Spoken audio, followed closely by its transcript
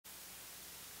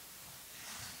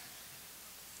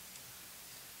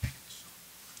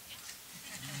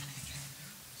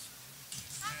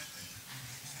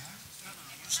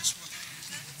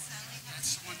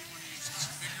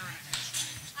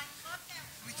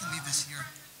this here.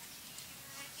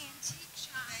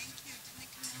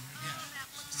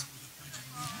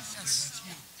 Yes.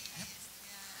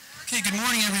 Okay, good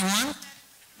morning, everyone.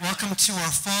 Welcome to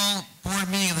our fall board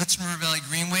meeting of the Hudson River Valley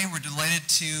Greenway. We're delighted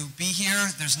to be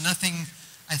here. There's nothing,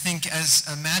 I think, as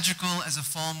magical as a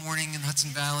fall morning in the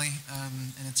Hudson Valley,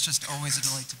 and it's just always a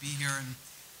delight to be here. And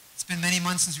it's been many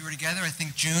months since we were together, I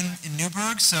think June in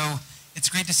Newburgh, so it's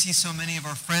great to see so many of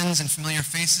our friends and familiar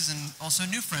faces and also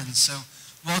new friends. So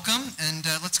welcome, and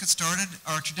let's get started.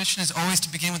 Our tradition is always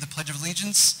to begin with the Pledge of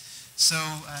Allegiance. So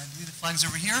I believe the flag's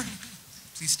over here.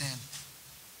 Please stand.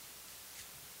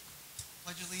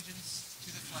 Pledge allegiance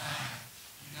to the flag of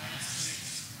the United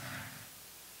States of America,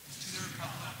 and to the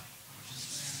republic for which it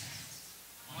stands,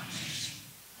 one nation,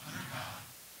 under God,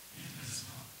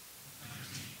 indivisible, with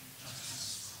liberty and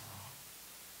justice for all.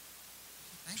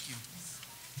 Thank you.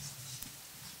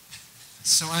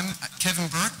 So I'm Kevin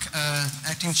Burke,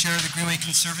 acting chair of the Greenway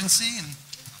Conservancy, and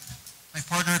my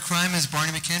partner in crime is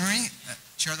Barney McHenry,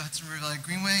 chair of the Hudson River Valley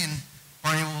Greenway, and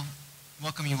Barney will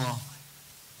welcome you all.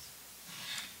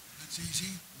 That's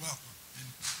easy. Welcome. And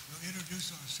we'll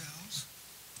introduce ourselves.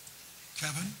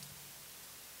 Kevin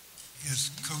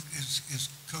is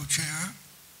co-chair,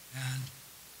 and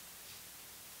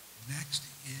next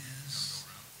is,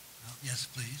 yes,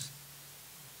 please.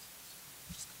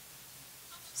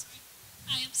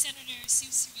 I am Senator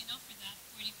Sue Serino for the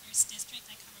 41st District.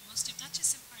 I cover most of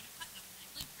Dutchess and part of Putnam, and I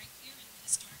live right here in the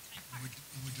historic Hyde Park.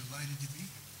 We're delighted to be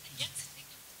here. Yes, thank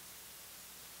you.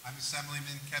 I'm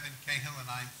Assemblyman Kevin Cahill,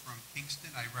 and I'm from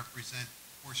Kingston. I represent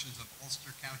portions of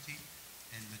Ulster County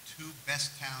and the two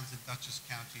best towns in Dutchess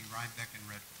County, Rhinebeck and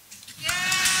Redwood.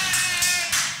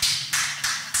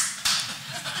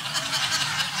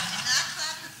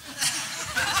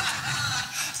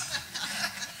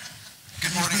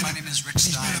 Good morning, my name is Rich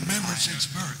Stein. He's been a member since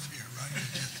birth here, right?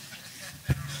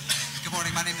 Good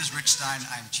morning, my name is Rich Stein.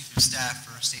 I'm Chief of Staff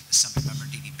for State Assembly Member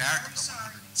Dee Dee Barrett of the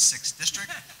 106th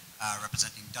District,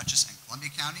 representing Dutchess and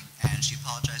Columbia County, and she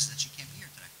apologizes that she can't be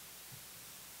here today.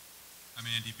 I'm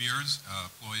Andy Beers,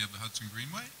 employee of the Hudson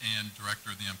Greenway and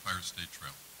director of the Empire State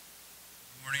Trail.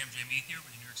 Good morning, I'm Jamie Ethier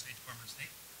with the New York State Department of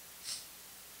State.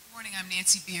 Good morning, I'm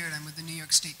Nancy Beard. I'm with the New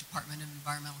York State Department of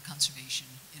Environmental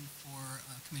Conservation in for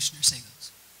Commissioner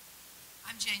Sagos.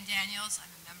 I'm Jane Daniels.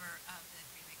 I'm a member of the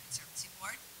Greenway Conservancy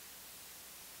Board.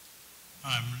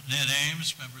 I'm Ned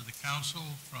Ames, member of the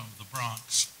council from the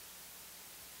Bronx.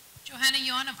 Johanna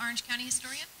Yuan, I'm Orange County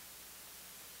Historian.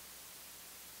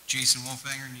 Jason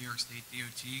Wolfanger, New York State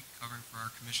DOT, covering for our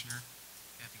Commissioner,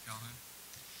 Kathy Calhoun.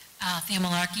 Thea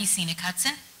Malarkey, Scenic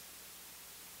Hudson.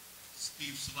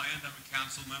 Steve Saland, I'm a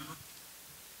council member.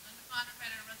 Linda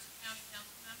Bonner-Vetter, Russell County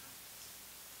Council member.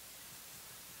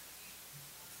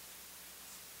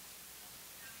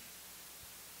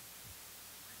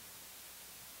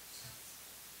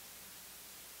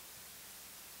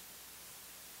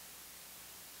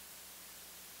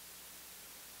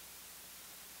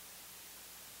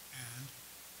 And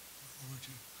over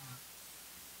to,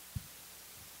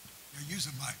 use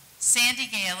a mic. Sandy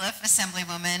Galiff,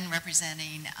 Assemblywoman,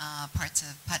 representing parts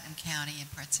of Putnam County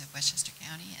and parts of Westchester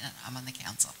County, and I'm on the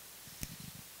council.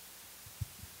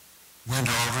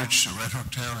 Wendell Aldrich, a Red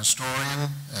Hook Town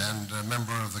historian and a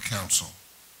member of the council.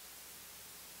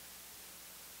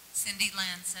 Cindy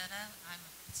Lancetta, I'm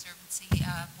a Conservancy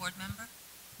board member.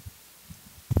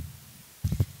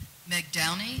 Meg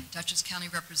Downey, Dutchess County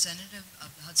representative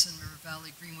of the Hudson River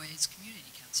Valley Greenways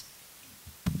Community Council.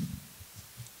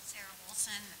 Sarah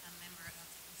Wilson, a member of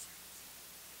the Conservancy.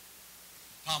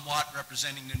 Tom Watt,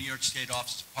 representing the New York State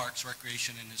Office of Parks,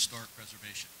 Recreation, and Historic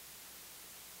Preservation.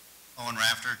 Owen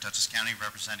Rafter, Dutchess County,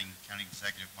 representing County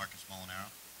Executive Marcus Molinaro.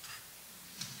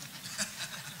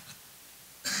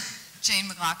 Jane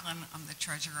McLaughlin, I'm the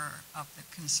treasurer of the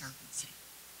Conservancy.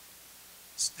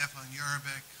 Stefan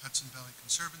Yarabek, Hudson Valley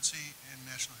Conservancy and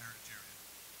National Heritage Area.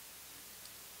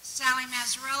 Sally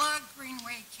Mazzarella,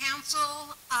 Greenway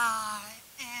Council,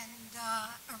 and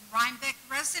a Rhinebeck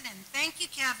resident. Thank you,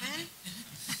 Kevin.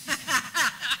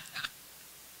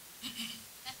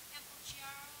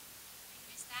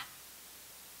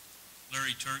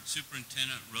 Larry Turk,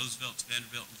 Superintendent, Roosevelt,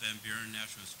 Vanderbilt, and Van Buren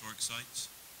National Historic Sites.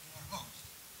 Our host.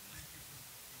 Thank you for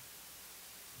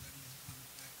letting us come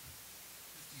back for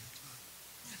 50th time.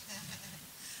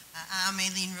 I'm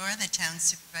Aileen Rohr, the town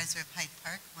supervisor of Hyde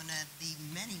Park, one of the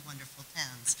many wonderful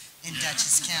towns in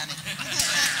Dutchess County.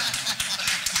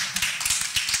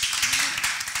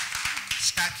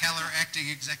 Scott Keller,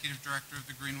 acting executive director of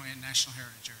the Greenway and National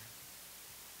Heritage Area.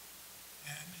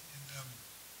 And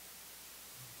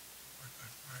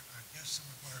I guess some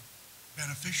of our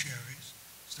beneficiaries,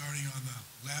 starting on the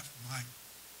left, my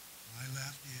My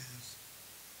left is,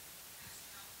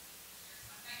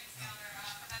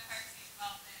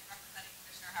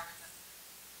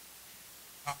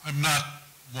 I'm not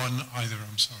one either,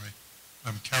 I'm sorry.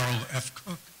 I'm Carol F.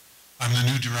 Cook. I'm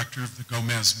the new director of the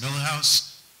Gomez Mill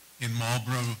House in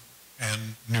Marlborough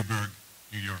and Newburgh,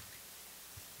 New York.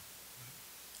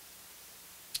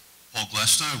 Paul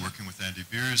Glesta, working with Andy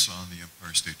Beers on the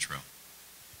Empire State Trail.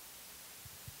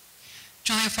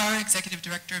 Julia Farr, Executive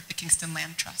Director of the Kingston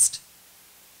Land Trust.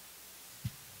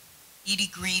 Edie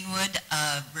Greenwood,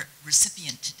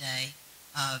 recipient today,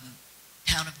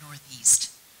 Town of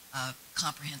Northeast,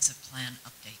 comprehensive plan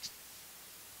update.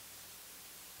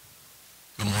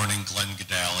 Good morning, Glenn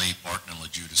Gadali, Barton and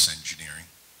LaJudas Engineering.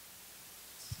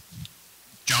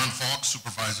 John Falk,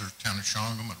 Supervisor of Town of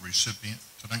Shawangum, a recipient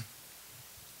today.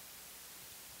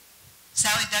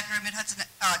 Sally Decker, Mid-Hudson,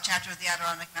 chapter of the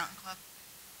Adirondack Mountain Club.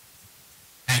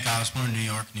 Hank Osborne, New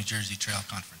York, New Jersey Trail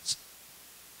Conference.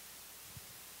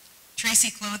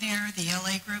 Tracy Clothier, the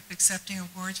LA Group, accepting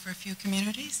awards for a few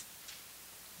communities.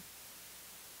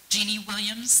 Jeannie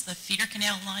Williams, the Feeder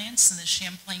Canal Alliance and the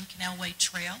Champlain Canalway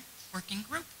Trail Working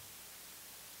Group.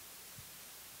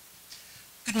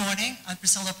 Good morning. I'm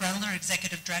Priscilla Brenler,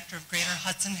 Executive Director of Greater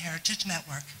Hudson Heritage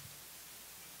Network.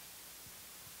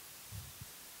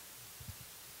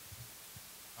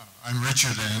 I'm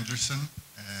Richard Anderson,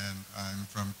 and I'm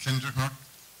from Kinderhook.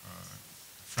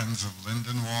 Friends of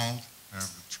Lindenwald have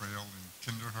the trail in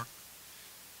Kinderhook,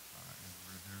 and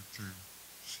we're here to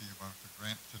see about the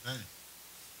grant today.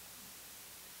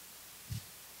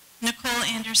 Nicole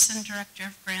Anderson, Director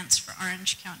of Grants for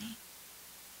Orange County.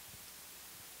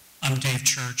 I'm Dave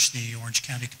Church, the Orange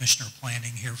County Commissioner of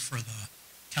Planning, here for the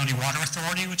County Water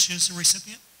Authority, which is the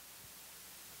recipient.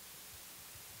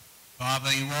 Bob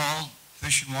Ewald,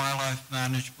 Fish and Wildlife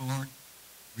Management Board,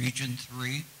 Region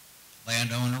 3,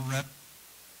 Landowner Rep.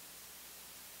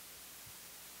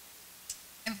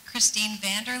 I'm Christine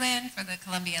Vanderland for the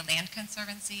Columbia Land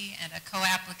Conservancy and a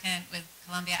co-applicant with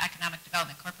Columbia Economic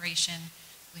Development Corporation,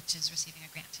 which is receiving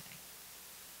a grant today.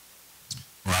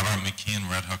 Robert McKeon,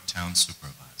 Red Hook Town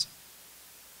Supervisor.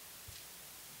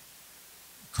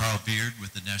 Carl Beard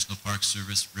with the National Park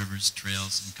Service Rivers,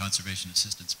 Trails, and Conservation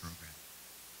Assistance Program.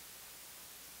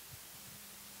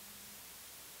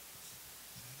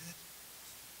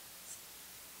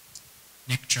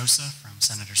 Nick Joseph from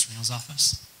Senator Sweeney's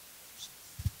office.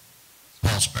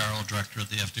 Paul Sparrow, Director of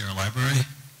the FDR Library.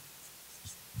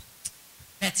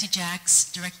 Betsy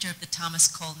Jacks, Director of the Thomas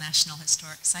Cole National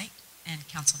Historic Site and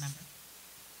Council Member.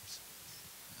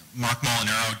 Mark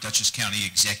Molinaro, Dutchess County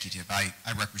Executive. I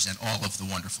represent all of the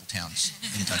wonderful towns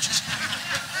in Dutchess County.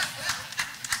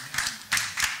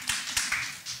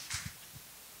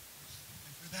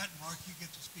 and for that, Mark, you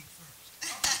get to speak first.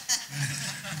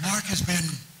 Mark has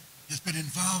been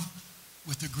involved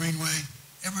with the Greenway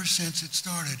ever since it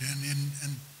started, and it,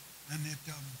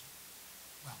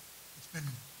 well, it's been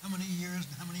how many years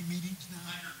and how many meetings now?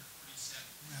 147.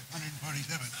 Yeah,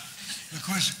 147. Of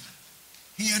course,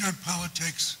 he entered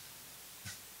politics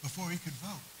before he could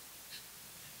vote,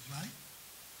 right?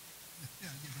 Yeah,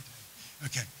 give or take.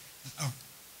 Okay. Mark,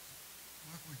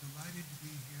 we're delighted to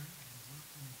be here and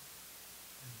welcome,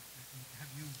 and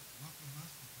have you welcome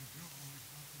us, because you're always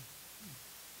welcome too.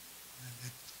 And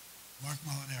it's Mark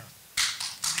Molinaro.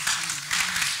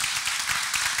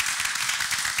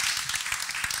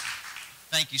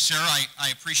 Thank you, sir. I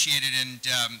appreciate it. And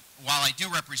while I do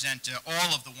represent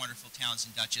all of the wonderful towns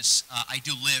in Dutchess, I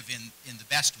do live in the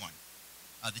best one,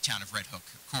 the town of Red Hook,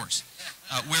 of course,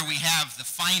 where we have the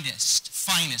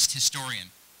finest historian.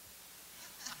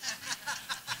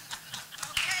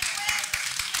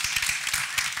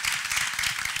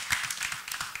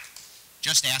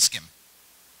 Just ask him.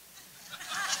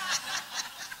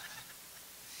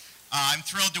 I'm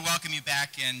thrilled to welcome you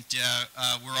back, and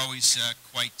we're always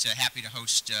quite happy to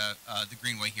host the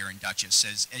Greenway here in Dutchess.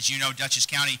 As you know, Dutchess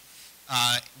County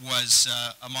was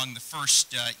among the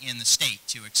first in the state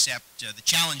to accept the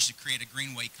challenge to create a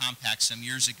Greenway compact some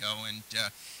years ago, and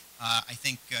I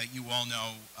think you all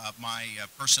know my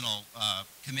personal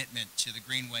commitment to the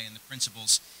Greenway and the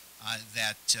principles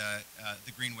that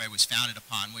the Greenway was founded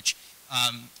upon, which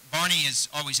Barney has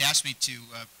always asked me to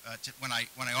when I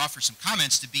offer some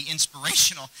comments, to be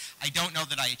inspirational. I don't know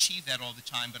that I achieve that all the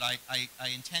time, but I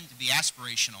intend to be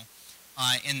aspirational,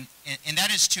 and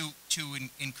that is to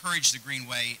encourage the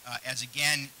Greenway as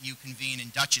again you convene in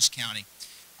Dutchess County,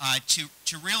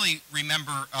 to really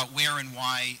remember where and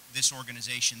why this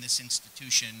organization, this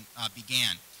institution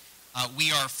began.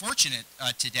 We are fortunate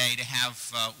today to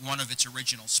have one of its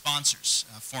original sponsors,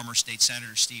 former State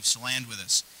Senator Steve Saland, with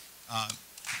us.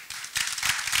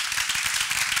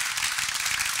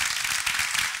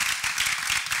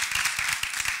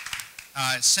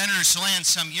 Senator Solan,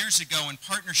 some years ago, in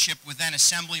partnership with then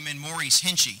Assemblyman Maurice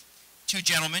Hinchey, two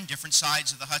gentlemen, different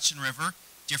sides of the Hudson River,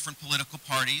 different political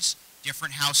parties,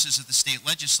 different houses of the state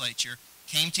legislature,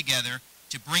 came together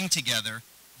to bring together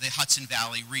the Hudson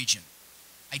Valley region.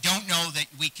 I don't know that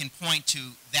we can point to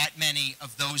that many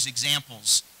of those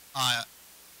examples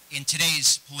in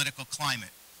today's political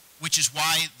climate, which is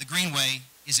why the Greenway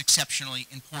is exceptionally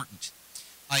important.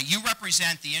 You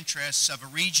represent the interests of a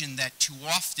region that too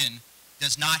often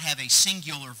does not have a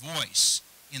singular voice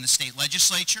in the state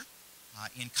legislature,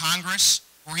 in Congress,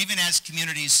 or even as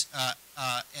communities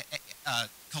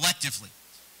collectively.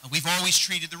 We've always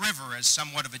treated the river as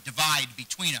somewhat of a divide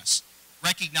between us,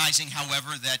 recognizing,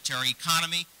 however, that our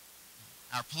economy,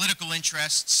 our political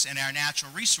interests, and our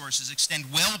natural resources extend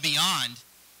well beyond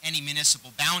any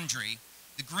municipal boundary.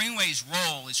 The Greenway's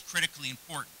role is critically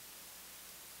important.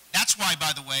 That's why,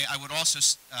 by the way, I would also,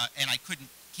 and I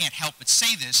can't help but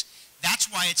say this, that's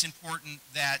why it's important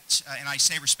that, and I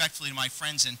say respectfully to my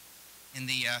friends in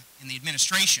the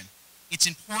administration, it's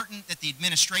important that the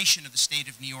administration of the state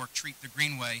of New York treat the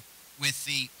Greenway with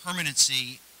the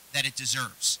permanency that it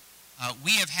deserves.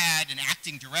 We have had an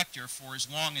acting director for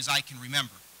as long as I can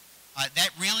remember. That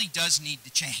really does need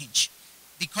to change,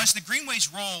 because the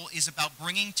Greenway's role is about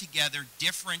bringing together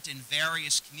different and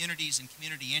various communities and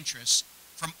community interests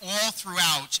from all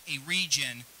throughout a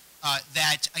region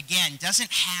that, again,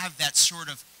 doesn't have that sort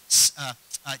of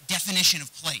definition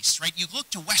of place, right? You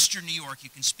look to Western New York, you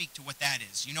can speak to what that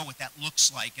is. You know what that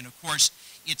looks like, and of course,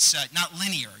 it's not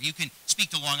linear. You can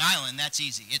speak to Long Island, that's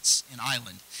easy. It's an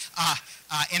island.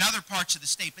 In other parts of the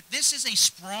state, but this is a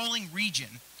sprawling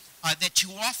region that too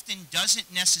often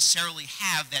doesn't necessarily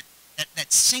have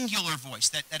that singular voice,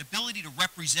 that ability to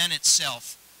represent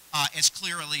itself as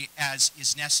clearly as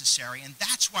is necessary, and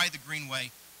that's why the Greenway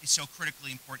is so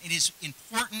critically important. It is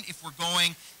important if we're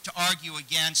going to argue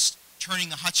against turning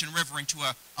the Hudson River into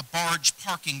a barge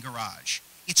parking garage.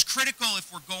 It's critical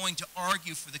if we're going to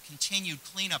argue for the continued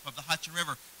cleanup of the Hudson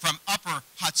River from upper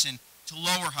Hudson to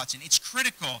lower Hudson. It's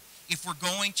critical if we're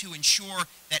going to ensure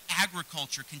that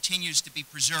agriculture continues to be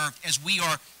preserved, as we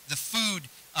are the food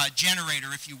generator,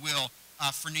 if you will,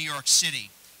 for New York City.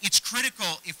 It's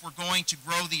critical if we're going to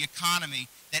grow the economy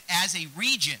that as a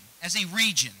region,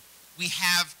 we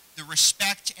have the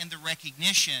respect and the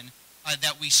recognition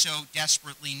that we so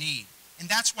desperately need. And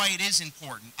that's why it is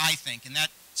important, I think, and that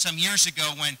some years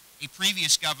ago when a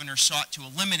previous governor sought to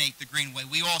eliminate the Greenway,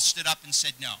 we all stood up and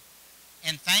said no.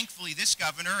 And thankfully, this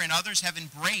governor and others have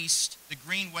embraced the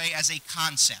Greenway as a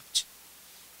concept.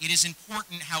 It is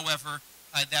important, however,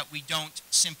 that we don't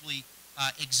simply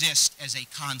exist as a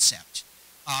concept.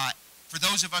 For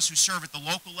those of us who serve at the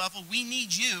local level, we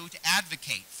need you to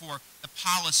advocate for the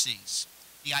policies,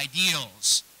 the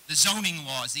ideals, the zoning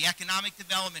laws, the economic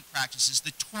development practices,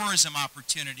 the tourism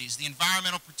opportunities, the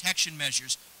environmental protection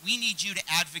measures. We need you to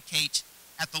advocate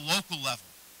at the local level,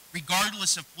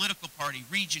 regardless of political party,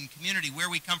 region, community, where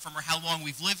we come from or how long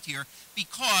we've lived here,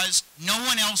 because no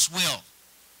one else will.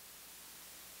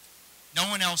 No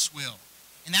one else will.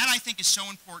 And that, I think, is so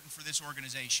important for this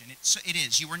organization. It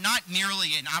is. You are not merely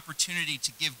an opportunity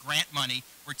to give grant money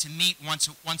or to meet once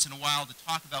in a while, to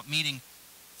talk about meeting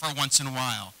for once in a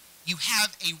while. You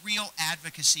have a real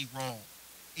advocacy role,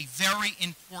 a very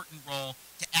important role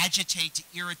to agitate, to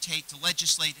irritate, to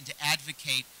legislate, and to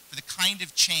advocate for the kind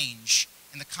of change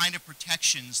and the kind of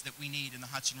protections that we need in the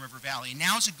Hudson River Valley. And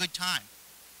now is a good time.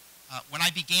 When I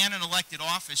began in elected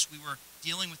office, we were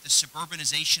dealing with the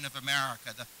suburbanization of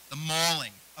America, the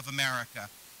mauling of America.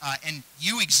 And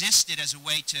you existed as a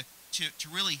way to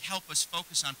really help us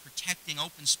focus on protecting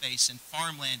open space and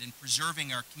farmland and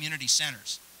preserving our community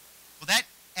centers. Well, that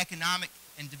economic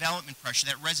and development pressure,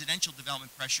 that residential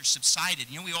development pressure subsided.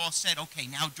 You know, we all said, okay,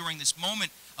 now during this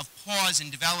moment of pause in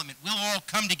development, we'll all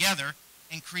come together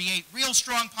and create real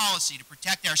strong policy to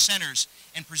protect our centers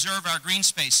and preserve our green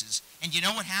spaces. And you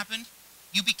know what happened?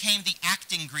 You became the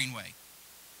acting Greenway.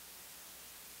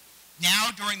 Now,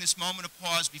 during this moment of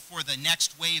pause before the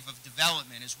next wave of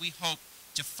development, as we hope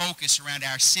to focus around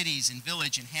our cities and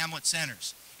village and hamlet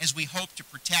centers, as we hope to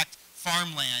protect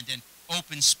farmland and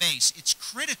open space, it's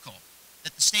critical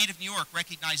that the state of New York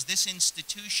recognize this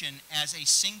institution as a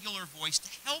singular voice to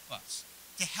help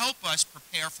us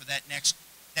prepare for that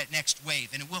next wave.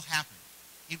 And it will happen.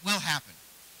 It will happen.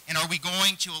 And are we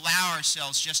going to allow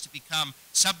ourselves just to become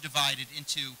subdivided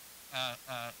into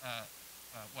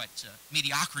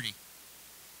mediocrity,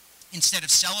 instead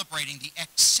of celebrating the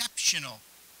exceptional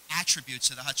attributes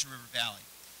of the Hudson River Valley?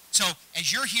 So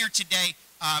as you're here today,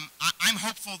 I'm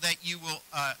hopeful that you will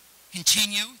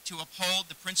continue to uphold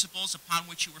the principles upon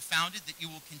which you were founded, that you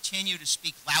will continue to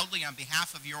speak loudly on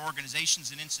behalf of your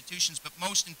organizations and institutions, but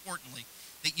most importantly,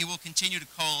 that you will continue to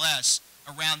coalesce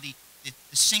around the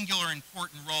singular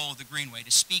important role of the Greenway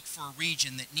to speak for a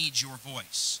region that needs your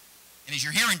voice. And as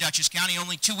you're here in Dutchess County,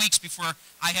 only 2 weeks before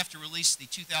I have to release the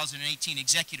 2018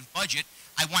 executive budget,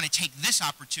 I want to take this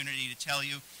opportunity to tell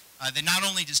you that not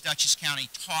only does Dutchess County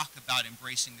talk about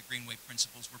embracing the Greenway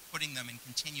principles, we're putting them and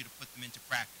continue to put them into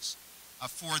practice.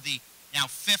 For the now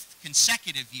 6th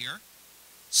consecutive year,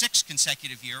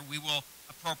 we will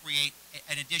appropriate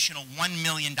an additional $1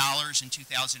 million in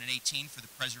 2018 for the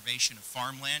preservation of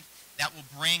farmland. That will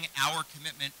bring our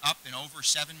commitment up in over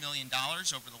 $7 million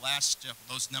over the last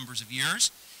those numbers of years,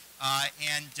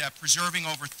 and preserving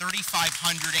over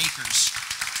 3,500 acres.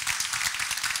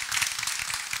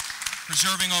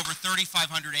 Preserving over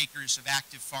 3,500 acres of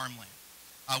active farmland.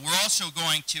 We're also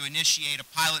going to initiate a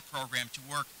pilot program to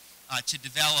work to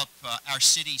develop our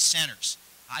city centers,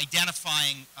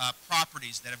 identifying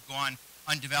properties that have gone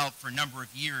undeveloped for a number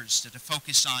of years to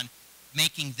focus on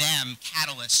making them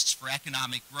catalysts for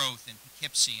economic growth in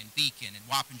Poughkeepsie and Beacon and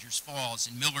Wappingers Falls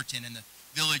and Millerton and the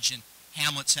village and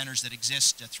hamlet centers that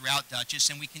exist throughout Dutchess.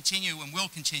 And we continue and will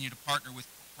continue to partner with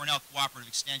Cornell Cooperative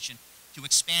Extension to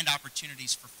expand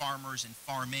opportunities for farmers and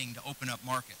farming to open up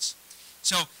markets.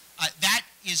 So that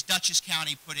is Dutchess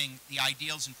County putting the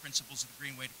ideals and principles of the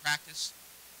Greenway to practice.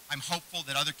 I'm hopeful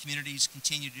that other communities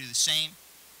continue to do the same.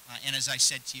 And as I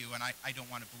said to you, and I don't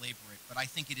want to belabor it, but I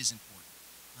think it is important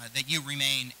that you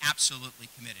remain absolutely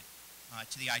committed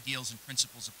to the ideals and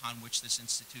principles upon which this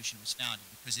institution was founded,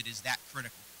 because it is that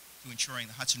critical to ensuring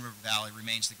the Hudson River Valley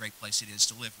remains the great place it is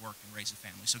to live, work, and raise a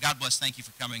family. So God bless. Thank you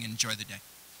for coming, and enjoy the day.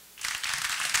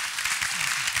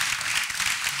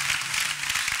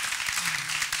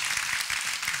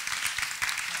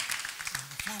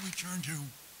 Before we turn to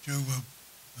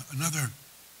another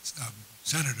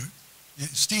senator,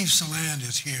 Steve Saland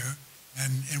is here,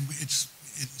 and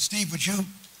Steve, would you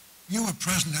were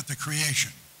present at the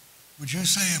creation. Would you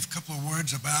say a couple of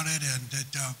words about it, and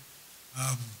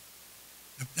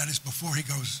that is before he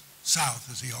goes south,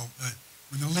 as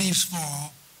when the leaves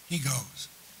fall, he goes.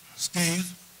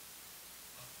 Steve?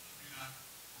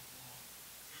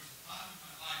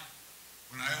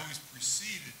 When I always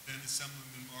preceded then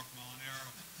Assemblyman Mark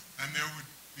Molinaro, and there would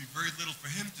be very little for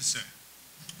him to say.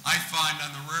 I find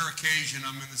on the rare occasion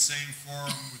I'm in the same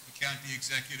forum with the county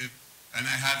executive and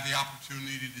I have the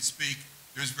opportunity to speak,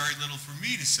 there's very little for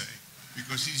me to say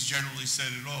because he's generally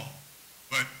said it all.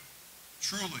 But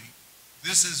truly,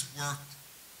 this has worked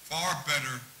far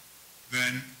better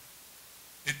than,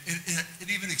 it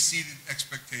even exceeded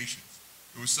expectations.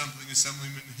 It was something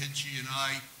Assemblyman Hinchey and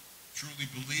I truly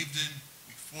believed in.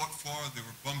 We fought for. There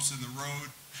were bumps in the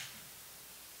road.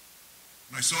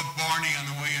 When I saw Barney on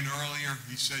the way in earlier,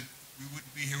 he said, we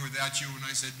wouldn't be here without you. And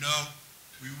I said, no,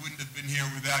 we wouldn't have been here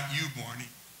without you, Barney.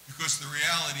 Because the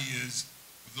reality is,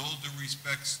 with all due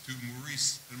respects to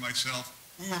Maurice and myself,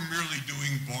 we were merely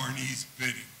doing Barney's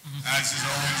bidding, as is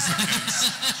always the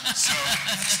case. So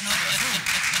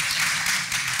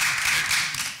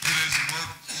it has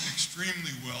worked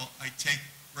extremely well. I take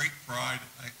great pride.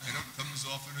 I don't come as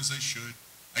often as I should.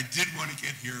 I did want to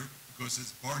get here because,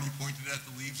 as Barney pointed out,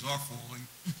 the leaves are falling.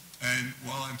 And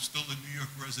while I'm still a New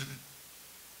York resident,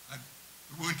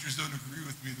 the winters don't agree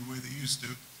with me the way they used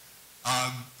to.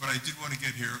 But I did want to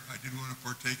get here. I did want to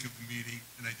partake of the meeting,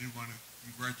 and I did want to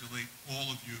congratulate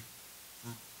all of you for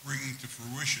bringing to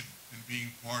fruition and being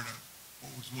part of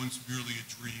what was once merely a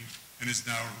dream and is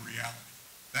now a reality.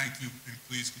 Thank you, and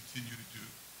please continue to do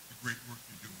the great work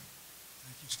you're doing.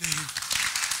 Thank you, Steve.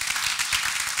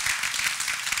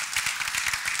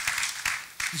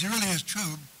 It really is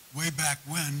true, way back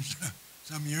when,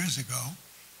 some years ago,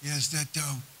 is that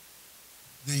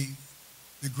the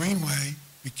Greenway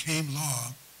became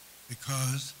law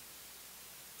because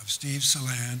of Steve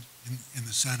Saland in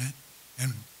the Senate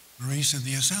and Maurice in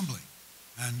the Assembly.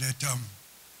 And that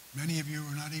many of you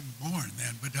were not even born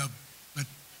then, but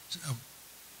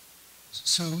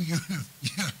Sue,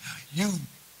 you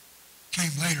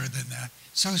came later than that.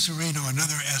 Sue Serino,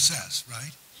 another SS,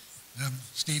 right?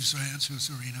 Steve Saland, Sue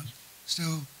Serino.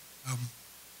 Stu,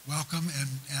 welcome, and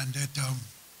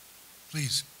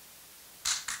please.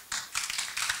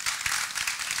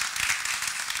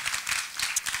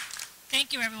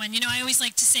 Thank you, everyone. You know, I always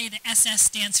like to say that SS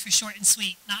stands for short and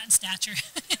sweet, not in stature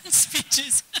in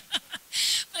speeches.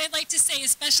 But I'd like to say a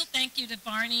special thank you to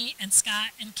Barney and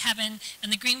Scott and Kevin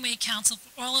and the Greenway Council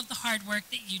for all of the hard work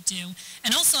that you do.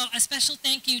 And also a special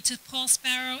thank you to Paul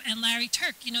Sparrow and Larry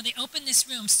Turk. You know, they open this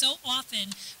room so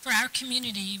often for our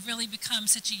community. You've really become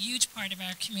such a huge part of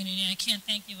our community. I can't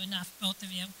thank you enough, both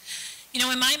of you. You know,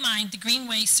 in my mind, the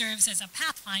Greenway serves as a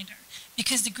pathfinder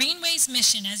because the Greenway's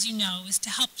mission, as you know, is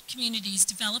to help communities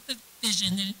develop a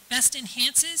vision that best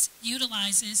enhances,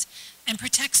 utilizes, and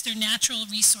protects their natural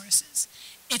resources.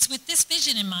 It's with this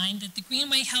vision in mind that the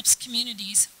Greenway helps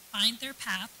communities find their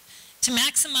path, to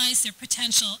maximize their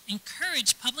potential,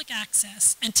 encourage public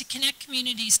access, and to connect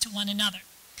communities to one another.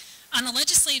 On the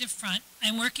legislative front,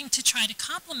 I'm working to try to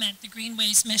complement the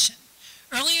Greenway's mission.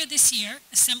 Earlier this year,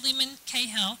 Assemblyman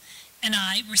Cahill and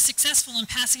I were successful in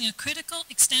passing a critical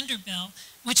extender bill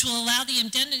which will allow the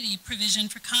indemnity provision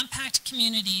for compact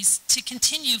communities to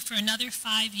continue for another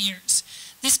 5 years.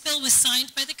 This bill was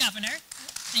signed by the governor.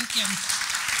 Thank you.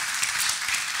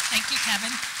 Thank you,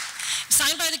 Kevin.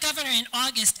 Signed by the governor in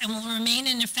August and will remain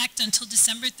in effect until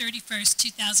December 31st,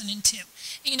 2002.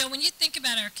 You know, when you think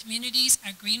about our communities,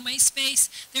 our Greenway space,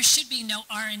 there should be no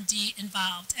R&D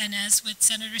involved. And as with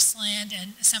Senator Sland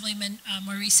and Assemblyman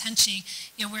Maurice Henchy,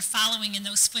 you know, we're following in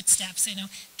those footsteps. You know,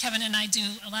 Kevin and I do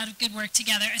a lot of good work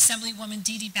together. Assemblywoman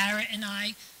Dee Dee Barrett and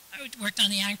I worked on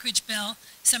the Anchorage bill.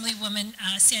 Assemblywoman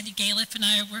Sandy Galiff and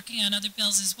I are working on other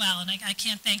bills as well. And I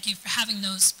can't thank you for having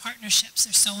those partnerships.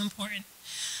 They're so important.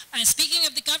 Speaking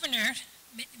of the governor,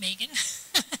 Megan,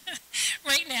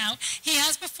 right now, he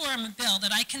has before him a bill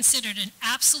that I considered an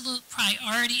absolute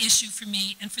priority issue for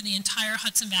me and for the entire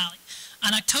Hudson Valley.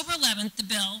 On October 11th, the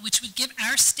bill, which would give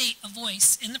our state a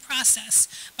voice in the process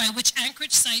by which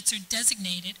Anchorage sites are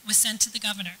designated, was sent to the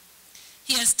governor.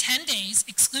 He has 10 days,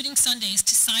 excluding Sundays,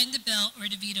 to sign the bill or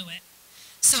to veto it.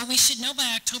 So we should know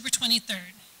by October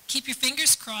 23rd. Keep your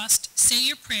fingers crossed, say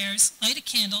your prayers, light a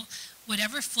candle,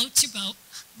 whatever floats your boat,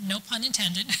 no pun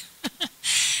intended.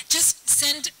 Just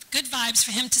send good vibes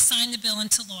for him to sign the bill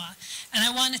into law. And I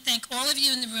want to thank all of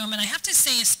you in the room. And I have to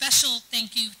say a special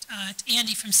thank you to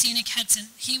Andy from Scenic Hudson.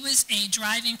 He was a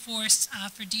driving force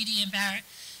for Dee Dee and Barrett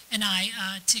and I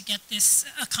to get this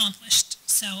accomplished.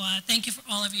 So thank you for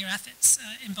all of your efforts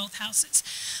in both houses.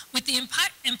 With the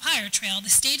Empire Trail, the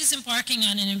state is embarking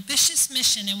on an ambitious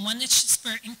mission and one that should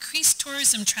spur increased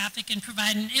tourism traffic and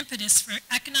provide an impetus for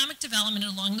economic development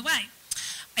along the way.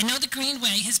 I know the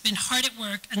Greenway has been hard at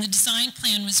work and the design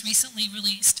plan was recently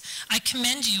released. I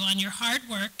commend you on your hard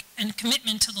work and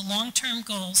commitment to the long-term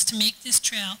goals to make this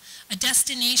trail a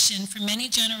destination for many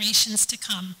generations to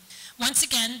come. Once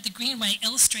again, the Greenway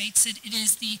illustrates that it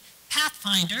is the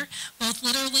pathfinder, both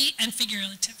literally and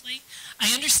figuratively.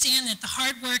 I understand that the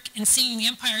hard work in seeing the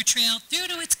Empire Trail through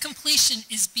to its completion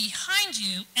is behind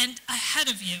you and ahead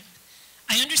of you.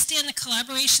 I understand the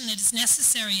collaboration that is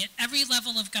necessary at every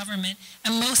level of government,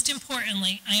 and most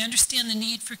importantly, I understand the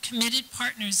need for committed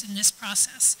partners in this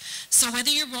process. So whether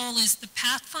your role is the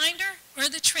pathfinder or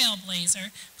the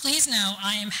trailblazer, please know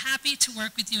I am happy to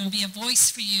work with you and be a voice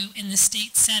for you in the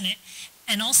state Senate.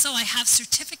 And also I have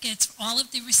certificates for all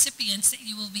of the recipients that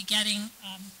you will be getting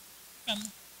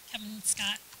from Kevin,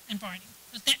 Scott, and Barney.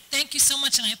 So thank you so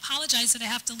much, and I apologize that I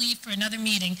have to leave for another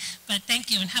meeting, but thank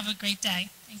you and have a great day.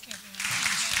 Thank you, everyone.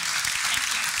 Thank you.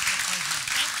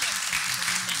 Thank you. Thank you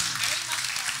very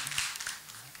much.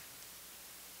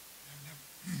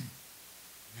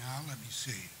 Now, let me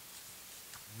see.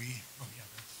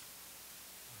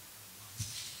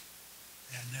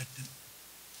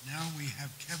 Now we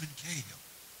have Kevin Cahill.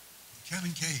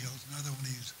 Kevin Cahill is another one of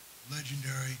these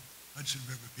legendary Hudson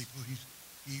River people.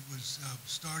 He was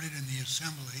started in the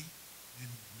Assembly in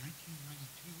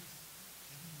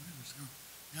 1992.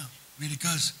 Yeah, I mean,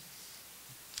 because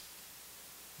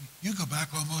you go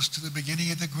back almost to the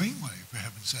beginning of the Greenway, for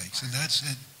heaven's sakes, and that's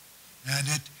it. And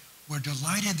we're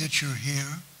delighted that you're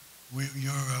here.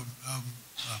 You're a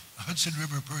Hudson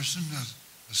River person, a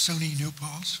SUNY New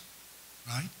Paltz,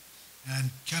 right?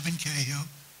 And Kevin Cahill,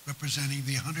 representing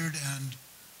the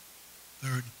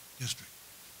 103rd District.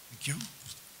 Thank you.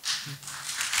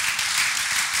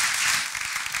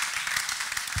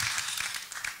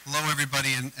 Hello,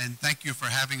 everybody, and thank you for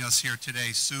having us here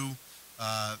today. Sue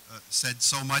said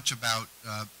so much about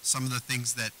some of the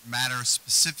things that matter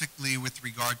specifically with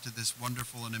regard to this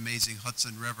wonderful and amazing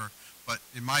Hudson River, but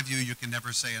in my view, you can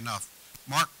never say enough.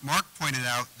 Mark pointed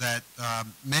out that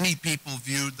many people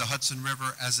viewed the Hudson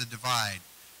River as a divide.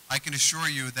 I can assure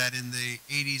you that in the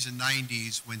 80s and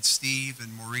 90s, when Steve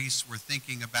and Maurice were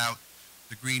thinking about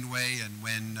the Greenway and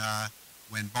when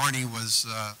Barney was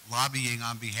lobbying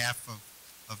on behalf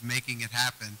of making it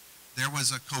happen, there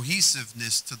was a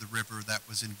cohesiveness to the river that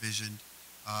was envisioned,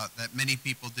 that many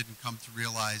people didn't come to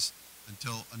realize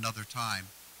until another time.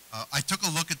 I took a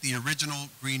look at the original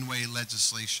Greenway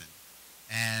legislation,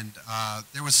 and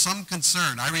there was some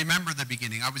concern. I remember the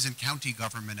beginning. I was in county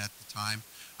government at the time.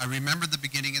 I remember the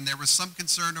beginning, and there was some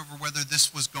concern over whether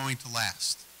this was going to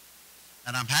last.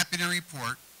 And I'm happy to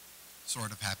report,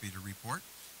 sort of happy to report,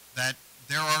 that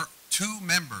there are 2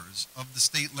 members of the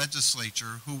state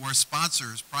legislature who were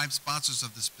sponsors, prime sponsors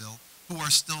of this bill, who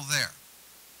are still there.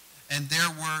 And there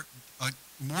were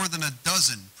more than a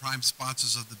dozen prime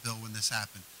sponsors of the bill when this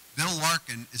happened. Bill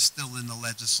Larkin is still in the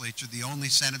legislature, the only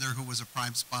senator who was a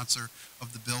prime sponsor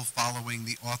of the bill following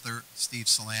the author, Steve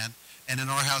Saland. And in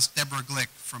our house, Deborah Glick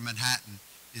from Manhattan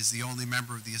is the only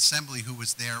member of the assembly who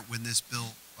was there when this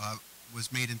bill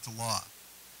was made into law.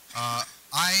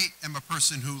 I am a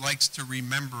person who likes to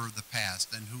remember the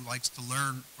past and who likes to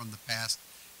learn from the past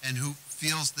and who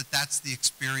feels that that's the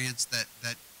experience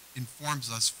that informs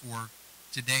us for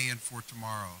today and for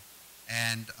tomorrow.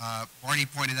 And Barney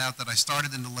pointed out that I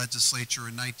started in the legislature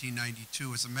in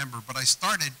 1992 as a member, but I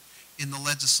started in the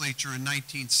legislature in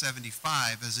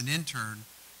 1975 as an intern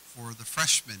for the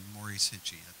freshman Maurice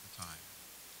Hitchie at the time.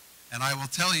 And I will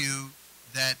tell you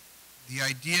that the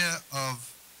idea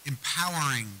of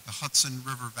empowering the Hudson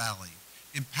River Valley,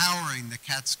 empowering the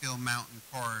Catskill Mountain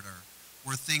Corridor,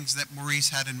 were things that Maurice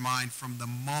had in mind from the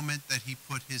moment that he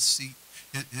put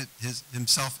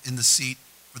himself in the seat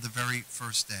for the very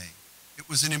first day. It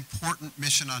was an important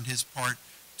mission on his part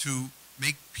to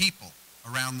make people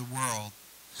around the world,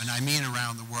 and I mean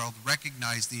around the world,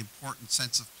 recognize the important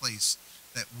sense of place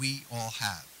that we all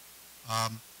have.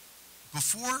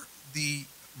 Before the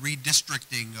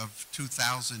redistricting of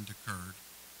 2000 occurred,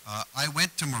 I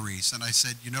went to Maurice and I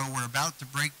said, you know, we're about to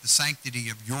break the sanctity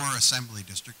of your assembly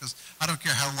district, because I don't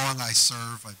care how long I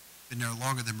serve, I've been there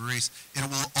longer than Maurice, it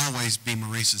will always be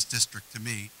Maurice's district to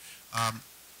me.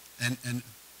 And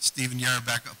Stephen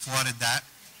Yarabek applauded that.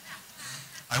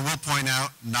 I will point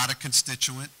out, not a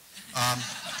constituent.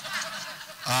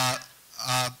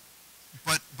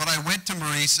 But I went to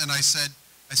Maurice and I said,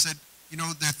 you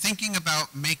know, they're thinking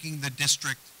about making the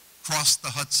district cross the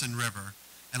Hudson River.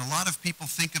 And a lot of people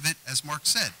think of it, as Mark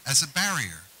said, as a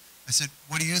barrier. I said,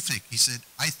 what do you think? He said,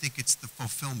 I think it's the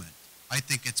fulfillment. I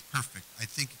think it's perfect. I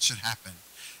think it should happen.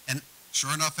 And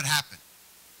sure enough, it happened.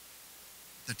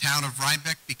 The town of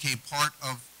Rhinebeck became part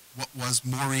of what was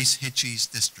Maurice Hitchie's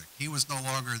district. He was no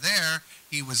longer there.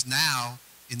 He was now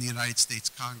in the United States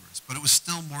Congress. But it was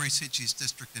still Maurice Hitchie's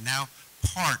district, and now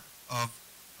part of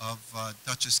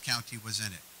Dutchess County was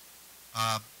in it.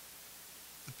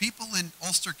 The people in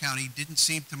Ulster County didn't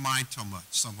seem to mind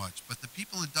so much, but the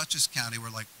people in Dutchess County were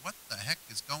like, what the heck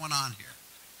is going on here?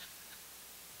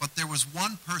 But there was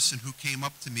one person who came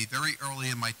up to me very early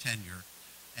in my tenure,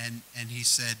 and he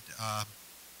said,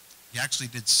 he actually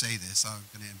did say this, I'm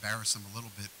going to embarrass him a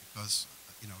little bit because,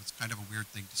 you know, it's kind of a weird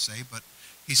thing to say, but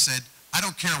he said, I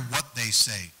don't care what they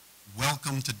say,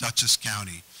 welcome to Dutchess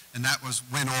County. And that was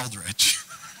Win Aldrich.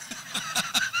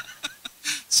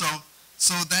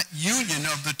 So that union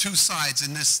of the two sides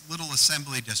in this little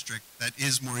assembly district that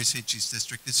is Maurice Hitchie's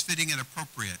district is fitting and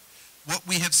appropriate. What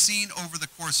we have seen over the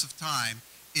course of time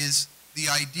is the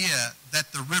idea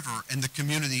that the river and the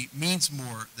community means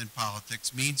more than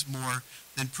politics, means more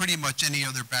than pretty much any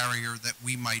other barrier that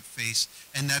we might face,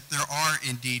 and that there are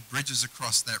indeed bridges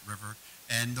across that river,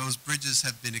 and those bridges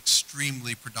have been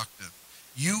extremely productive.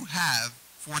 You have,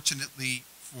 fortunately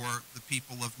for the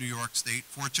people of New York State,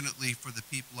 fortunately for the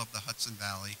people of the Hudson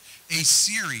Valley, a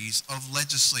series of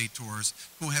legislators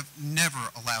who have never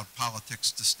allowed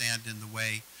politics to stand in the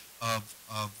way of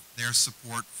their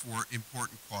support for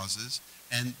important causes.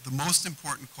 And the most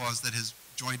important cause that has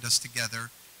joined us together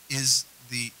is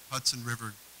the Hudson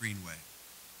River Greenway.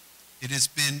 It has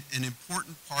been an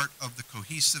important part of the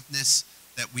cohesiveness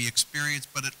that we experience,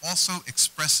 but it also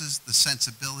expresses the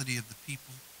sensibility of the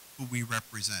people who we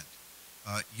represent.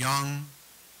 Young,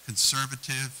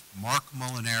 conservative, Mark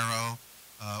Molinaro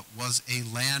was a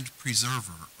land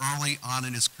preserver early on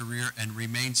in his career and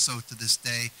remains so to this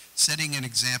day, setting an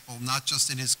example not just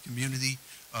in his community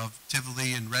of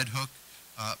Tivoli and Red Hook,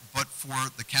 but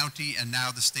for the county and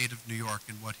now the state of New York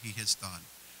and what he has done.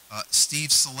 Steve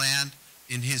Saland,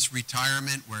 in his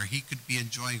retirement, where he could be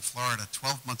enjoying Florida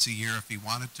 12 months a year if he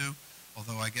wanted to,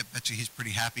 although I bet you he's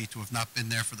pretty happy to have not been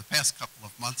there for the past couple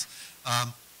of months,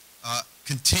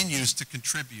 continues to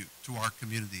contribute to our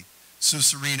community. Sue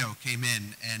Serino came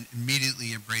in and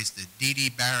immediately embraced it. Dee Dee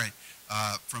Barrett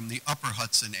from the Upper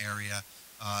Hudson area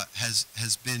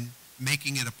has been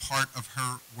making it a part of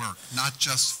her work, not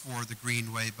just for the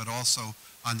Greenway, but also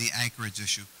on the Anchorage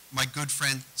issue. my good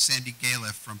friend Sandy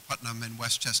Galiff from Putnam and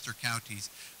Westchester counties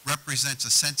represents a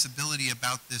sensibility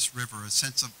about this river, a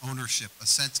sense of ownership, a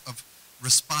sense of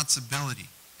responsibility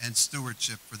and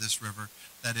stewardship for this river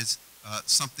that is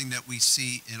something that we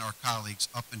see in our colleagues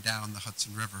up and down the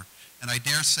Hudson River. And I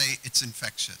dare say it's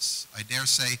infectious. I dare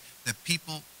say that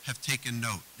people have taken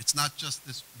note. It's not just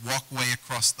this walkway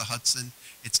across the Hudson.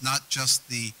 It's not just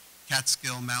the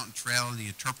Catskill Mountain Trail and the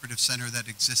interpretive center that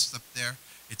exists up there.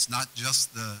 It's not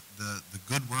just the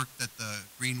good work that the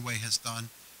Greenway has done.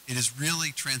 It is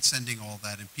really transcending all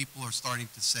that, and people are starting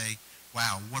to say,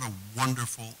 wow, what a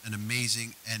wonderful and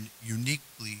amazing and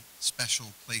uniquely special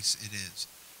place it is.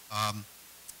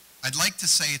 I'd like to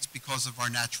say it's because of our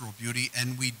natural beauty,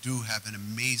 and we do have an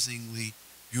amazingly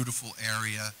beautiful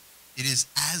area. It is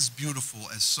as beautiful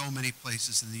as so many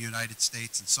places in the United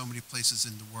States and so many places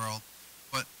in the world,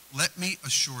 but let me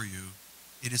assure you,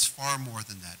 it is far more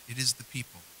than that. It is the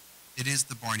people. It is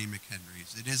the Barney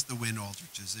McHenrys. It is the Wynn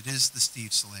Aldriches. It is the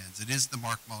Steve Solans. It is the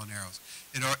Mark Molineros.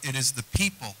 It is the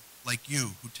people like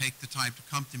you who take the time to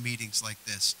come to meetings like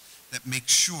this that make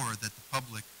sure that the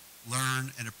public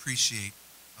learn and appreciate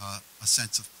a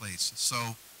sense of place.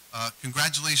 So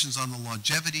congratulations on the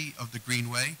longevity of the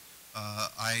Greenway.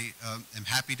 I am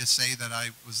happy to say that I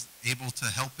was able to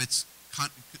help its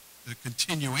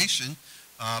continuation,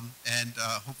 and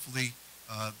hopefully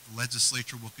the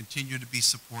legislature will continue to be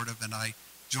supportive, and I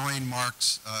join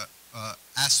Mark's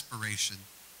aspiration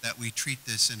that we treat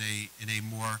this in a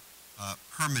more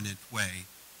permanent way,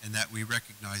 and that we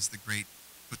recognize the great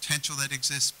potential that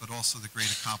exists, but also the great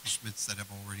accomplishments that have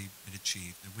already been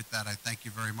achieved. And with that, I thank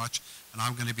you very much, and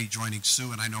I'm going to be joining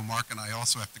Sue, and I know Mark and I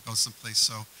also have to go someplace,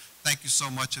 so thank you so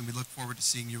much, and we look forward to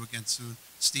seeing you again soon.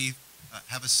 Steve,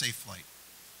 have a safe flight.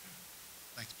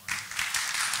 Thanks, Barney.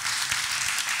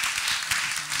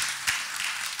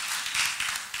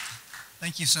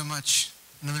 Thank you so much.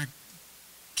 Another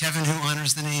Kevin who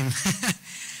honors the name.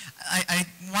 I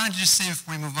wanted to just say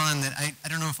before we move on that I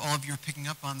don't know if all of you are picking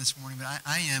up on this morning, but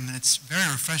I am, and it's very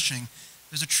refreshing.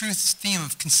 There's a true theme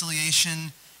of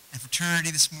conciliation and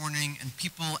fraternity this morning, and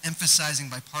people emphasizing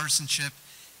bipartisanship,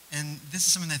 and this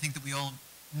is something that I think that we all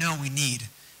know we need.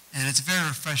 And it's very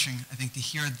refreshing, I think, to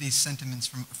hear these sentiments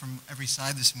from every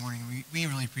side this morning. We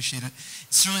really appreciate it.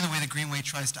 It's certainly the way the Greenway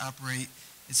tries to operate.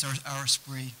 It's our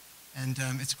spree. And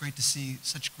it's great to see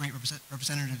such great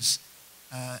representatives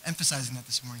emphasizing that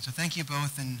this morning. So thank you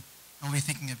both, and I'll be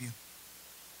thinking of you.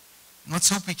 And let's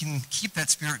hope we can keep that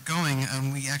spirit going.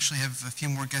 We actually have a few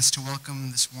more guests to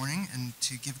welcome this morning and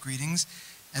to give greetings.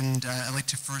 And I'd like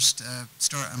to first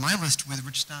start on my list with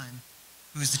Rich Stein,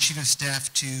 who is the Chief of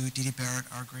Staff to Dee Dee Barrett,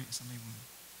 our great Assemblywoman.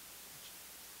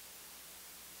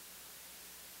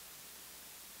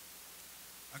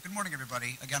 Good morning,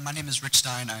 everybody. Again, my name is Rich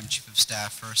Stein. I'm Chief of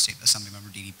Staff for State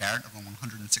Assemblymember Dee Dee Barrett of the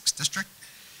 106th District.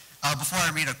 Before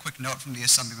I read a quick note from the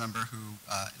Assemblymember who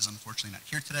is unfortunately not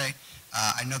here today,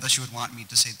 I know that she would want me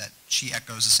to say that she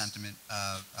echoes the sentiment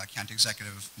of County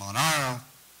Executive Molinaro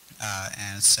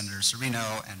and Senator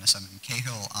Serino and Assemblyman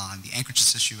Cahill on the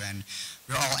Anchorages issue, and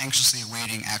we're all anxiously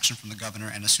awaiting action from the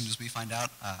governor, and as soon as we find out,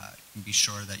 you can be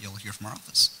sure that you'll hear from our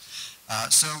office.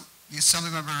 So the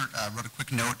Assemblymember wrote a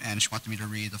quick note, and she wanted me to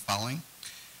read the following.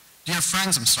 Dear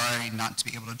friends, I'm sorry not to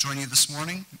be able to join you this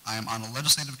morning. I am on a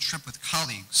legislative trip with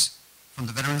colleagues from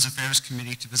the Veterans Affairs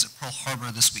Committee to visit Pearl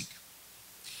Harbor this week.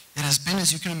 It has been,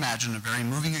 as you can imagine, a very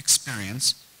moving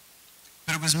experience,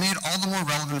 but it was made all the more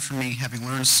relevant for me having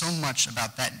learned so much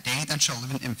about that day that shall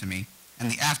live in infamy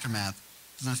and the aftermath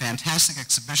of the fantastic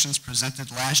exhibitions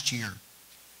presented last year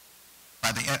by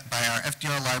our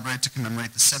FDR Library to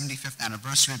commemorate the 75th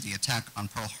anniversary of the attack on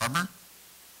Pearl Harbor,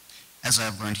 as I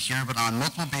have learned here, but on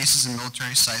multiple bases and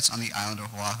military sites on the island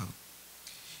of Oahu.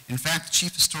 In fact, the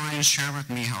chief historian shared with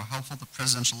me how helpful the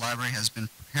Presidential Library has been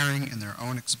preparing in their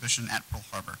own exhibition at Pearl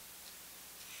Harbor.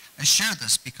 I share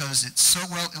this because it so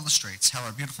well illustrates how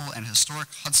our beautiful and historic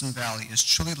Hudson Valley is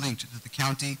truly linked to the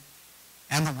county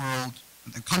and the world,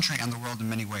 the country and the world in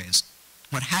many ways.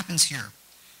 What happens here,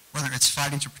 whether it's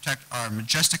fighting to protect our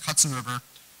majestic Hudson River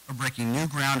or breaking new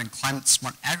ground in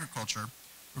climate-smart agriculture,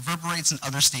 reverberates in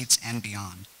other states and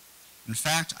beyond. In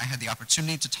fact, I had the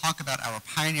opportunity to talk about our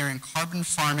pioneering carbon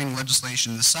farming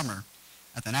legislation this summer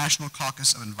at the National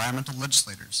Caucus of Environmental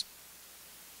Legislators.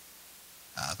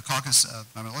 The Caucus of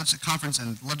Environmental Conference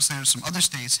and legislators from other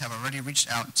states have already reached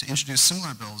out to introduce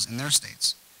similar bills in their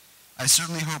states. I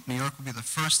certainly hope New York will be the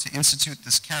first to institute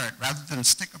this carrot rather than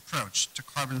stick approach to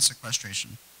carbon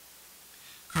sequestration.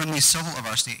 Currently, several of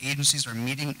our state agencies are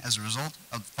meeting as a result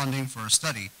of funding for a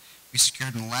study we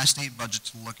secured in the last state budget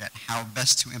to look at how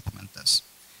best to implement this.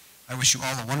 I wish you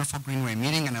all a wonderful Greenway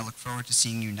meeting, and I look forward to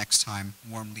seeing you next time.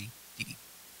 Warmly, Dee Dee.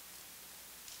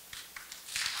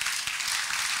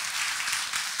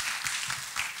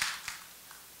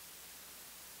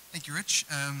 Thank you, Rich.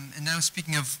 And now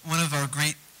speaking of one of our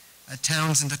great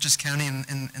towns in Dutchess County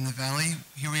in the Valley,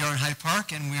 here we are in Hyde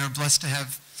Park, and we are blessed to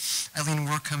have Eileen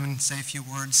Work come and say a few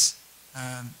words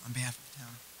on behalf of the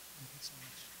town. Thanks so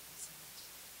much.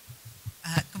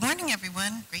 Good morning,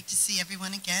 everyone. Great to see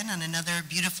everyone again on another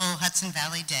beautiful Hudson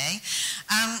Valley day.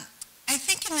 I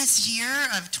think in this year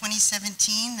of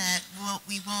 2017 that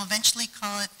we will eventually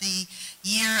call it the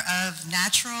year of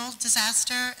natural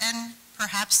disaster and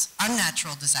perhaps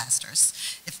unnatural disasters,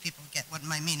 if people get what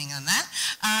my meaning on that.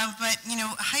 But, you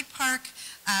know, Hyde Park,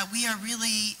 we are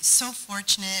really so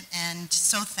fortunate and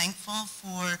so thankful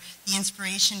for the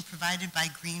inspiration provided by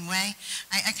Greenway.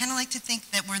 I kind of like to think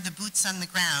that we're the boots on the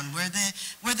ground. We're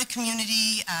the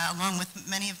community, along with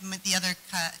many of the other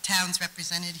towns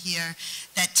represented here,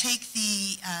 that take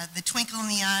the twinkle in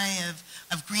the eye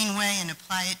of Greenway and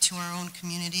apply it to our own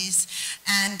communities.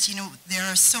 And, you know, there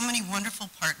are so many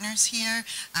wonderful partners here.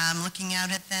 Looking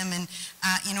out at them, and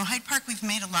you know, Hyde Park, we've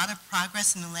made a lot of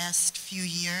progress in the last few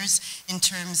years in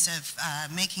terms of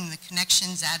making the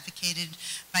connections advocated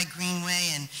by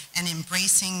Greenway and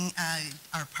embracing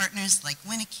our partners like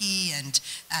Winnicke and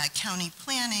County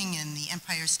Planning and the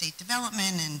Empire State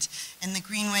Development and the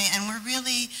Greenway, and we're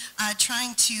really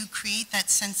trying to create that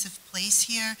sense of place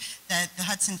here that the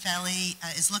Hudson Valley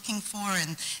is looking for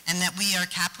and that we are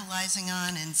capitalizing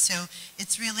on. And so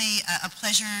it's really a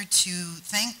pleasure to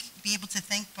be able to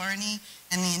thank Barney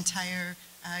and the entire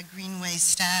Greenway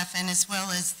staff, and as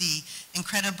well as the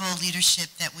incredible leadership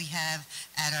that we have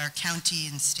at our county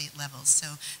and state levels.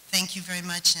 So thank you very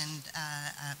much, and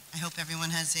I hope everyone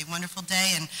has a wonderful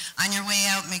day. And on your way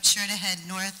out, make sure to head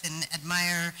north and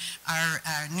admire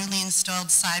our newly installed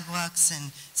sidewalks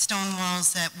and stone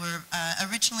walls that were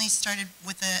originally started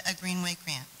with a Greenway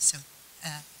grant. So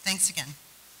thanks again.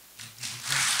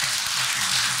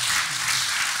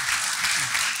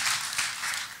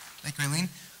 Thank you, Eileen.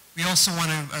 We also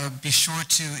want to be sure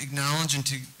to acknowledge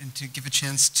and to give a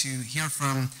chance to hear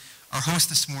from our host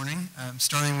this morning,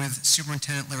 starting with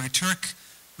Superintendent Larry Turk,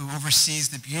 who oversees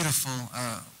the beautiful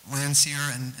lands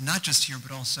here, and not just here,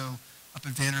 but also up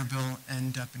at Vanderbilt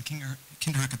and up in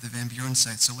Kinderhook at the Van Buren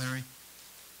site. So Larry,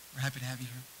 we're happy to have you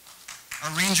here.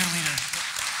 Our ranger leader.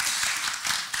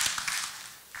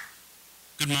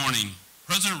 Good morning.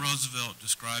 President Roosevelt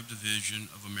described a vision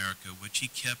of America which he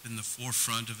kept in the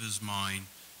forefront of his mind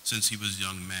since he was a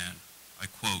young man. I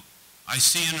quote, "I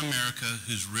see an America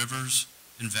whose rivers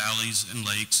and valleys and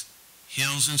lakes,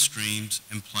 hills and streams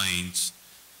and plains,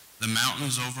 the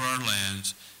mountains over our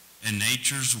lands, and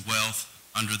nature's wealth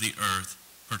under the earth,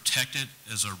 protected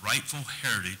as a rightful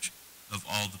heritage of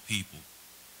all the people."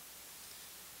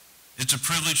 It's a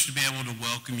privilege to be able to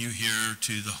welcome you here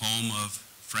to the home of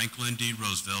Franklin D.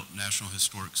 Roosevelt National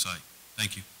Historic Site.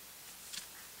 Thank you.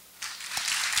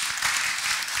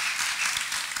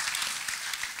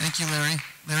 Thank you, Larry.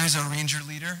 Larry's our ranger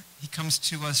leader. He comes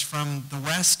to us from the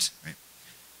west, right,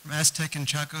 from Aztec and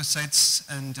Chaco sites,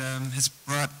 and has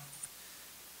brought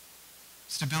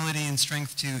stability and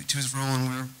strength to his role, and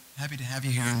we're happy to have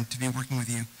you here and to be working with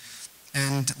you.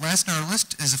 And last on our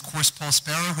list is, of course, Paul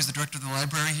Sparrow, who's the director of the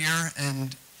library here,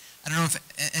 and I don't know if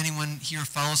anyone here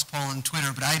follows Paul on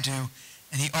Twitter, but I do,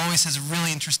 and he always has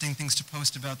really interesting things to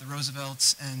post about the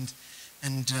Roosevelts and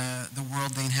the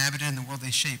world they inhabited and the world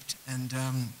they shaped, and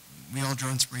we all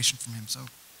draw inspiration from him. So,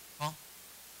 Paul?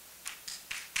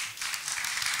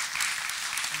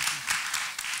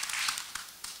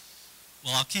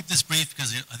 Well, I'll keep this brief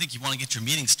because I think you want to get your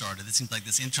meeting started. It seems like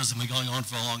this intro's been going on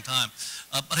for a long time.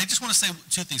 But I just want to say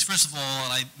two things. First of all,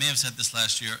 and I may have said this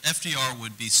last year, FDR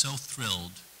would be so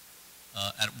thrilled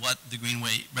at what the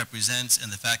Greenway represents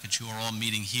and the fact that you are all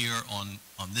meeting here on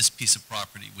this piece of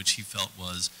property, which he felt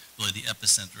was really the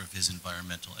epicenter of his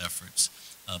environmental efforts.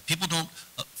 People don't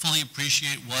fully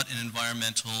appreciate what an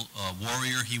environmental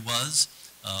warrior he was,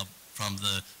 from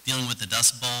the dealing with the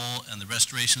Dust Bowl and the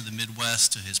restoration of the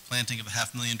Midwest, to his planting of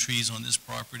 500,000 trees on this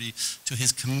property, to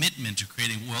his commitment to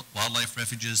creating wildlife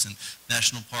refuges and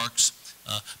national parks.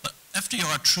 But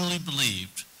FDR truly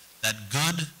believed that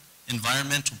good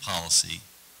environmental policy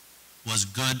was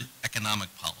good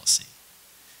economic policy.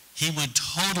 He would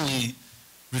totally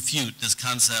refute this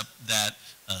concept that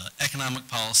economic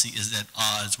policy is at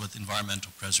odds with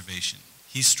environmental preservation.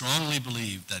 He strongly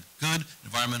believed that good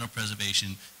environmental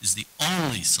preservation is the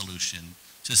only solution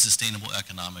to sustainable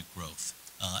economic growth.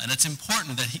 And it's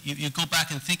important that you go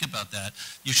back and think about that.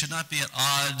 You should not be at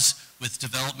odds With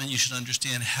development, you should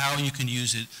understand how you can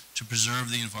use it to preserve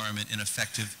the environment in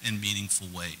effective and meaningful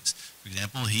ways. For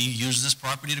example, he used this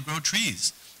property to grow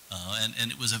trees,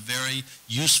 and it was a very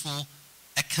useful,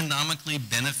 economically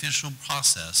beneficial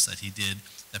process that he did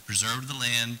that preserved the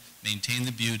land, maintained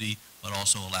the beauty, but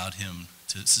also allowed him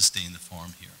to sustain the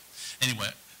farm here.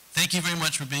 Anyway, thank you very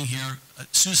much for being here.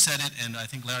 Sue said it, and I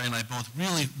think Larry and I both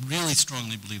really, really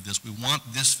strongly believe this. We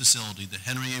want this facility, the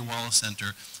Henry A. Wallace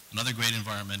Center, another great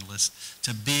environmentalist,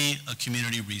 to be a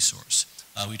community resource.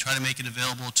 We try to make it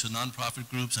available to nonprofit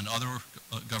groups and other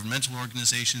governmental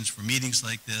organizations for meetings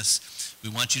like this. We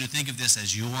want you to think of this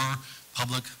as your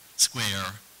public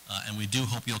square, and we do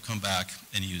hope you'll come back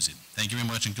and use it. Thank you very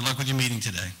much, and good luck with your meeting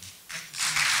today.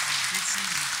 Great seeing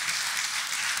you.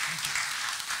 Thank you.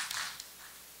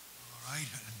 All right.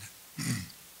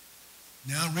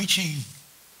 Now reaching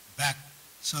back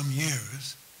some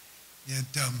years,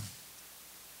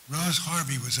 Rose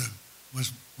Harvey was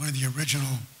one of the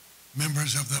original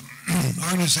members of the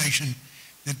organization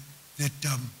that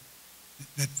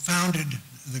founded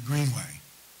the Greenway.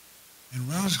 And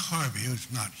Rose Harvey,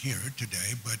 who's not here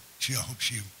today, but I hope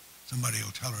somebody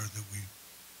will tell her that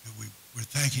we're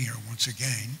thanking her once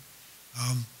again.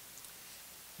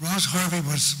 Rose Harvey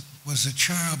was the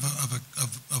chair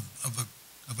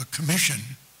of a commission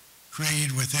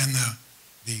created within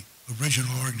the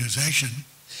original organization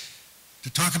to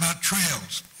talk about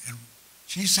trails. And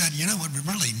she said, you know, what we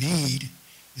really need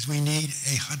is we need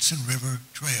a Hudson River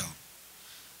Trail.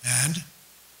 And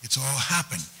it's all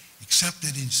happened, except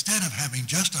that instead of having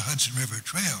just a Hudson River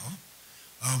Trail,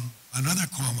 another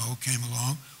Cuomo came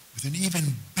along with an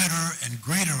even better and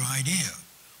greater idea,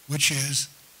 which is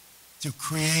to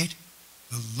create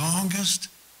the longest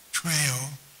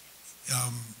trail,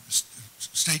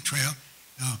 state trail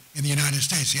in the United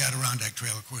States. The Adirondack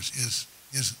Trail, of course, is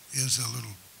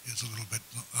a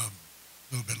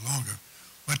little bit longer.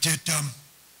 But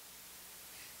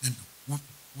and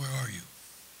where are you?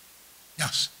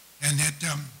 Yes, and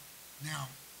now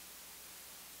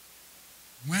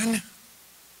when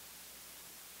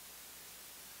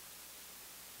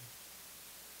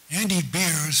Andy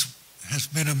Beers has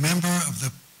been a member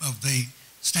of the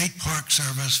State Park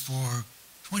Service for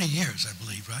 20 years, I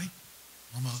believe, right?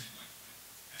 Almost.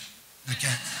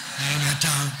 Okay.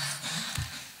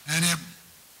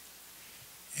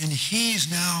 And he's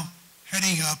now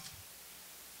heading up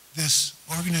this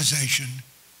organization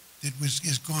that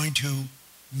is going to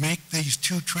make these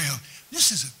two trails.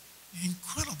 This is an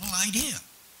incredible idea,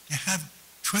 to have a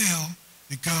trail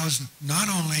that goes not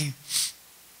only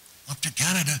up to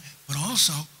Canada, but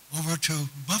also over to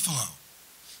Buffalo,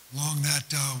 along that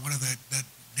that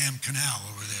damn canal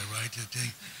over there, right?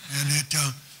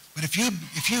 But if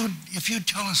you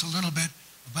tell us a little bit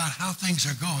about how things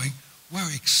are going,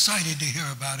 we're excited to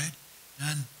hear about it,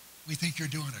 and we think you're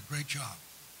doing a great job.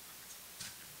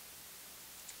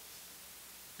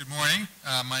 Good morning.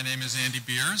 My name is Andy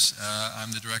Beers.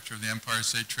 I'm the director of the Empire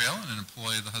State Trail and an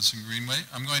employee of the Hudson Greenway.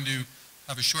 I'm going to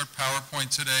have a short PowerPoint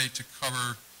today to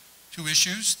cover two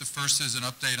issues. The first is an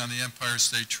update on the Empire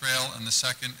State Trail, and the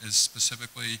second is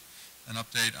specifically an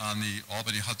update on the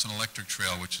Albany Hudson Electric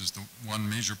Trail, which is the one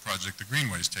major project the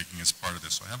Greenway is taking as part of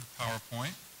this. So I have a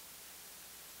PowerPoint.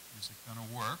 Is it going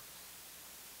to work?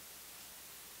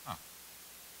 Huh.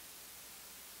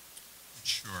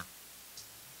 Sure.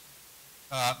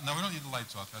 No, we don't need the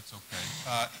lights off. That's okay.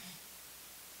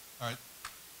 All right.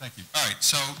 Thank you. All right.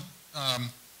 So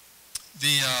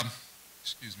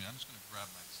excuse me. I'm just going to grab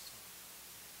my.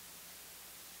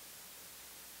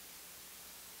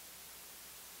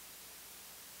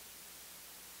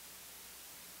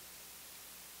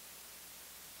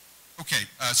 Okay,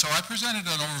 so I presented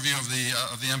an overview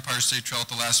of the Empire State Trail at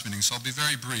the last meeting, so I'll be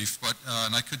very brief, but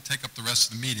and I could take up the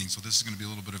rest of the meeting, so this is going to be a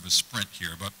little bit of a sprint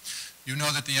here. But you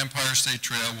know that the Empire State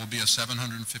Trail will be a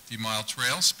 750-mile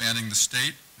trail spanning the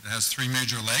state. It has three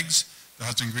major legs: the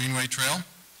Hudson Greenway Trail,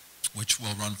 which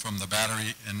will run from the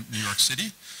Battery in New York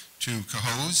City to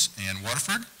Cohoes and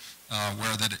Waterford,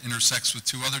 where that intersects with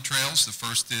two other trails. The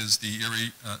first is the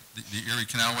Erie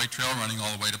Canalway Trail running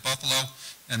all the way to Buffalo,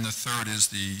 and the third is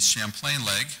the Champlain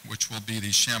leg, which will be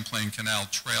the Champlain Canal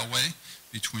Trailway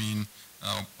between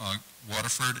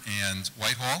Waterford and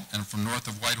Whitehall, and from north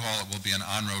of Whitehall it will be an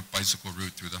on-road bicycle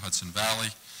route through the Hudson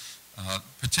Valley.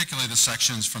 Particularly the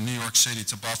sections from New York City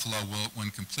to Buffalo will,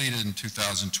 when completed in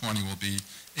 2020, will be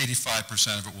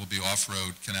 85% of it will be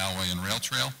off-road canalway and rail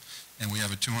trail. And we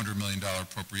have a $200 million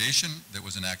appropriation that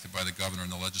was enacted by the governor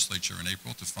and the legislature in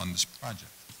April to fund this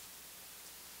project.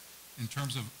 in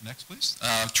terms of, next please,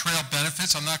 trail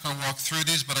benefits, I'm not going to walk through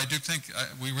these, but I do think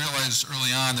we realized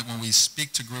early on that when we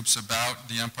speak to groups about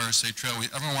the Empire State Trail,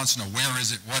 everyone wants to know where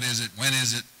is it, what is it, when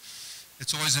is it.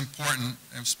 It's always important,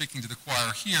 I'm speaking to the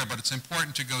choir here, but it's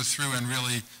important to go through and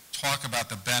really talk about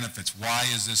the benefits. Why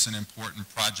is this an important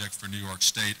project for New York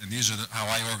State? And these are how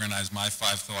I organize my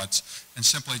 5 thoughts, and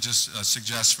simply just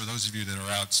suggest for those of you that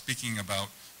are out speaking about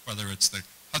whether it's the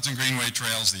Hudson Greenway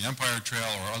trails, the Empire Trail,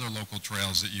 or other local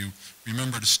trails, that you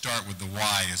remember to start with the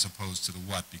why as opposed to the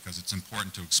what, because it's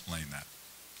important to explain that.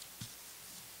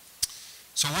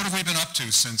 So what have we been up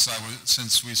to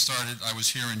since we started? I was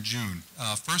here in June.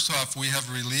 First off, we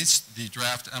have released the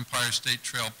draft Empire State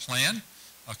Trail Plan.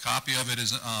 A copy of it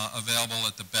is available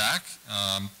at the back.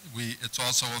 It's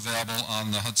also available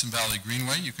on the Hudson Valley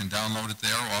Greenway. You can download it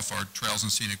there off our Trails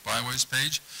and Scenic Byways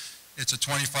page. It's a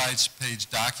 25-page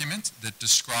document that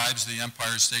describes the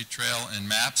Empire State Trail in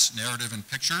maps, narrative, and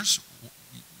pictures.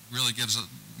 Really gives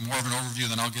more of an overview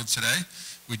than I'll give today.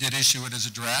 We did issue it as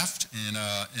a draft in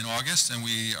August, and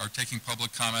we are taking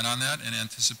public comment on that and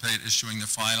anticipate issuing the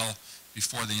final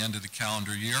before the end of the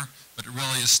calendar year. But it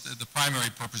really is, the primary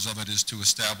purpose of it is to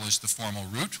establish the formal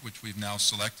route, which we've now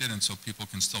selected, and so people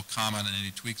can still comment on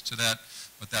any tweaks to that,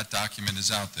 but that document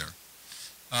is out there.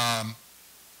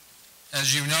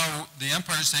 As you know, the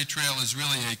Empire State Trail is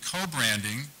really a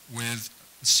co-branding with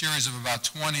a series of about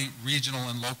 20 regional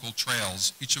and local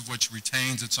trails, each of which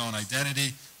retains its own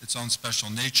identity, its own special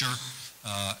nature,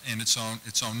 and its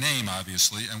own name,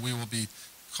 obviously, and we will be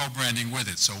co-branding with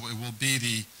it. So it will be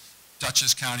the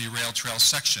Dutchess County Rail Trail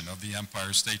section of the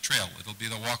Empire State Trail. It'll be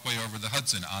the walkway over the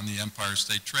Hudson on the Empire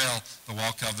State Trail, the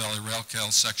Walkout Valley Rail Trail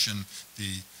section,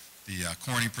 the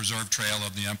Corning Preserve Trail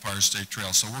of the Empire State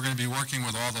Trail. So we're going to be working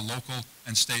with all the local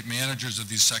and state managers of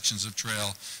these sections of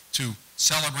trail to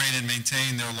celebrate and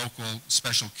maintain their local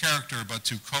special character, but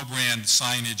to co-brand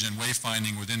signage and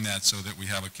wayfinding within that so that we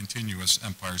have a continuous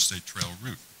Empire State Trail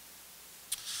route.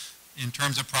 In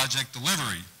terms of project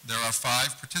delivery, there are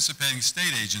 5 participating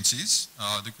state agencies.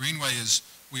 The Greenway is,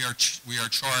 we are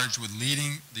charged with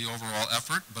leading the overall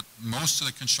effort, but most of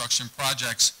the construction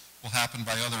projects will happen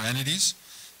by other entities.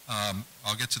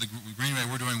 I'll get to the Greenway.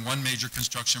 We're doing one major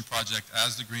construction project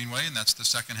as the Greenway, and that's the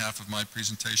second half of my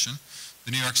presentation.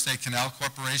 The New York State Canal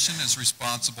Corporation is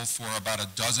responsible for about a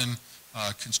dozen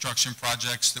construction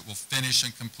projects that will finish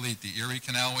and complete the Erie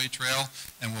Canalway Trail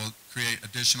and will create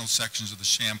additional sections of the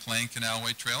Champlain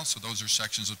Canalway Trail. So those are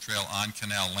sections of trail on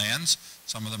canal lands.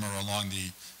 Some of them are along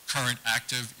the current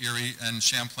active Erie and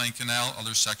Champlain Canal.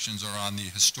 Other sections are on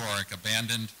the historic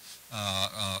abandoned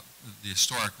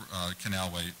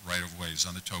canalway right-of-ways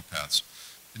on the towpaths.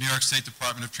 The New York State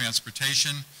Department of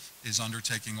Transportation is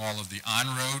undertaking all of the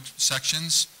on-road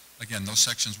sections. Again, those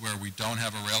sections where we don't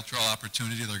have a rail trail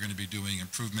opportunity, they're going to be doing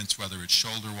improvements, whether it's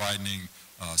shoulder widening,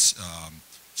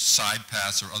 side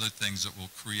paths, or other things that will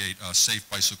create safe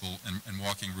bicycle and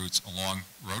walking routes along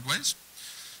roadways.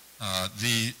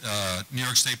 The New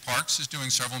York State Parks is doing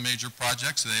several major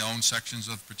projects. They own sections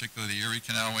of particularly the Erie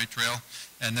Canalway Trail.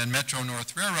 And then Metro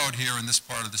North Railroad here in this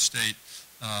part of the state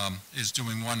is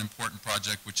doing one important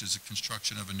project, which is the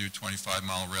construction of a new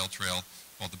 25-mile rail trail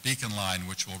called the Beacon Line,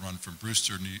 which will run from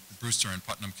Brewster and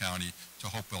Putnam County to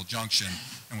Hopewell Junction,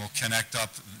 and will connect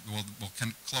up, will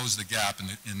close the gap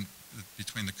in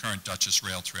between the current Dutchess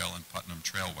Rail Trail and Putnam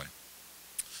Trailway.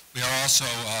 We are also,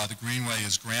 the Greenway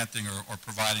is granting or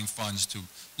providing funds to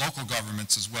local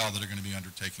governments as well that are going to be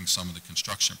undertaking some of the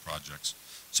construction projects.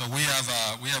 So we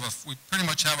pretty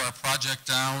much have our project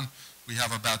down. We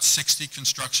have about 60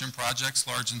 construction projects,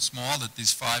 large and small, that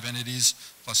these 5 entities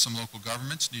plus some local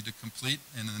governments need to complete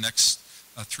in the next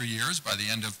 3 years by the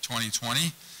end of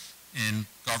 2020. In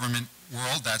government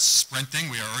world, that's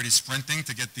sprinting. We are already sprinting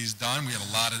to get these done. We have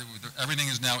a lot of, everything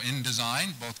is now in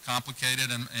design, both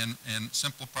complicated and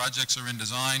simple projects are in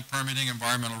design, permitting,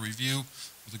 environmental review,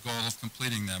 with the goal of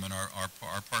completing them. And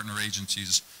our partner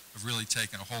agencies have really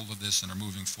taken a hold of this and are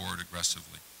moving forward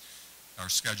aggressively. Our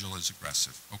schedule is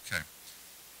aggressive. Okay.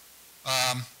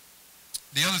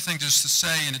 The other thing just to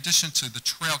say, in addition to the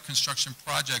trail construction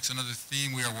projects, another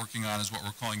theme we are working on is what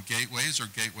we're calling gateways, or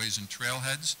gateways and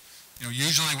trailheads. You know,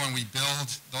 usually when we build,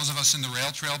 those of us in the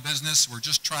rail trail business, we're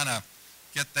just trying to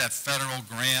get that federal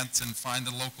grant and find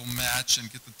the local match and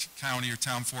get the county or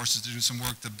town forces to do some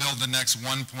work to build the next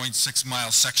 1.6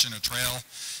 mile section of trail.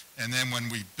 And then when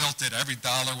we built it, every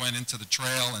dollar went into the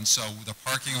trail, and so the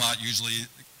parking lot usually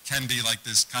can be like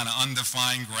this kind of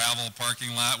undefined gravel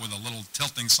parking lot with a little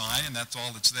tilting sign, and that's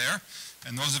all that's there.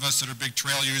 And those of us that are big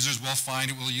trail users will find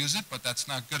it, will use it, but that's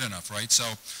not good enough, right? So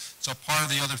part of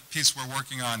the other piece we're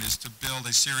working on is to build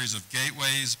a series of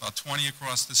gateways, about 20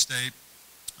 across the state,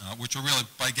 which are really,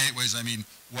 by gateways, I mean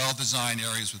well-designed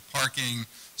areas with parking,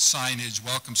 signage,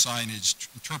 welcome signage,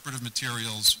 interpretive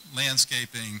materials,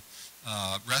 landscaping,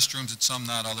 restrooms at some,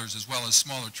 not others, as well as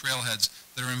smaller trailheads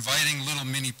that are inviting little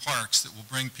mini parks that will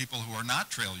bring people who are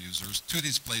not trail users to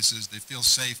these places. They feel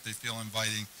safe, they feel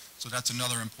inviting, so that's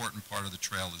another important part of the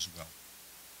trail as well.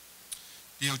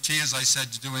 DOT, as I said,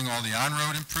 is doing all the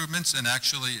on-road improvements, and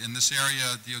actually in this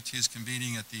area, DOT is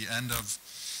convening at the end of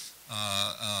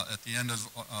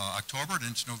October and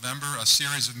into November, a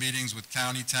series of meetings with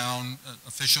county, town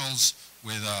officials,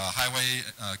 with highway,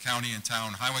 county and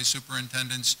town highway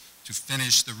superintendents to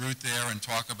finish the route there and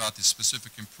talk about the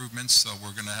specific improvements. So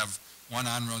we're going to have one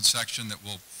on-road section that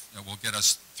will get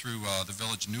us through the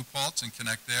village of New Paltz and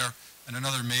connect there, and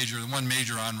one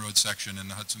major on-road section in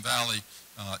the Hudson Valley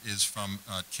is from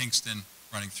Kingston,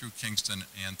 running through Kingston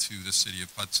and to the city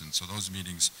of Hudson. So those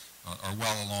meetings are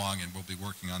well along, and we'll be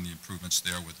working on the improvements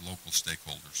there with local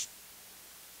stakeholders.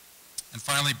 And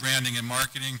finally, branding and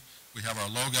marketing. We have our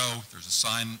logo. There's a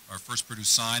sign, our first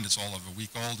produced sign. It's all of a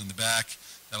week old in the back.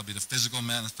 That'll be the physical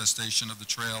manifestation of the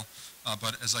trail.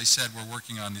 But as I said, we're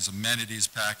working on these amenities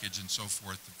package and so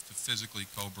forth to physically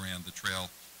co-brand the trail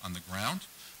on the ground.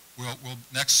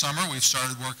 Next summer, we've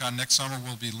started work on next summer,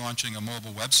 we'll be launching a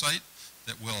mobile website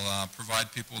that will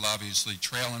provide people with obviously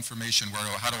trail information.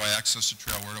 How do I access the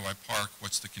trail? Where do I park?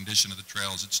 What's the condition of the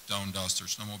trail? Is it stone dust? Are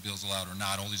snowmobiles allowed or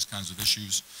not? All these kinds of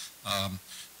issues.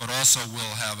 But also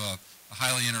we'll have a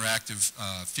highly interactive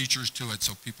features to it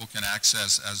so people can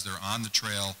access as they're on the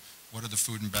trail, what are the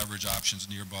food and beverage options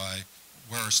nearby,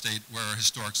 where are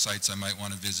historic sites I might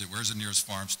want to visit, where's the nearest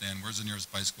farm stand, where's the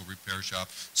nearest bicycle repair shop.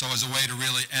 So as a way to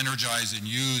really energize and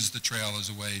use the trail as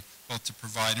a way both to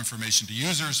provide information to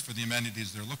users for the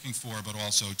amenities they're looking for, but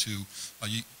also to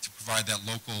provide that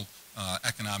local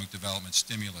economic development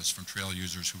stimulus from trail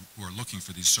users who are looking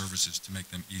for these services to make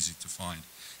them easy to find.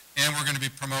 And we're going to be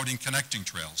promoting connecting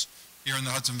trails. Here in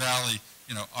the Hudson Valley,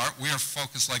 we are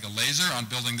focused like a laser on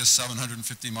building this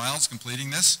 750 miles, completing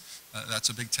this. That's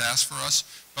a big task for us.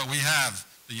 But we have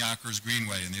the Yonkers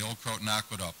Greenway and the Old Croton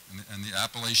Aqueduct and the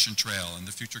Appalachian Trail and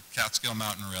the future Catskill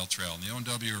Mountain Rail Trail and the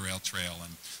O&W Rail Trail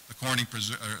and the Corning,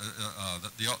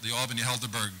 the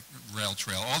Albany-Helderberg Rail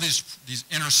Trail. All these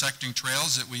intersecting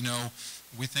trails that we know,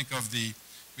 we think of the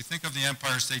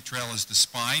Empire State Trail as the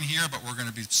spine here, but we're going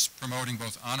to be promoting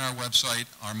both on our website,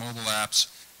 our mobile apps,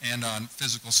 and on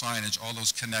physical signage, all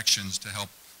those connections to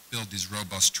help build these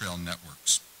robust trail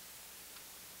networks.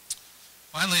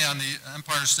 Finally, on the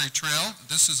Empire State Trail,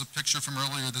 this is a picture from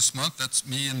earlier this month. That's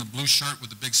me in the blue shirt with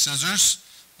the big scissors.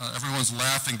 Everyone's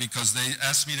laughing because they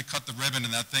asked me to cut the ribbon in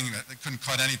that thing. They couldn't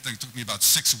cut anything. It took me about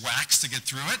 6 whacks to get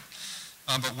through it.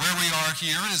 But where we are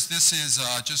here is this is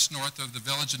just north of the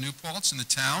village of New Paltz in the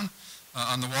town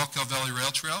on the Wallkill Valley Rail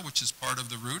Trail, which is part of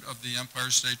the route of the Empire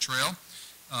State Trail.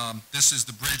 This is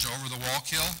the bridge over the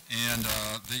Wallkill, and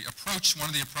one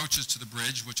of the approaches to the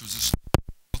bridge, which was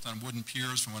built on wooden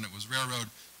piers from when it was railroad,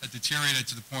 had deteriorated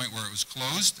to the point where it was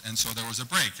closed, and so there was a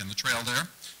break in the trail there.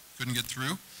 Couldn't get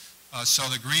through. So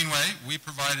the Greenway, we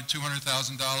provided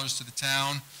 $200,000 to the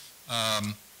town.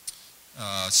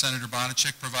 Senator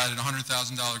Bonachik provided a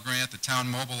 $100,000 grant. The town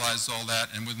mobilized all that,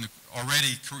 and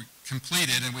already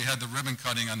completed, and we had the ribbon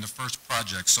cutting on the first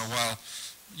project. So while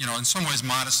in some ways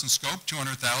modest in scope,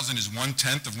 $200,000 is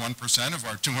 1/10 of 1% of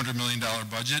our $200 million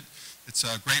budget. It's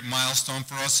a great milestone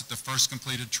for us that the first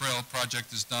completed trail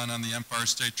project is done on the Empire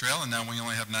State Trail, and now we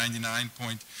only have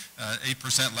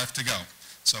 99.8% left to go.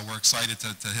 So we're excited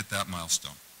to hit that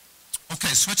milestone. Okay,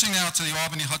 switching now to the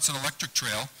Albany-Hudson Electric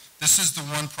Trail. This is the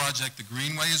one project the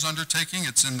Greenway is undertaking.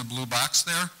 It's in the blue box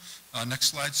there. Next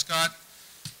slide, Scott.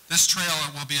 This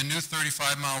trail will be a new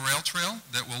 35-mile rail trail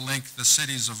that will link the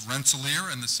cities of Rensselaer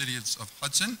and the city of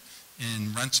Hudson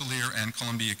in Rensselaer and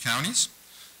Columbia counties.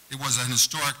 It was an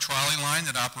historic trolley line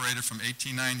that operated from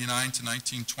 1899 to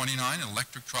 1929, an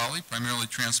electric trolley, primarily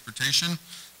transportation,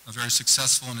 very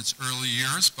successful in its early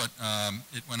years, but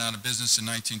it went out of business in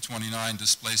 1929,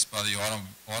 displaced by the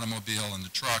automobile and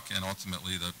the truck, and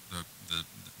ultimately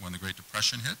when the Great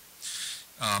Depression hit.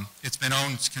 It's been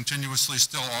owned continuously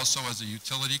still also as a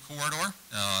utility corridor,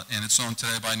 and it's owned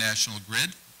today by National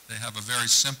Grid. They have a very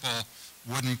simple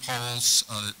wooden poles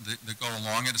that go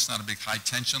along it. It's not a big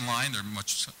high-tension line. They're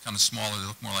much kind of smaller. They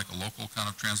look more like a local kind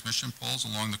of transmission poles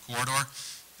along the corridor.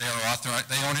 They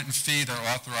own it in fee. They're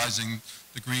authorizing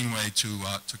the Greenway to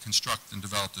construct and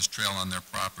develop this trail on their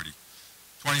property.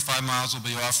 25 miles will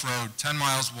be off-road, 10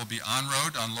 miles will be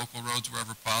on-road, on local roads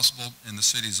wherever possible. In the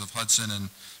cities of Hudson and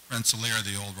Rensselaer,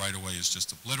 the old right-of-way is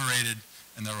just obliterated,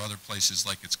 and there are other places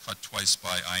like it's cut twice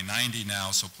by I-90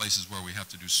 now, so places where we have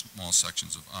to do small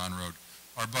sections of on-road.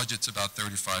 Our budget's about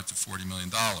 $35 to $40 million.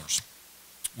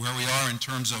 Where we are in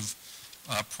terms of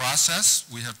process,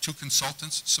 we have two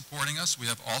consultants supporting us. We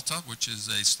have Alta, which is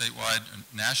a statewide,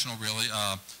 national really,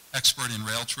 expert in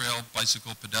rail trail,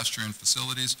 bicycle, pedestrian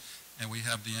facilities, and we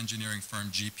have the engineering firm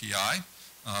GPI,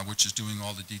 which is doing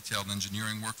all the detailed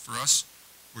engineering work for us.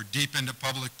 We're deep into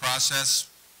public process.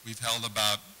 We've held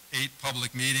about 8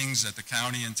 public meetings at the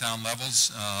county and town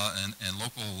levels and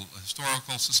local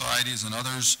historical societies and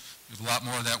others. We have a lot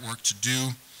more of that work to do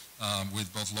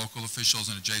with both local officials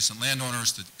and adjacent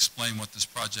landowners to explain what this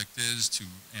project is, to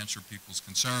answer people's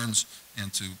concerns,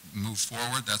 and to move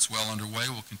forward. That's well underway.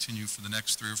 We'll continue for the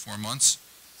next 3 or 4 months.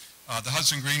 The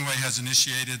Hudson Greenway has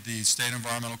initiated the State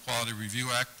Environmental Quality Review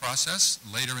Act process.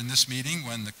 Later in this meeting,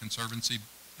 when the Conservancy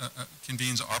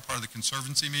convenes our part of the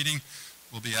Conservancy meeting,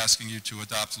 we'll be asking you to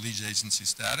adopt lead agency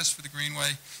status for the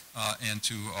Greenway and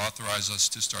to authorize us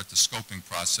to start the scoping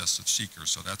process of seeker.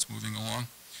 So that's moving along.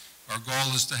 Our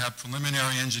goal is to have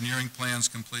preliminary engineering plans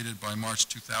completed by March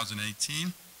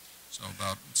 2018, so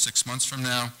about 6 months from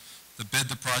now. To bid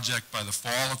the project by the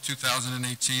fall of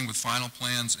 2018 with final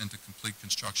plans and to complete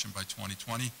construction by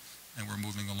 2020, and we're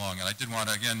moving along. And I did want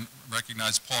to again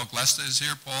recognize Paul Glesta is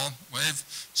here. Paul, wave.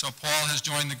 So Paul has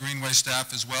joined the Greenway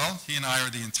staff as well. He and I are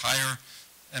the entire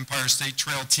Empire State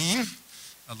Trail team,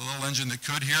 the little engine that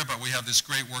could here, but we have this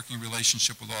great working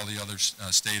relationship with all the other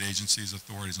state agencies,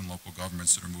 authorities, and local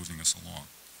governments that are moving us along.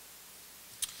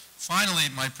 Finally,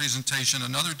 in my presentation,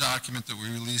 another document that we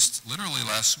released literally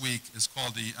last week is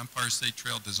called the Empire State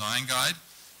Trail Design Guide.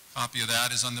 A copy of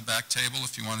that is on the back table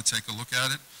if you want to take a look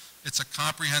at it. It's a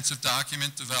comprehensive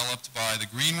document developed by the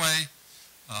Greenway,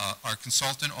 our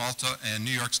consultant, Alta, and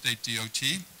New York State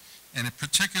DOT, and it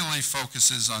particularly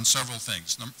focuses on several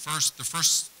things. First, the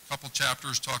first couple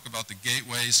chapters talk about the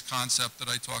gateways concept that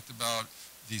I talked about,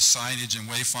 the signage and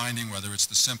wayfinding, whether it's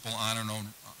the simple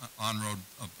on-road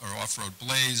or off-road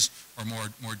blaze or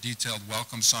more detailed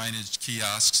welcome signage,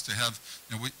 kiosks to have,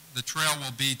 the trail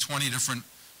will be 20 different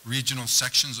regional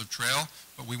sections of trail,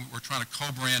 but we're trying to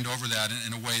co-brand over that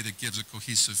in a way that gives a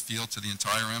cohesive feel to the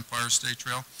entire Empire State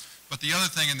Trail. But the other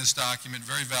thing in this document,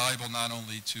 very valuable not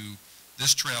only to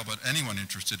this trail, but anyone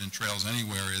interested in trails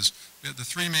anywhere, is the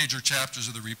 3 major chapters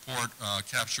of the report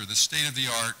capture the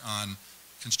state-of-the-art on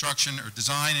construction or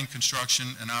design and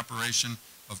construction and operation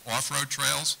of off-road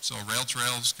trails, so rail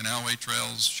trails, canalway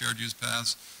trails, shared use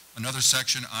paths. Another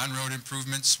section, on-road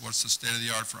improvements. What's the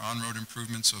state-of-the-art for on-road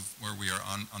improvements of where we are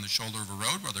on the shoulder of a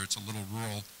road, whether it's a little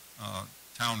rural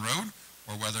town road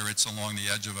or whether it's along the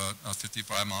edge of a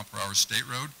 55-mile-per-hour state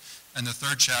road. And the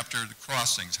third chapter, the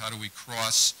crossings. How do we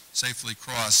safely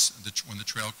cross when the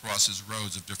trail crosses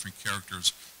roads of different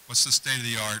characters? What's the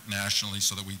state-of-the-art nationally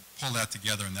so that we pull that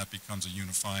together and that becomes a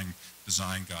unifying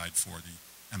design guide for the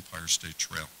Empire State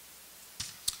Trail.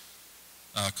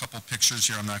 A couple pictures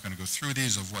here. I'm not going to go through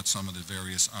these of what some of the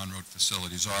various on-road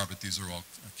facilities are, but these are all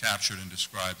captured and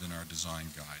described in our design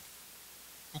guide.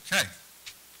 Okay.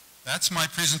 That's my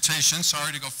presentation.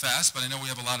 Sorry to go fast, but I know we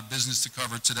have a lot of business to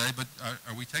cover today, but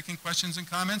are we taking questions and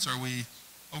comments? Are we?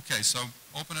 Okay, so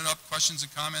open it up, questions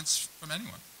and comments from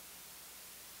anyone.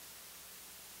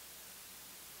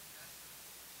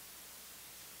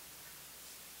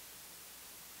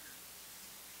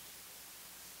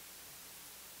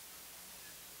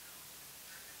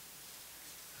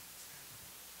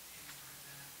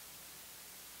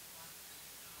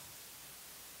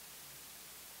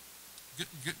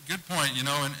 Good point,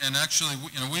 and actually,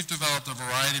 we've developed a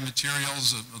variety of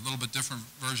materials, a little bit different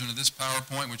version of this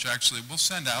PowerPoint, which actually we'll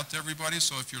send out to everybody,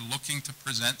 so if you're looking to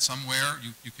present somewhere,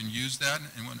 you can use that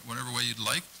in whatever way you'd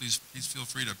like. Please feel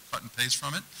free to cut and paste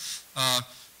from it.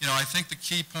 I think the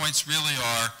key points really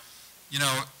are,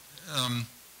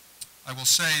 I will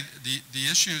say the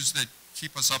issues that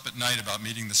keep us up at night about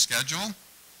meeting the schedule,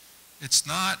 it's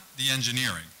not the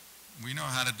engineering. We know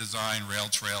how to design rail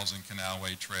trails and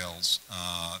canalway trails.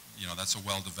 That's a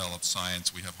well-developed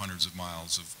science. We have hundreds of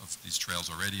miles of these trails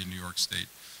already in New York State.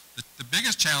 The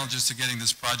biggest challenges to getting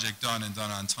this project done and done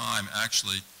on time,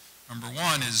 actually, number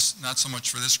one is not so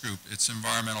much for this group. It's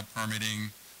environmental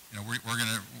permitting. We're going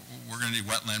to need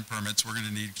wetland permits. We're going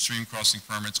to need stream crossing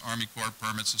permits, Army Corps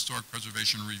permits, historic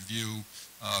preservation review,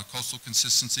 coastal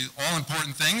consistency, all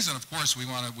important things. And of course, we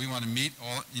want to meet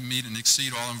and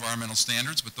exceed all environmental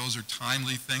standards. But those are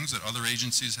timely things that other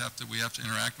agencies we have to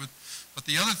interact with. But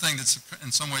the other thing that's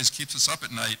in some ways keeps us up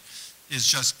at night is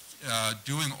just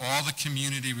doing all the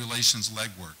community relations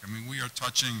legwork. I mean, we are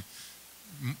touching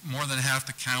more than half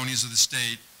the counties of the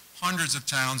state, hundreds of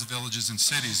towns, villages, and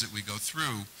cities that we go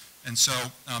through. And so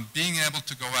being able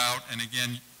to go out and,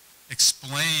 again,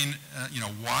 explain,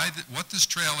 what this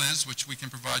trail is, which we can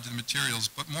provide you the materials,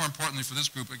 but more importantly for this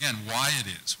group, again, why it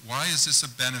is. Why is this a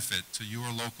benefit to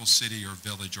your local city or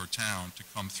village or town to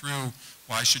come through?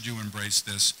 Why should you embrace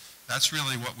this? That's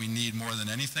really what we need more than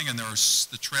anything, and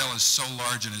the trail is so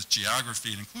large in its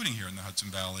geography, including here in the Hudson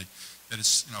Valley, that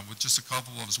it's, with just a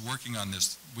couple of us working on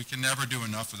this, we can never do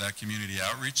enough of that community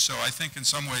outreach. So I think in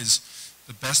some ways,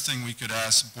 the best thing we could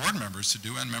ask board members to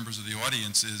do and members of the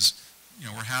audience is,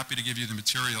 we're happy to give you the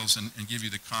materials and give you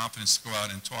the confidence to go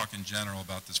out and talk in general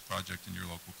about this project in your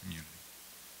local community.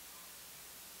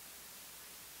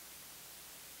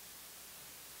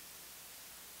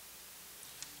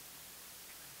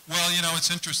 Well, it's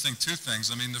interesting, two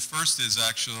things. I mean, the first is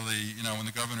actually, when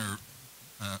the governor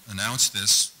announced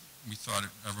this, we thought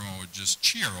everyone would just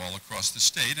cheer all across the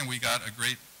state, and we got a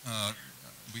great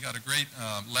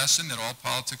lesson that all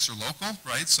politics are local,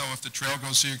 right? So if the trail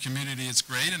goes through your community, it's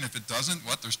great, and if it doesn't,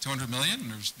 there's 200 million,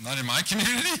 and there's none in my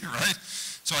community, right?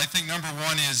 So I think number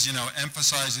one is,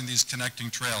 emphasizing these connecting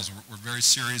trails. We're very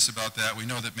serious about that. We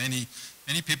know that many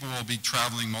people will be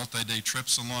traveling multi-day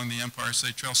trips along the Empire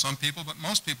State Trail, some people, but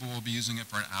most people will be using it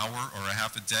for an hour or a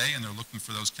half a day, and they're looking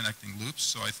for those connecting loops.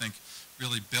 So I think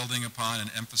really building upon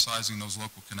and emphasizing those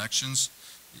local connections,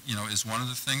 is one of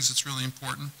the things that's really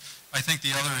important. I think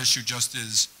the other issue just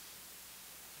is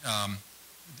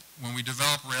when we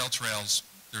develop rail trails,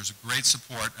 there's a great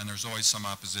support and there's always some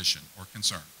opposition or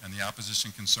concern. And the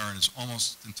opposition concern is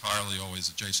almost entirely always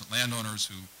adjacent landowners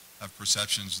who have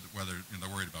perceptions that whether they're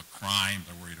worried about crime,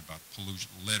 they're worried about pollution,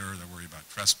 litter, they're worried about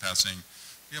trespassing.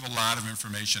 We have a lot of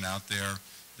information out there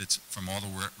that's from all the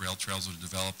rail trails that are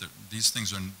developed. That these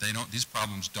things these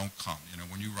problems don't come.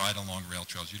 When you ride along rail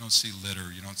trails, you don't see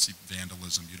litter, you don't see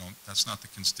vandalism, that's not the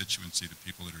constituency, the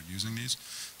people that are using these.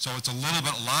 So it's a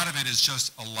lot of it is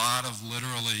just a lot of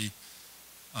literally,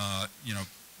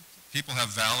 people have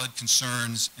valid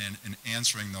concerns and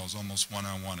answering those almost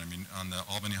one-on-one. I mean, on the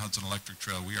Albany Hudson Electric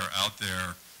Trail, we are out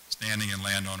there standing in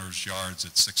landowners' yards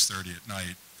at 6:30 at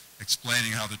night,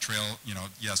 explaining how the trail,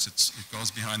 yes, it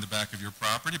goes behind the back of your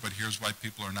property, but here's why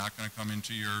people are not going to come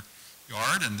into your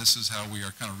yard, and this is how we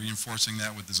are kind of reinforcing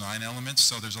that with design elements.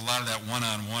 So there's a lot of that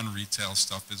one-on-one retail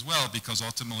stuff as well, because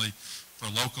ultimately for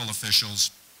local officials,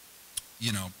 we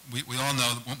all know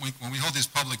that when we hold these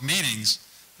public meetings,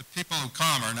 the people who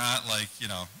come are not like,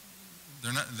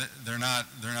 they're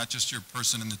not just your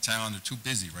person in the town, they're too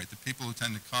busy, right? The people who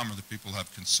tend to come are the people who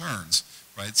have concerns,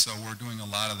 right? So we're doing a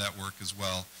lot of that work as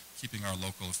well, keeping our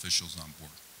local officials on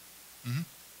board. Mm-hmm.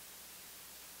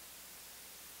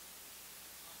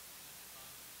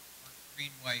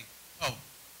 Greenway. Oh,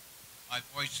 my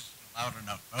voice isn't loud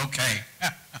enough. Okay.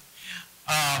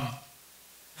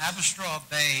 Haverstraw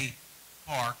Bay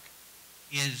Park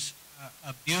is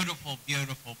a beautiful,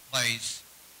 beautiful place,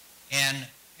 and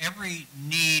every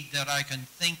need that I can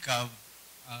think of.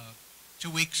 2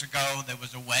 weeks ago, there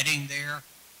was a wedding there,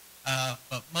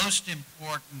 but most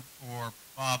important for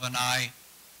Bob and I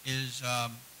is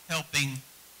helping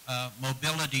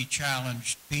mobility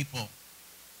challenged people.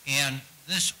 And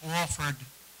this offered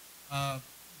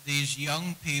these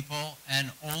young people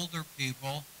and older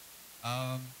people,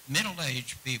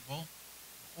 middle-aged people,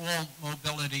 all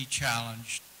mobility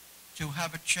challenged, to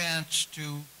have a chance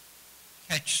to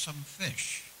catch some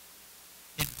fish.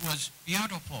 It was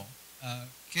beautiful.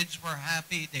 Kids were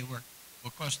happy. They were,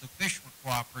 of course, the fish were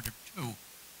cooperative too,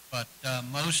 but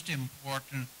most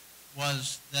important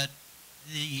was that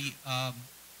the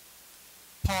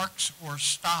parks or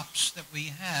stops that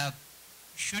we have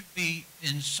should be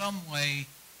in some way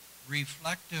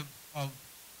reflective of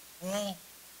all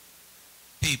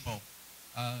people.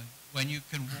 When you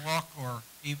can walk, or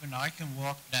even I can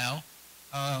walk now,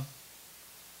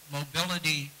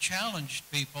 mobility challenged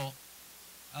people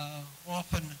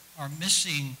often are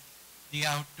missing the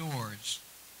outdoors,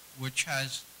 which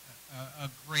has a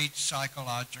great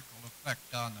psychological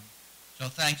effect on them. So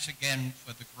thanks again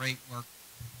for the great work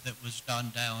that was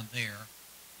done down there,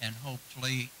 and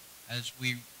hopefully as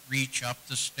we reach up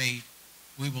the state,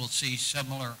 we will see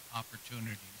similar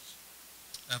opportunities.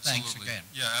 Absolutely. Thanks again.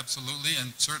 Yeah, absolutely,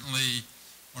 and certainly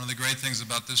one of the great things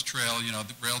about this trail,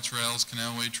 the rail trails,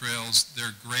 canalway trails,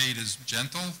 their grade is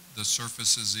gentle. The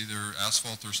surface is either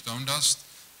asphalt or stone dust,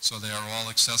 so they are all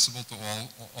accessible to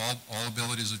all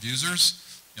abilities of users.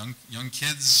 Young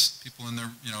kids, people in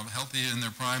their, healthy in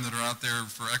their prime that are out there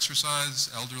for exercise,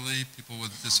 elderly, people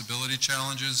with disability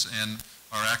challenges, and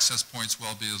our access points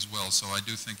will be as well. So I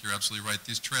do think you're absolutely right.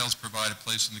 These trails provide a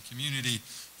place in the community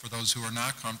for those who are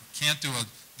can't do a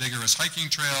vigorous hiking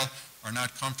trail, are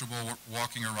not comfortable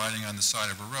walking or riding on the side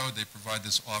of a road. They provide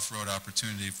this off-road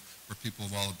opportunity where people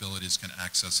of all abilities can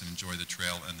access and enjoy the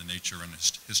trail and the nature and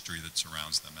history that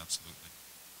surrounds them. Absolutely.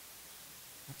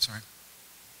 Oops, sorry.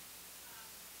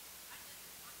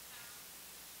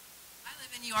 I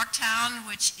live in Yorktown,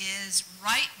 which is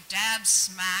right dab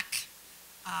smack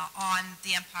on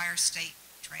the Empire State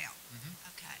Trail.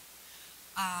 Okay.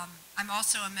 I'm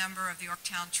also a member of the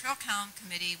Yorktown Trail Count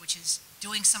Committee, which is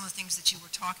doing some of the things that you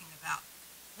were talking about.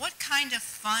 What kind of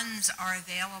funds are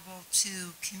available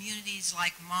to communities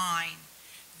like mine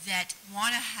that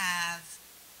want to have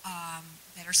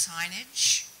better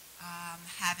signage,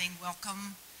 having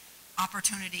welcome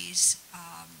opportunities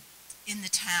in the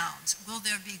towns? Will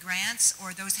there be grants,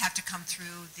 or those have to come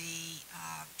through the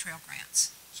trail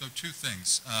grants? So two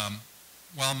things.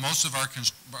 While most of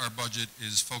our budget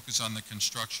is focused on the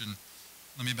construction,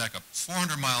 let me back up.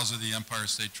 400 miles of the Empire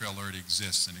State Trail already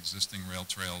exists in existing rail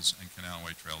trails and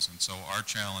canalway trails. And so our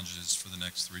challenge is for the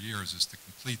next 3 years is to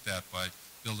complete that by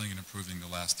building and improving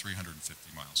the last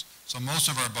 350 miles. So most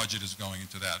of our budget is going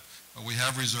into that. But we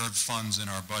have reserved funds in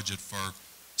our budget for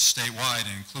statewide,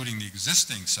 including the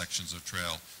existing sections of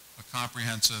trail, a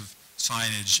comprehensive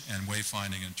signage and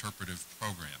wayfinding interpretive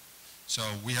program. So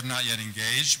we have not yet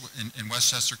engaged. In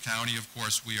Westchester County, of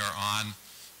course, we are on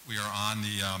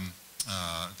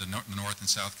the North and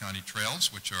South County trails,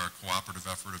 which are a cooperative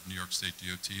effort of New York State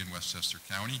DOT and Westchester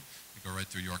County. We go right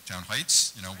through Yorktown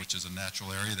Heights, which is a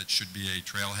natural area that should be a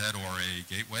trailhead or a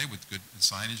gateway with good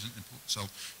signage. So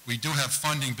we do have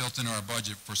funding built in our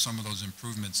budget for some of those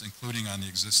improvements, including on the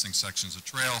existing sections of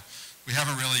trail. We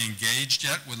haven't really engaged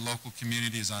yet with local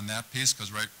communities on that piece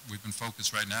because we've been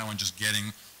focused right now on just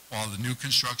getting all the new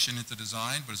construction into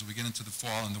design, but as we get into the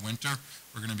fall and the winter,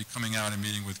 we're going to be coming out and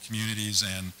meeting with communities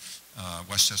and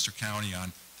Westchester County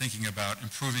on thinking about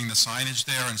improving the signage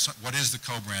there and what is the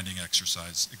co-branding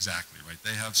exercise exactly, right?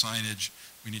 They have signage,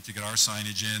 we need to get our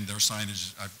signage in, their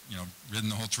signage, I've ridden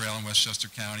the whole trail in Westchester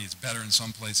County, it's better in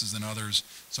some places than others,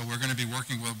 so we're going to be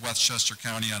working with Westchester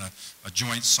County on a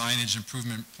joint signage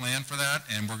improvement plan for that,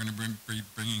 and we're going to be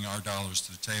bringing our dollars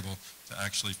to the table to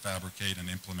actually fabricate and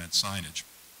implement signage.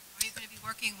 Are you going to be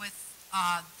working with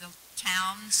the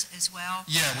towns as well?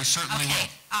 Yeah, we certainly will.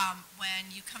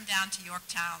 When you come down to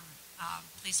Yorktown,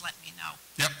 please let me know.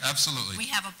 Yep, absolutely. We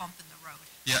have a bump in the road.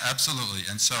 Yeah, absolutely.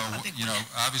 And so,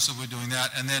 obviously we're doing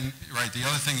that. And then, right, the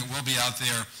other thing that will be out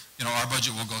there, our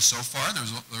budget will go so far.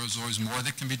 There's always more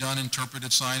that can be done,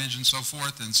 interpretive signage and so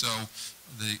forth. And so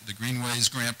the Greenways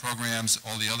grant programs,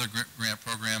 all the other grant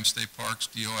programs, state parks,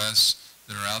 DOS,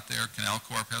 that are out there. Canal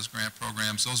Corp has grant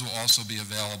programs. Those will also be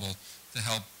available to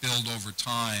help build over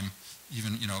time,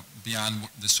 even beyond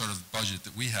the sort of budget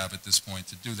that we have at this point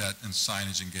to do that in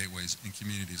signage and gateways in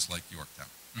communities like Yorktown.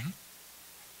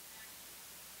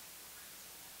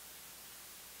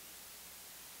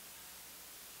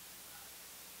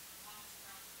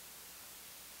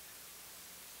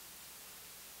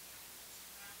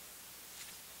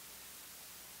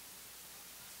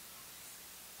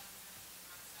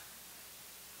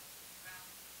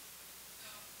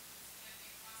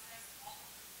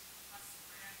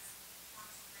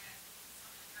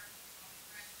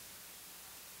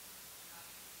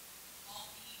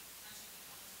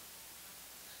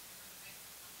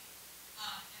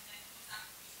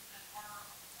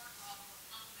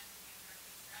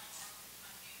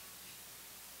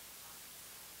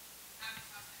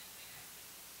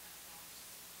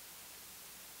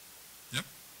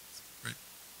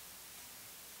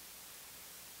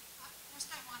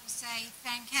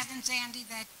 Thank heavens, Andy,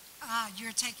 that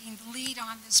you're taking the lead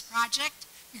on this project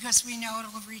because we know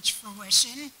it'll reach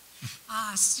fruition.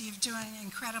 Steve doing an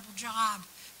incredible job.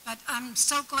 But I'm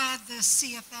so glad the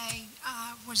CFA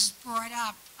was brought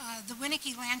up. The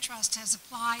Winnicke Land Trust has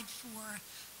applied for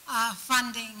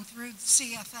funding through the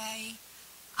CFA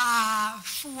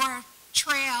for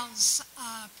trails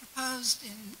proposed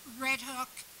in Red Hook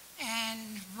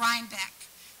and Rhinebeck.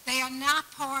 They are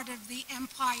not part of the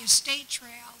Empire State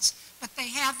Trails, but they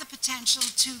have the potential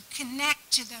to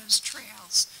connect to those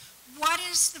trails. What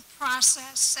is the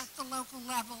process at the local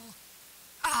level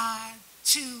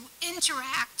to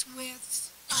interact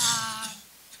with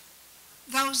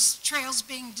those trails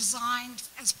being designed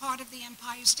as part of the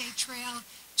Empire State Trail?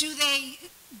 Do they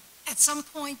at some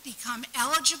point become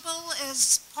eligible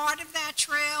as part of that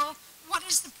trail, what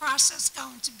is the process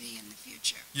going to be in the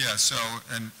future? Yeah, so,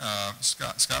 and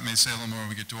Scott may say a little more when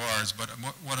we get to ours, but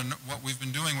what we've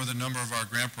been doing with a number of our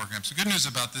grant programs, the good news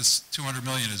about this $200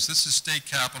 million is this is state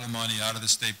capital money out of the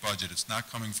state budget. It's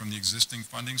not coming from the existing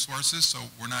funding sources, so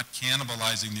we're not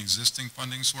cannibalizing the existing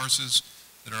funding sources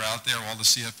that are out there, all the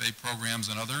CFA programs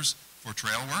and others for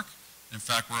trail work. In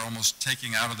fact, we're almost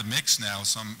taking out of the mix now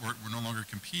we're no longer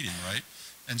competing, right?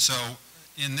 And so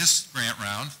in this grant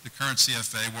round, the current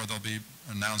CFA, where they'll be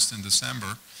announced in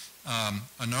December,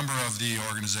 a number of the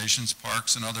organizations,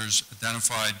 parks and others,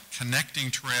 identified connecting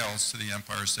trails to the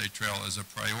Empire State Trail as a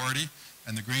priority,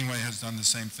 and the Greenway has done the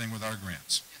same thing with our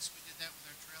grants. Yes, we did that with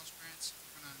our trails grants.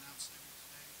 We're going to announce it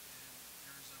today, and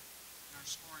in our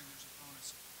scoring, there's a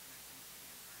bonus for connecting to the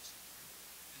Empire State Trail,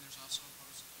 and there's also a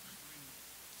bonus for the Greenway.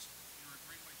 So if you're a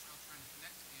Greenway trail trying to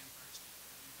connect to the Empire State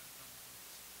Trail, you've got a double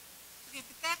bonus. Okay,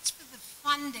 but that's for the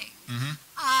funding. Mm-hmm.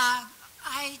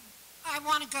 I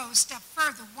want to go a step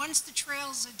further. Once the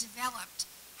trails are developed,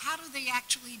 how do they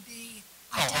actually be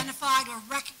identified or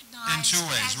recognized? In two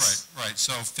ways, right.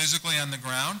 So physically on the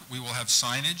ground, we will have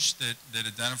signage that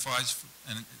identifies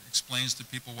and explains to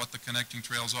people what the connecting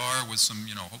trails are with some,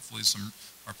 hopefully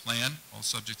our plan, all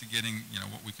subject to getting,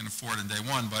 what we can afford in day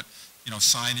one, but,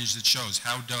 signage that shows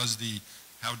how does the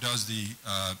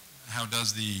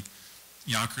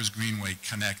Yonkers Greenway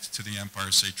connect to the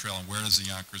Empire State Trail, and where does the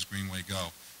Yonkers Greenway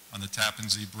go? On the Tappan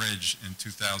Zee Bridge in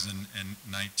 2019,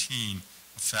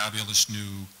 a fabulous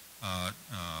new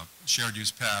shared use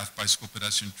path, bicycle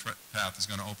pedestrian path is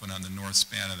going to open on the north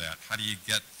span of that. How do you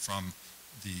get from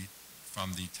the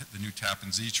new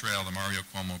Tappan Zee Trail, the Mario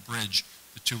Cuomo Bridge,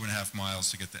 the 2.5 miles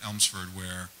to get to Elmsford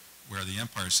where the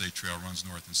Empire State Trail runs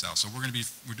north and south. So we're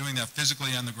doing that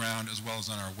physically on the ground as well as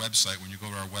on our website. When you go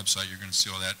to our website, you're going to see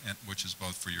all that, which is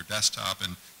both for your desktop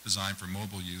and designed for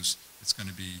mobile use. It's going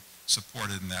to be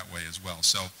supported in that way as well.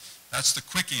 So that's the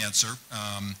quick answer.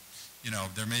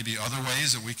 There may be other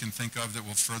ways that we can think of that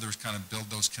will further kind of build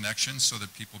those connections so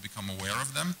that people become aware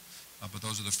of them. But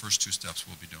those are the first two steps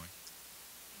we'll be doing.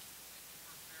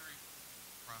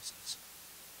 Process.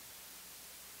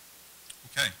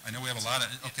 Okay, I know we have a lot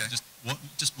of, okay.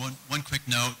 Just one quick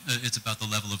note. It's about the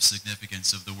level of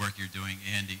significance of the work you're doing,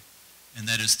 Andy. And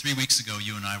that is 3 weeks ago,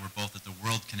 you and I were both at the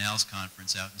World Canals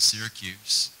Conference out in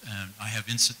Syracuse. And I have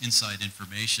inside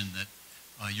information that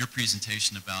your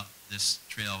presentation about this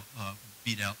trail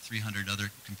beat out 300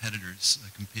 other competitors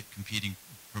competing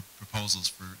proposals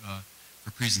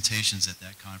for presentations at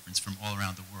that conference from all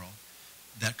around the world.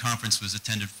 That conference was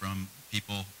attended from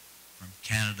people from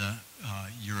Canada,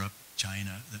 Europe,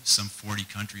 China, some 40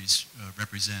 countries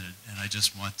represented. And I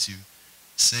just want to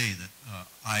say that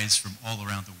eyes from all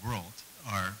around the world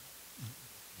are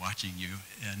watching you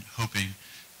and hoping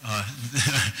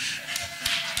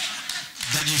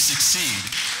that you succeed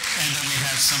and that we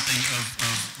have something of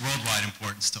worldwide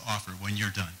importance to offer when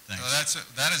you're done. Thanks.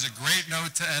 That is a great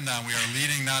note to end on. We are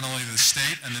leading not only the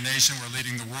state and the nation, we're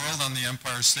leading the world on the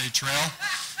Empire State Trail.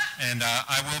 And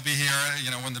I will be here,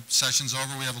 when the session's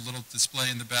over. We have a little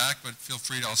display in the back, but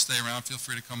I'll stay around. Feel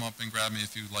free to come up and grab me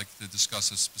if you'd like to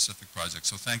discuss a specific project.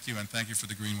 So thank you, and thank you for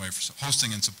the Greenway for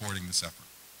hosting and supporting this effort.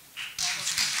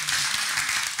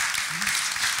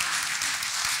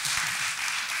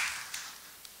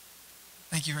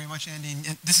 Thank you very much, Andy.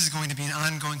 And this is going to be an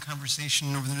ongoing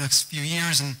conversation over the next few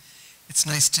years, and it's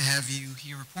nice to have you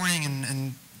here reporting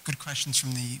and good questions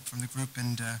from the group.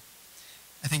 And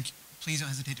I think please don't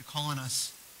hesitate to call on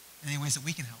us in any ways that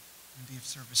we can help and be of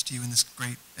service to you in this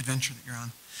great adventure that you're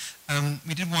on.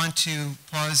 We did want to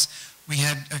pause. We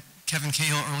had Kevin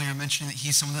Cahill earlier mentioning that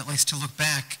he's someone that likes to look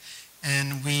back,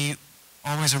 and we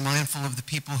always are mindful of the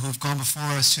people who have gone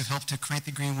before us, who have helped to create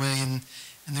the Greenway and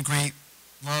the great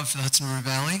love for the Hudson River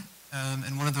Valley.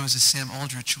 And one of those is Sam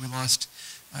Aldrich, who we lost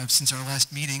since our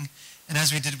last meeting. And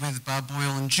as we did with Bob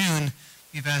Boyle in June,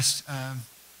 we've asked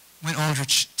Wynn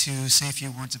Aldrich to say a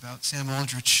few words about Sam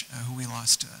Aldrich, who we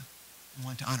lost and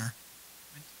want to honor.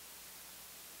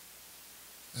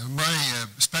 My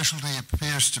specialty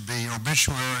appears to be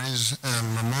obituaries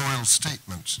and memorial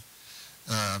statements.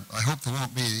 I hope there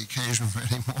won't be the occasion for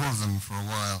any more of them for a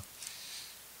while.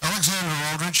 Alexander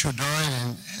Aldrich, who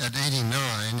died at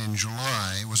 89 in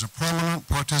July, was a prominent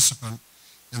participant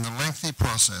in the lengthy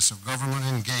process of government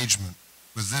engagement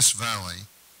with this valley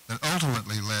that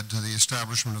ultimately led to the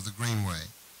establishment of the Greenway.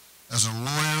 As a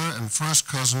lawyer and first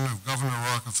cousin of Governor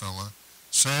Rockefeller,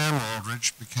 Sam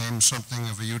Aldrich became something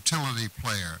of a utility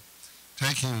player,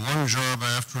 taking one job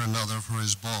after another for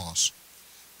his boss.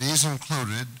 These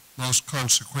included, most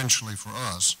consequentially for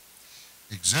us,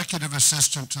 executive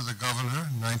assistant to the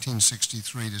governor,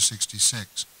 1963 to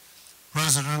 66,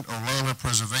 President, Olana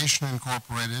Preservation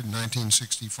Incorporated,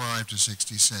 1965 to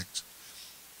 66.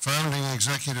 Founding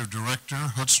Executive Director,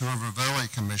 Hudson River Valley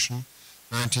Commission,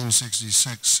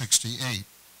 1966-68,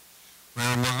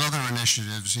 where among other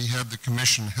initiatives he had the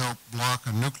commission help block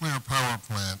a nuclear power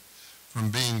plant from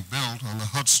being built on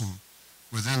the Hudson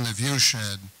within the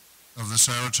viewshed of the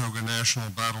Saratoga National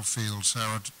Battlefield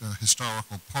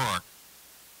Historical Park,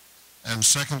 and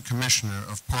second Commissioner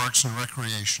of Parks and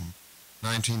Recreation,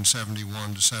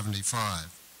 1971 to 75.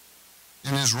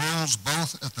 In his roles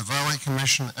both at the Valley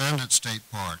Commission and at state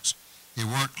parks, he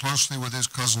worked closely with his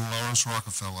cousin Lawrence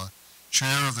Rockefeller,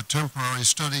 chair of the Temporary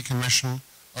Study Commission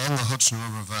on the Hudson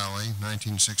River Valley,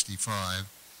 1965,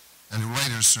 and who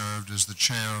later served as the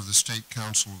chair of the State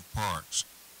Council of Parks.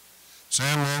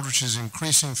 Sam Aldrich's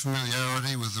increasing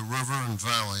familiarity with the river and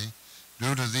valley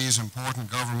due to these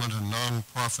important government and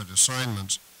non-profit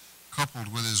assignments, coupled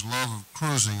with his love of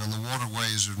cruising on the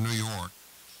waterways of New York,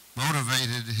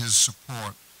 motivated his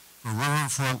support for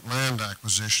riverfront land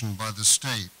acquisition by the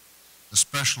state,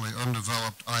 especially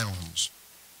undeveloped islands.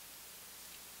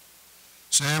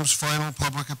 Sam's final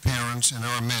public appearance in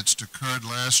our midst occurred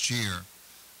last year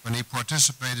when he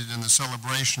participated in the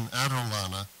celebration at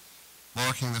Olana,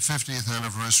 marking the 50th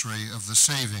anniversary of the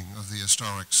saving of the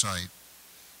historic site.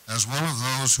 As one of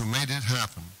those who made it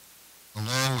happen,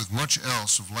 along with much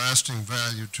else of lasting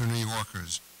value to New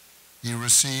Yorkers, he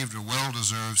received a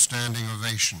well-deserved standing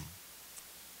ovation.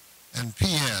 And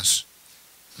P.S.,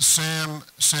 Sam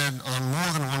said on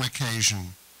more than one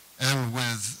occasion, and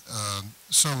with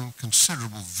some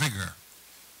considerable vigor,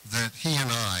 that he and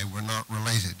I were not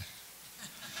related.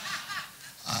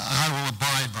 I will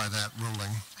abide by that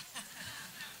ruling.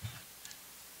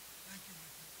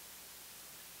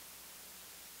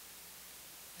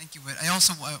 Thank you, Whit. I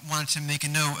also wanted to make a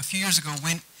note. A few years ago,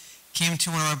 Whit came to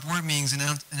one of our board meetings and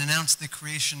announced the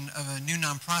creation of a new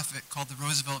nonprofit called the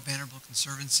Roosevelt Vanderbilt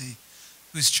Conservancy,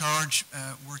 whose charge,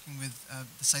 working with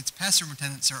the site's past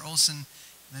superintendent, Sarah Olson,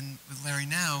 and then with Larry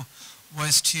now,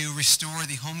 was to restore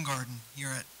the home garden here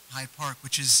at Hyde Park,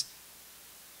 which has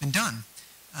been done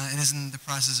and is in the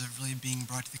process of really being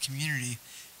brought to the community.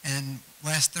 And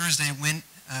last Thursday, Whit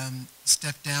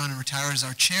stepped down and retired as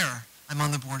our chair. I'm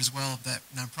on the board as well of that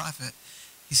nonprofit.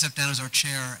 He stepped down as our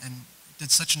chair and did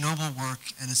such noble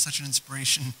work and is such an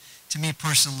inspiration to me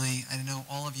personally. I know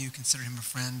all of you consider him a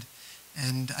friend,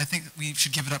 and I think we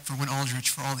should give it up for Win Aldrich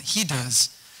for all that he does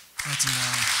for Hudson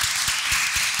Valley.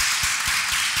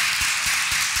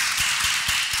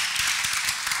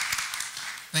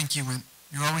 Thank you, Win.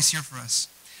 You're always here for us.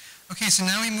 Okay, so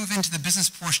now we move into the business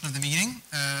portion of the meeting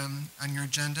on your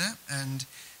agenda, and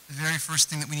the very first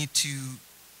thing that we need to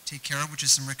take care of, which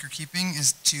is some record keeping,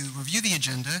 is to review the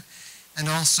agenda and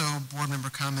also board member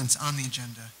comments on the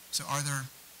agenda. So are there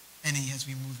any as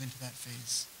we move into that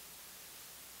phase?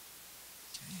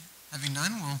 Okay. Having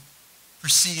none, we'll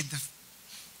proceed. The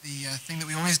thing that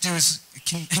we always do is,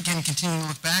 again, continuing to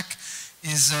look back,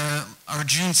 is our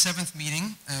June 7th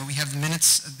meeting. We have the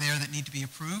minutes there that need to be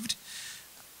approved.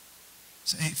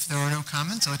 So if there are no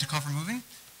comments, I'd like to call for moving.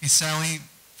 Okay, Sally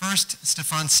first,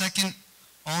 Stefan second.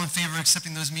 All in favor of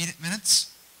accepting those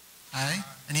minutes? Aye.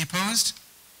 Any opposed?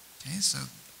 Okay, so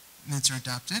minutes are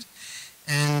adopted.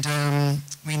 And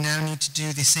we now need to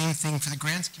do the same thing for the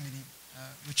Grants Committee,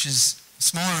 which is a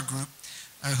smaller group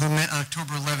who met on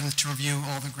October 11th to review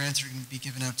all the grants that are going to be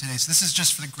given out today. So this is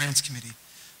just for the Grants Committee.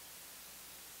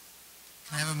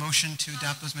 Can I have a motion to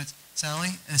adopt those minutes?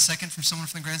 Sally, and a second from someone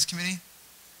from the Grants Committee?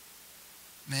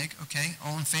 Meg, okay.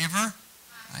 All in favor?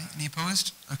 Aye. Any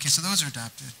opposed? Okay, so those are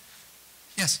adopted.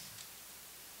 Yes?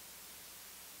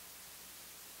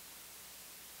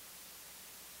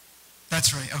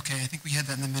 That's right. Okay, I think we had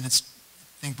that in the minutes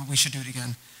thing, but we should do it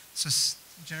again. So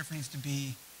Jennifer needs to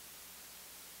be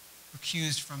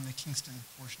recused from the Kingston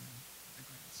portion of the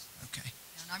grants. Okay.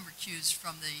 And I'm recused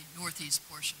from the northeast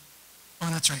portion. Oh,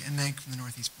 that's right, and Meg from the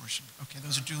northeast portion. Okay,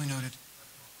 those are duly noted.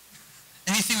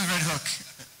 Anything with Red Hook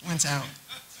went out.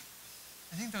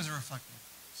 I think those are reflected.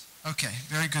 Okay,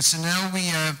 very good. So now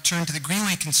we turn to the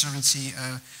Greenway Conservancy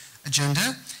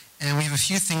agenda, and we have a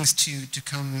few things to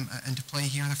come into play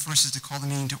here. The first is to call the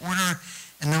meeting to order,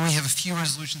 and then we have a few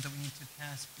resolutions that we need to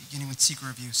pass, beginning with seeker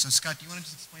review. So Scott, do you want to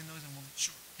just explain those, and we'll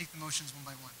take the motions one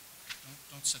by one?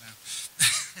 Don't sit down.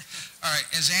 All right,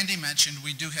 as Andy mentioned,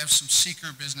 we do have some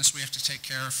seeker business we have to take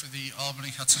care of for the Albany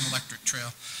Hudson Electric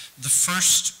Trail. The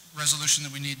first resolution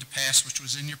that we need to pass, which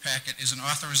was in your packet, is an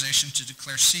authorization to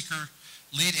declare seeker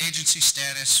lead agency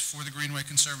status for the Greenway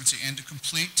Conservancy and to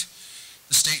complete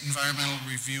the state environmental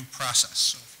review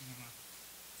process. So if you want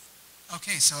to...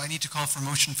 Okay, so I need to call for a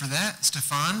motion for that.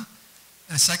 Stefan,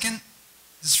 and a second?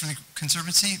 This is from the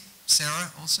Conservancy.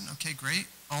 Sarah Olson, okay, great.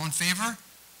 All in favor?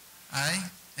 Aye.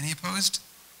 Any opposed?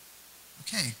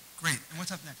 Okay, great. And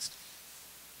what's up next?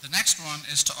 The next one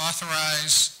is to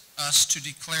authorize us to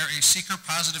declare a seeker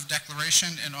positive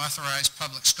declaration and authorize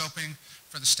public scoping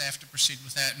for the staff to proceed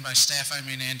with that. And by staff, I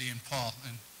mean Andy and Paul.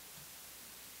 And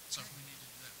so we need to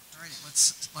do that. All right,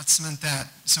 let's cement that.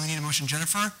 So we need a motion,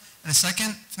 Jennifer, and a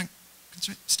second.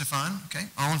 Stefan, okay.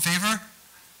 All in favor?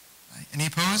 Aye. Any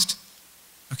opposed?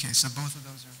 Okay, so both of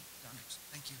those are done.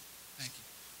 Thank you. Thank you.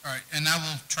 All right, and now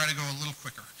we'll try to go a little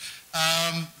quicker.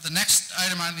 The next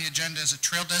item on the agenda is a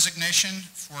trail designation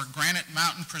for Granite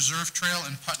Mountain Preserve Trail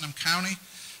in Putnam County.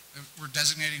 We're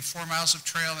designating 4 miles of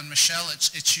trail, and Michelle,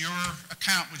 it's your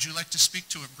account. Would you like to speak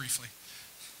to it briefly?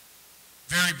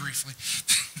 Very briefly.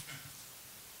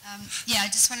 Yeah, I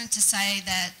just wanted to say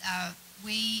that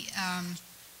we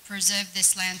preserved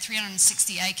this land,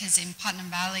 360 acres in Putnam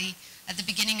Valley, at the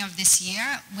beginning of this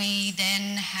year. We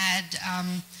then had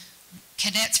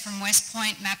cadets from West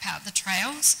Point map out the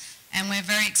trails, and we're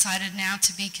very excited now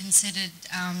to be considered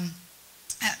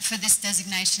for this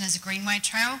designation as a Greenway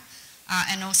trail,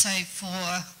 and also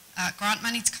for grant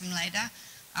money to come later.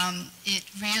 It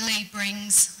really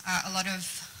brings a lot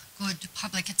of good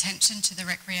public attention to the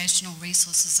recreational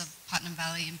resources of Putnam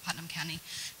Valley and Putnam County,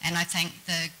 and I thank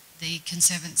the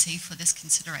Conservancy for this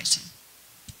consideration.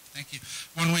 Thank you.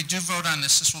 When we do vote on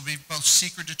this, this will be both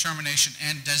secret determination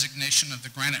and designation of the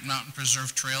Granite Mountain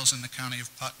Preserve Trails in the county of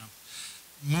Putnam.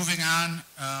 Moving on,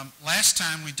 last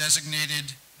time we did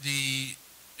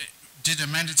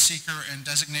amended seeker and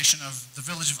designation of the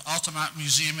Village of Altamont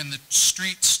Museum in the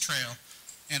Streets Trail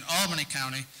in Albany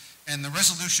County, and the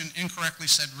resolution incorrectly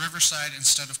said Riverside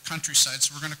instead of Countryside,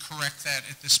 so we're going to correct that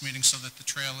at this meeting so that the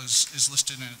trail is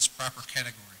listed in its proper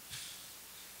category.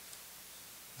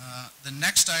 The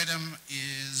next item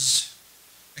is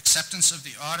acceptance of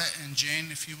the audit, and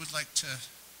Jane, if you would like to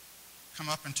come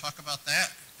up and talk about that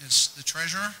as the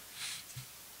treasurer.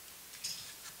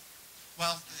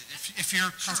 Well, if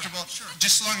you're comfortable, sure.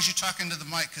 Just as long as you talk into the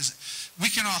mic, because we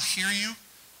can all hear you,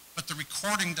 but the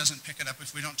recording doesn't pick it up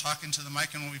if we don't talk into the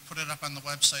mic, and when we put it up on the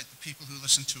website, the people who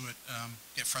listen to it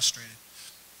get frustrated.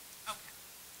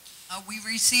 Okay. We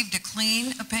received a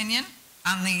clean opinion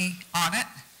on the audit.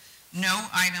 No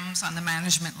items on the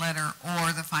management letter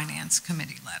or the finance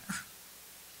committee letter.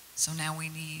 So now we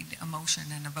need a motion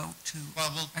and a vote to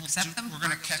accept them? We're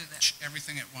going to catch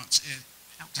everything at once.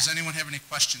 Okay. Does anyone have any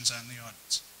questions on the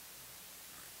audits?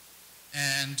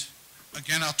 And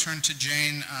again, I'll turn to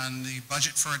Jane on the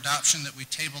budget for adoption that we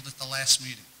tabled at the last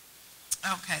meeting.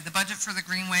 Okay, the budget for the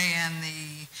Greenway and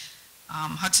the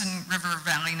Hudson River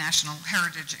Valley National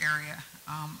Heritage Area.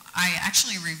 I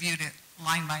actually reviewed it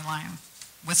line by line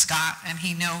with Scott, and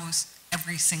he knows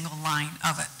every single line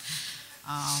of it.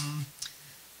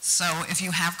 So if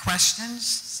you have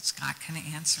questions, Scott can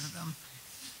answer them.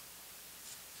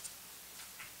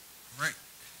 Right.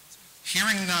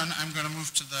 Hearing none, I'm going to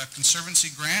move to the Conservancy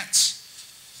grants.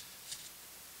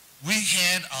 We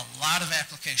had a lot of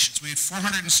applications. We had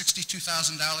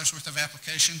 $462,000 worth of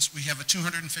applications. We have a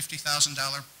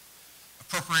 $250,000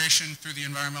 appropriation through the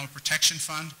Environmental Protection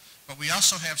Fund, but we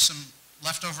also have some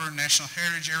leftover National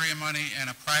Heritage Area money and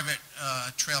a private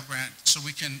trail grant. So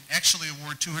we can actually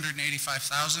award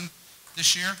 $285,000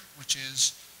 this year, which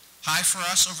is high for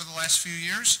us over the last few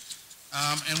years.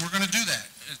 And we're going to do that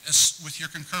with your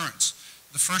concurrence.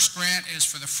 The first grant is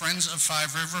for the Friends of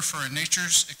Five River for a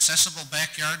nature's accessible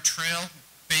backyard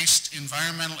trail-based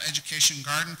environmental education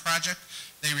garden project.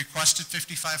 They requested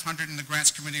 $5,500 and the Grants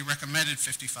Committee recommended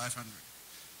 $5,500.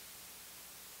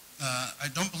 I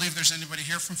don't believe there's anybody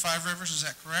here from Five Rivers, is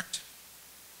that correct?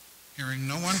 Hearing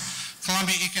no one.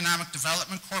 Columbia Economic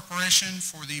Development Corporation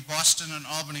for the Boston and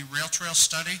Albany Rail Trail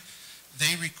Study.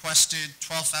 They requested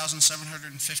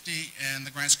 $12,750 and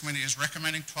the Grants Committee is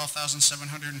recommending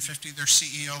 $12,750. Their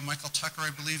CEO, Michael Tucker,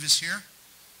 I believe, is here.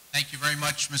 Thank you very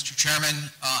much, Mr. Chairman.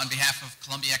 On behalf of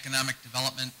Columbia Economic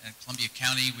Development and Columbia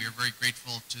County, we are very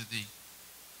grateful to the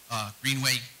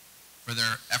Greenway for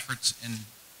their efforts in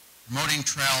promoting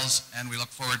trails, and we look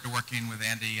forward to working with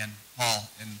Andy and Paul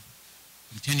in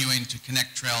continuing to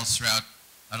connect trails throughout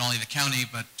not only the county,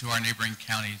 but to our neighboring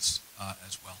counties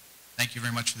as well. Thank you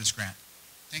very much for this grant.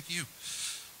 Thank you.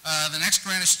 The next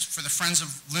grant is for the Friends of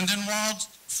Lindenwald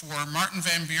for Martin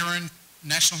Van Buren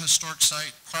National Historic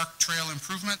Site Park Trail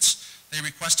Improvements. They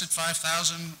requested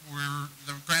 $5,000.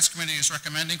 The Grants Committee is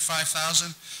recommending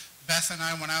 $5,000. Beth and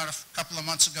I went out a couple of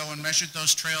months ago and measured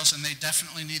those trails, and they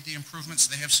definitely need the improvements.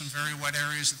 They have some very wet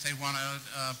areas that they want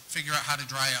to figure out how to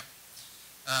dry up.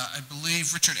 I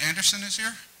believe Richard Anderson is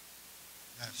here.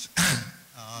 Yes.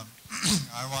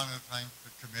 I want to thank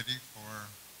the committee for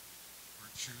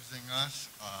choosing us.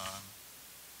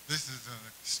 This is an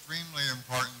extremely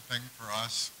important thing for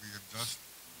us.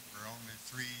 We're only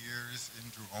 3 years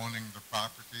into owning the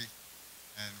property,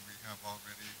 and we have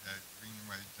already had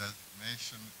Greenway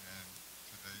designation, and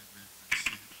today we've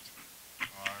received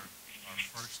our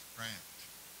first grant.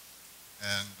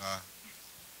 And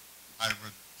I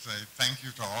would say thank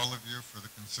you to all of you for the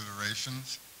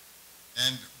considerations.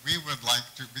 And we would like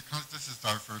to, because this is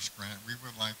our first grant, we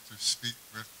would like to speak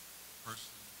with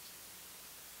persons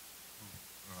who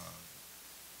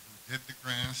did the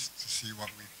grants to see what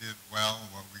we did well,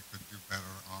 what we could do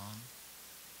better on.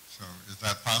 So is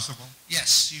that possible?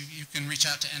 Yes, you can reach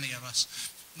out to any of us.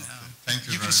 Okay. Thank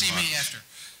you very much. You can see me after.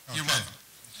 Okay. You're welcome.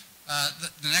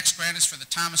 The next grant is for the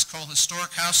Thomas Cole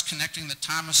Historic House, connecting the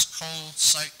Thomas Cole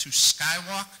site to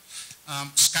Skywalk.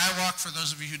 Skywalk, for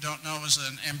those of you who don't know, is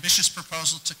an ambitious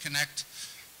proposal to connect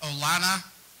Olana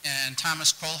and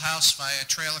Thomas Cole House via a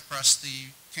trail across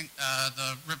the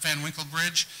Rip Van Winkle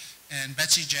Bridge, and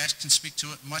Betsy Jack can speak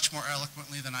to it much more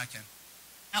eloquently than I can.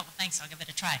 Oh, well, thanks. I'll give it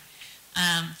a try.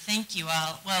 Thank you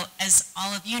all. Well, as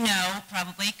all of you know,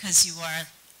 probably, because you are,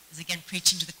 again,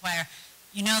 preaching to the choir,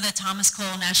 you know that Thomas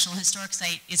Cole National Historic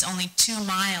Site is only 2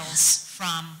 miles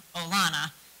from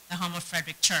Olana, the home of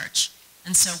Frederick Church.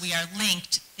 And so we are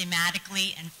linked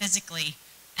thematically and physically,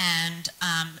 and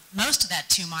most of that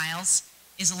 2 miles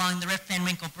is along the Rip Van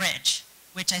Winkle Bridge,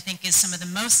 which I think is some of the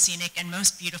most scenic and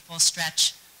most beautiful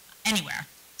stretch anywhere.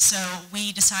 So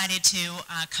we decided to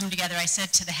come together. I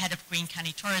said to the head of Greene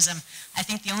County Tourism, I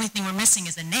think the only thing we're missing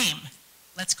is a name.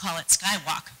 Let's call it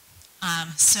Skywalk.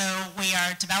 So we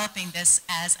are developing this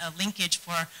as a linkage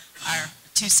for our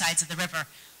 2 sides of the river.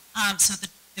 So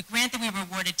the grant that we were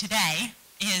awarded today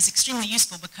is extremely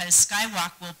useful because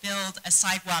Skywalk will build a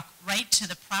sidewalk right to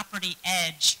the property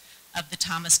edge of the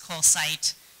Thomas Cole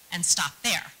site and stop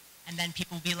there. And then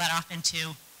people will be let off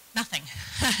into nothing.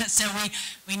 So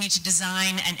we need to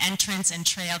design an entrance and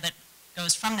trail that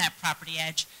goes from that property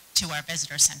edge to our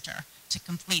visitor center to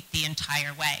complete the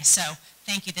entire way. So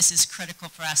thank you. This is critical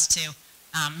for us to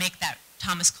make that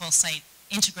Thomas Cole site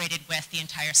integrated with the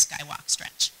entire Skywalk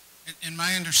stretch. In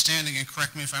my understanding, and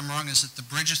correct me if I'm wrong, is that the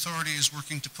Bridge Authority is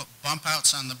working to put bump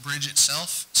outs on the bridge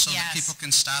itself so that people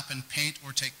can stop and paint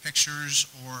or take pictures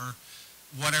or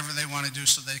whatever they want to do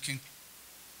so they can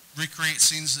recreate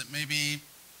scenes that maybe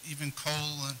even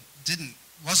Cole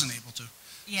wasn't able to.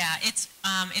 Yeah, it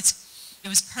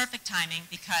was perfect timing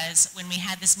because when we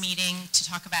had this meeting to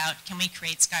talk about can we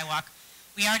create Skywalk,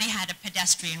 we already had a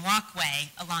pedestrian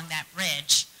walkway along that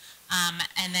bridge.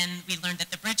 And then we learned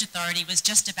that the Bridge Authority was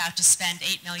just about to spend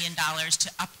 $8 million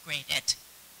to upgrade it.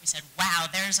 We said, wow,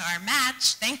 there's our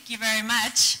match. Thank you very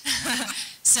much.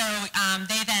 So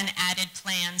they then added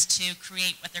plans to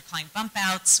create what they're calling bump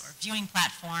outs or viewing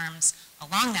platforms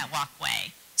along that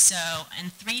walkway. So in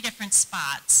 3 different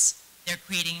spots, they're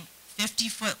creating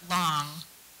 50-foot long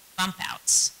bump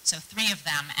outs, so 3 of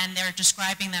them, and they're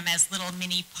describing them as little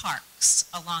mini parks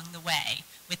along the way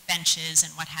with benches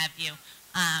and what have you.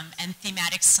 And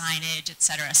thematic signage, et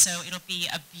cetera. So it'll be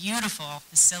a beautiful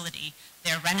facility.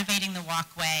 They're renovating the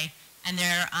walkway, and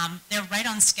they're right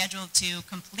on schedule to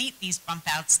complete these bump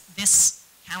outs this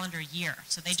calendar year.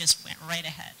 So they just went right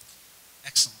ahead.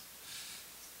 Excellent.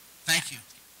 Thank you.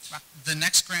 The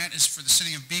next grant is for the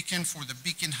City of Beacon for the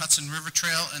Beacon Hudson River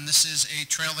Trail, and this is a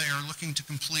trail they are looking to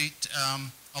complete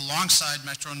alongside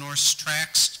Metro North's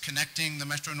tracks, connecting the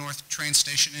Metro North train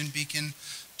station in Beacon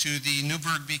to the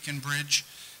Newburgh-Beacon Bridge,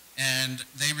 and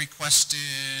they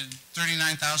requested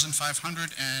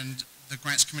 $39,500, and the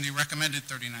Grants Committee recommended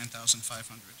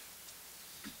 $39,500.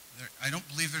 I don't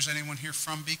believe there's anyone here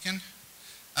from Beacon.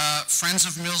 Friends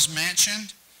of Mills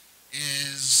Mansion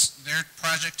their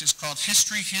project is called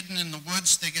History Hidden in the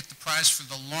Woods. They get the prize for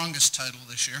the longest title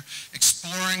this year,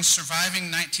 Exploring Surviving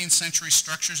 19th Century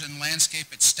Structures and Landscape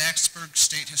at Stacksburg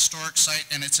State Historic Site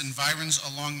and its Environs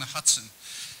along the Hudson.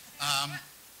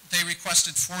 They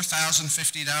requested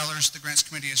 $4,050. The Grants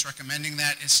Committee is recommending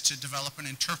that is to develop an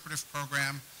interpretive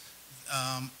program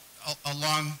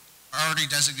along already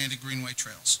designated Greenway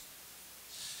trails.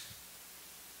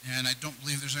 And I don't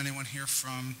believe there's anyone here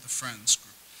from the Friends group.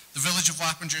 The Village of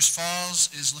Wappingers Falls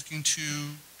is looking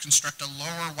to construct a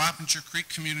lower Wappinger Creek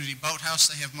community boathouse.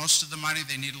 They have most of the money.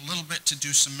 They need a little bit to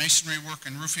do some masonry work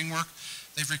and roofing work.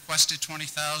 They've requested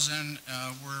 $20,000.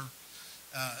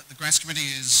 The Grants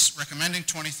Committee is recommending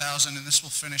 $20,000, and this will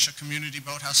finish a community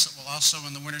boathouse that will also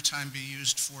in the wintertime be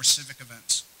used for civic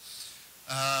events.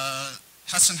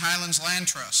 Hudson Highlands Land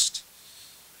Trust.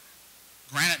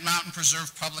 Granite Mountain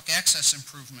Preserve public access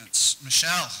improvements.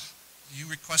 Michelle, You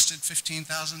requested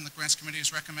 15,000. The Grants Committee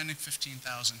is recommending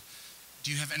 15,000.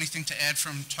 Do you have anything to add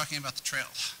from talking about the trail?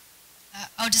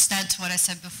 I'll just add to what I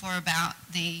said before about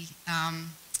the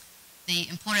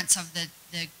importance of the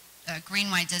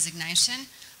Greenway designation.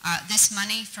 This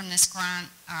money from this grant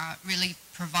really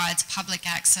provides public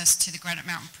access to the Granite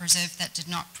Mountain Preserve that did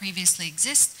not previously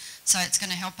exist. So it's going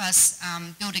to help us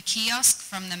build a kiosk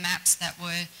from the maps that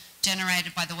were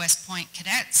generated by the West Point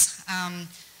cadets.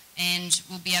 And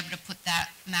we'll be able to put that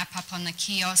map up on the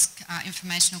kiosk,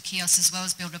 informational kiosk, as well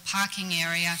as build a parking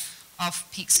area off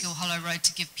Peekskill Hollow Road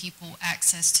to give people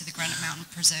access to the Granite Mountain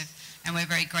Preserve. And we're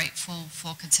very grateful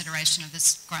for consideration of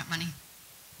this grant money.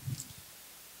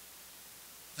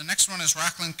 The next one is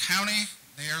Rockland County.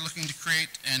 They are looking to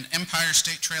create an Empire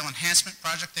State Trail Enhancement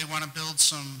Project. They want to build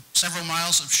several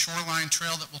miles of shoreline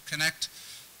trail that will connect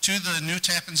to the new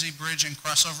Tappan Zee Bridge and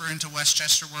cross over into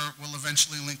Westchester, where it will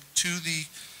eventually link to the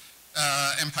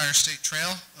Empire State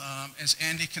Trail. As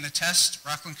Andy can attest,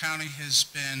 Rockland County has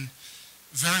been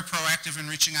very proactive in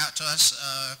reaching out to us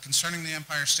concerning the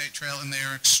Empire State Trail, and they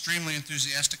are extremely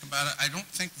enthusiastic about it. I don't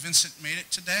think Vincent made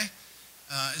it today.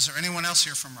 Is there anyone else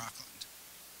here from Rockland?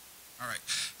 All right.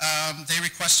 They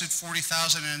requested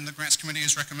 40,000, and the Grants Committee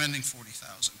is recommending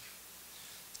 40,000.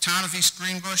 The Town of East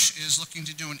Greenbush is looking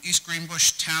to do an East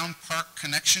Greenbush Town Park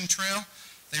Connection Trail.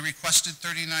 They requested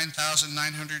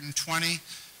 39,920,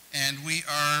 and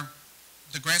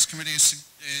the Grants Committee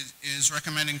is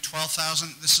recommending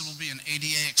 12,000. This will be an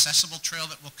ADA accessible trail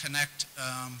that will connect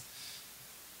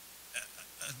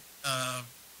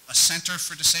a center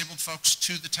for disabled folks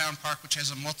to the town park, which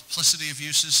has a multiplicity of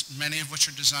uses, many of which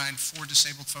are designed for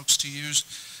disabled folks to use.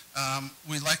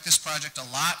 We like this project a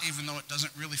lot, even though it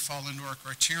doesn't really fall into our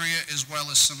criteria, as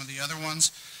well as some of the other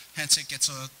ones. Hence, it gets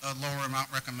a lower amount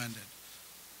recommended.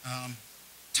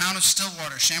 Town of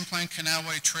Stillwater, Champlain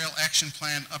Canalway Trail Action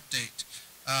Plan update.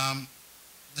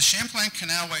 The Champlain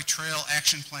Canalway Trail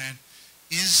Action Plan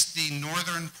is the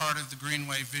northern part of the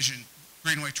Greenway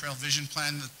Trail Vision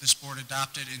Plan that this board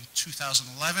adopted in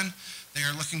 2011. They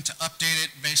are looking to update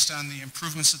it based on the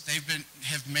improvements that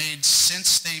have made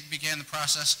since they began the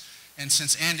process, and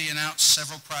since Andy announced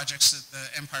several projects that the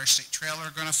Empire State Trail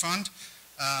are going to fund.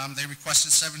 They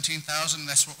requested 17,000.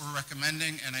 That's what we're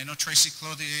recommending, and I know Tracy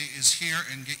Clothier is here,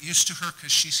 and get used to her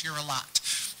because she's here a lot.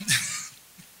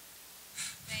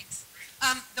 Thanks.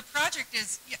 The project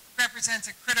represents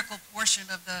a critical portion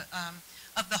of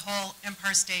the whole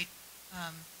Empire State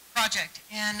project,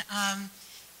 and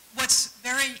what's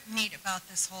very neat about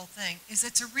this whole thing is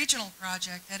it's a regional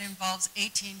project that involves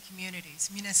 18 communities,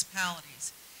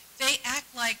 municipalities. They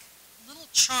act like little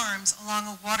charms along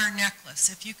a water necklace.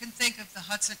 If you can think of the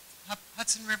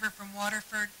Hudson River from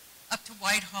Waterford up to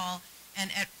Whitehall,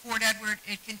 and at Fort Edward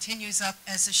it continues up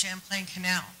as the Champlain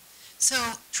Canal.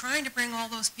 So trying to bring all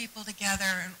those people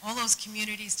together and all those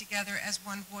communities together as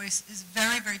one voice is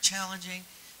very, very challenging.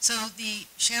 So the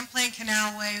Champlain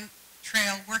Canalway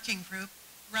Trail Working Group,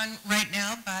 run right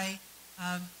now by,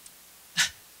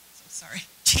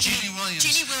 Jeannie Williams.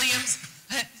 Jeannie Williams,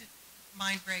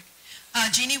 mind break.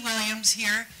 Jeannie Williams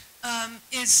here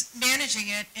is managing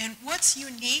it, and what's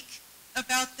unique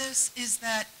about this is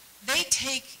that they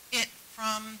take it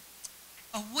from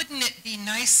a wouldn't it be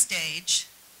nice stage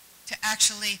to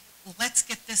actually, let's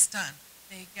get this done.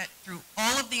 They get through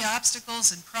all of the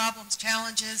obstacles and problems,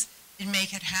 challenges, and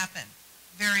make it happen.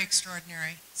 Very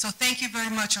extraordinary. So thank you very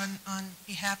much on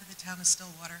behalf of the town of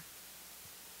Stillwater.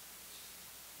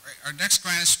 Right, our next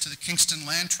grant is to the Kingston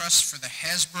Land Trust for the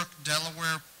Hasbrook,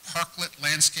 Delaware Parklet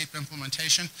Landscape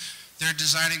Implementation. They're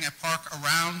designing a park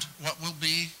around what will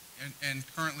be, and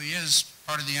currently is,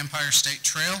 part of the Empire State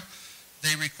Trail.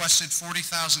 They requested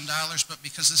 $40,000, but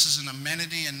because this is an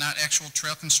amenity and not actual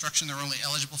trail construction, they're only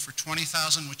eligible for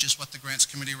 $20,000, which is what the Grants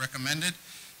Committee recommended.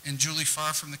 And Julie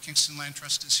Farr from the Kingston Land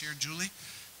Trust is here. Julie?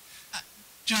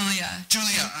 Julia,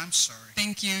 I'm sorry.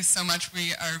 Thank you so much.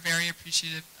 We are very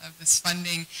appreciative of this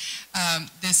funding.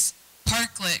 This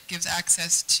parklet gives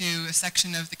access to a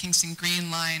section of the Kingston Green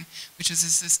Line, which is a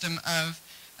system of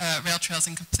rail trails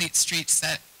and complete streets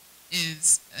that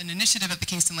is an initiative of the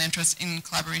Kingston Land Trust in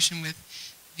collaboration with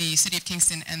the City of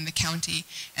Kingston and the county.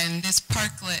 And this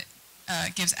parklet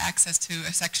gives access to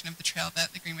a section of the trail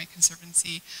that the Greenway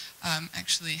Conservancy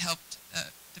actually helped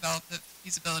develop the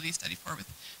feasibility study for with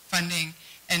funding.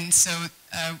 And so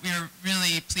we're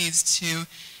really pleased to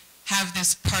have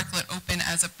this parklet open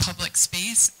as a public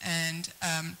space and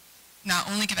not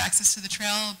only give access to the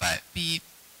trail, but be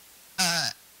a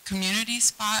community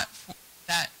spot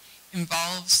that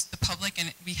involves the public.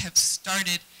 And we have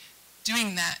started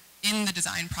doing that in the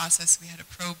design process. We had a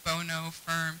pro bono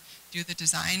firm do the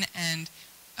design, and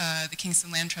the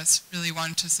Kingston Land Trust really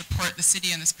wanted to support the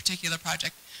city in this particular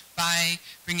project by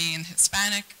bringing in the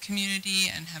Hispanic community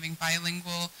and having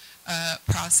bilingual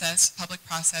public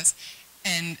process.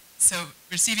 And so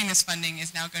receiving this funding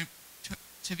is now going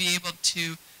to be able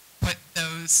to put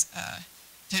those,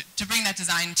 to bring that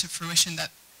design to fruition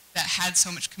that had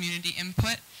so much community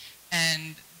input,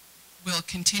 and will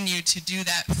continue to do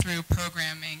that through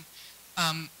programming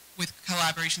with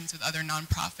collaborations with other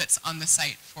nonprofits on the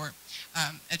site for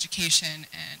education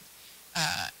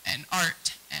and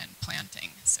art and planting.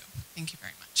 So thank you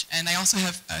very much. And I also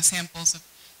have samples of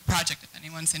the project if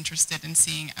anyone's interested in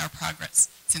seeing our progress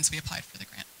since we applied for the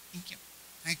grant. Thank you.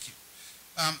 Thank you.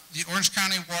 The Orange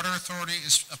County Water Authority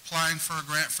is applying for a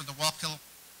grant for the Wallkill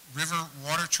River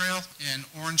Water Trail in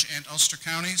Orange and Ulster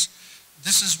counties.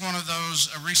 This is one of those,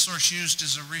 a resource used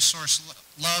is a resource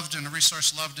loved, and a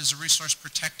resource loved is a resource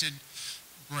protected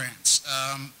grants.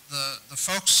 The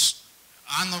folks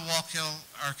on the Wallkill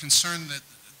are concerned that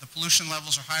the pollution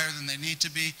levels are higher than they need to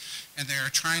be, and they are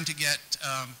trying to get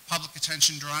public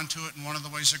attention drawn to it, and one of the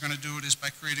ways they're going to do it is by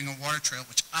creating a water trail,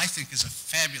 which I think is a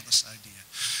fabulous idea.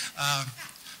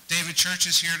 David Church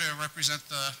is here to represent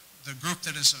the group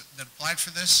that applied for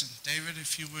this, and David,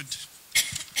 if you would.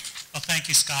 Well, thank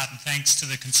you, Scott, and thanks to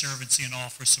the Conservancy and all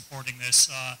for supporting this.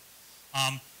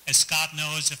 As Scott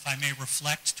knows, if I may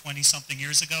reflect, 20-something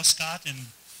years ago, Scott, in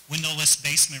windowless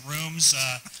basement rooms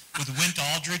with Wint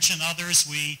Aldridge and others,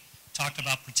 we talked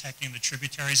about protecting the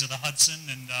tributaries of the Hudson,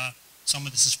 and some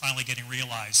of this is finally getting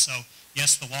realized. So,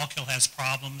 yes, the Wallkill has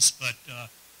problems, but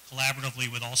collaboratively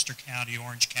with Ulster County,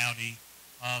 Orange County,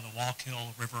 the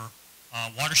Wallkill River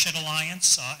Watershed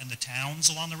Alliance, and the towns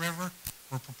along the river,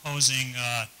 we're proposing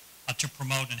to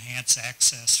promote and enhance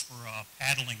access for a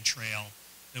paddling trail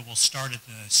that will start at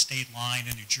the state line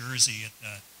in New Jersey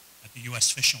at the U.S.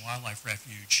 Fish and Wildlife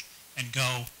Refuge and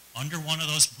go under one of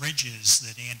those bridges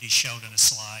that Andy showed in a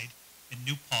slide in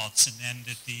New Paltz and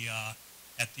end at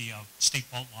the state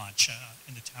boat launch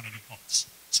in the town of New Paltz.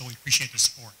 So we appreciate the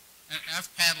support. And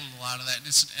I've paddled a lot of that, and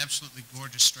it's an absolutely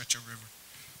gorgeous stretch of river.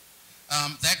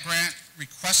 That grant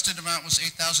requested amount was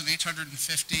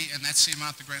 $8,850, and that's the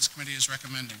amount the Grants Committee is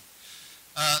recommending.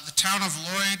 The town of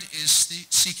Lloyd is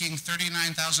seeking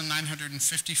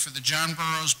 $39,950 for the John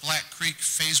Burroughs Black Creek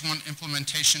Phase 1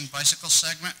 implementation bicycle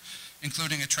segment,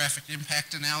 including a traffic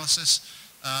impact analysis.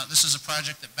 This is a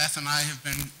project that Beth and I have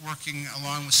been working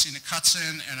along with Scenic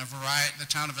Hudson and the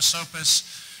town of Esopus,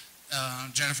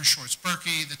 Jennifer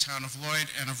Schwartz-Berkey, the town of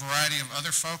Lloyd, and a variety of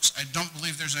other folks. I don't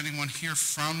believe there's anyone here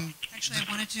from... Actually,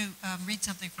 I wanted to read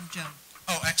something from Joan.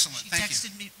 Oh, excellent. Thank you. She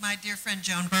texted me, my dear friend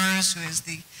Joan Burroughs, who is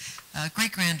the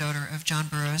great-granddaughter of John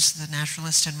Burroughs, the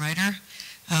naturalist and writer.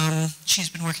 She's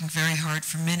been working very hard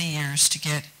for many years to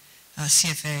get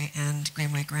CFA and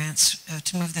Greenway grants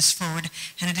to move this forward,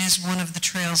 and it is one of the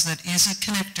trails that is a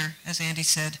connector, as Andy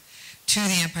said, to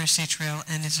the Empire State Trail,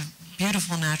 and is a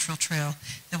beautiful natural trail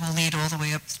that will lead all the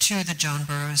way up to the John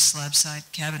Burroughs slab-side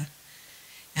cabin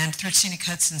and through Scenic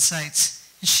Hudson sites.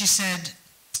 And she said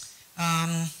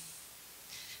that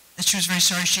she was very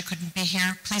sorry she couldn't be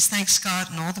here. Please thank Scott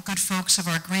and all the good folks of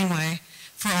our Greenway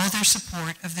for all their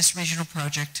support of this regional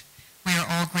project. We are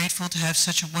all grateful to have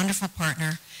such a wonderful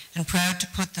partner and proud to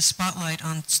put the spotlight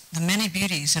on the many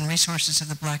beauties and resources of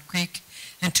the Black Creek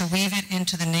and to weave it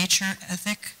into the nature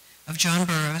ethic of John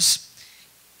Burroughs,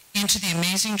 into the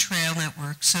amazing trail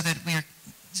network so that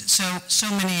so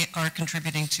many are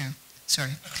contributing to.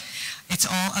 Sorry. It's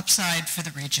all upside for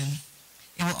the region.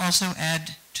 It will also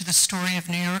add to the story of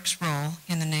New York's role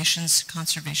in the nation's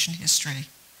conservation history.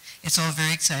 It's all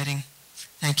very exciting.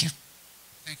 Thank you.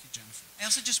 Thank you, Jennifer. I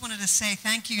also just wanted to say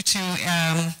thank you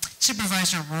to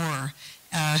Supervisor Rohr,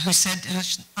 who said,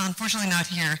 who's unfortunately not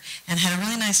here, and had a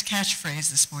really nice catchphrase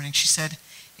this morning. She said,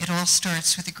 "It all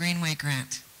starts with the Greenway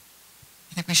grant."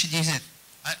 I think we should use it.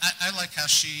 I like how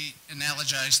she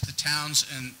analogized the towns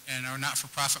and our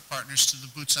not-for-profit partners to the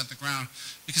boots on the ground,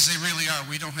 because they really are.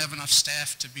 We don't have enough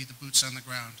staff to be the boots on the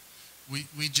ground.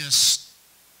 We just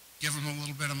give them a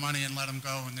little bit of money and let them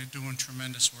go, and they're doing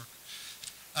tremendous work.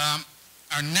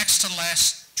 Our next to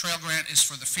last trail grant is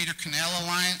for the Feeder Canal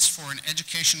Alliance for an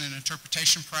education and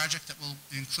interpretation project that will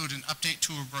include an update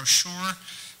to a brochure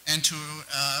and to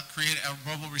create a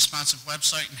mobile responsive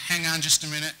website. And hang on just a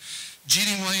minute.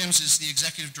 Jeannie Williams is the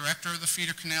executive director of the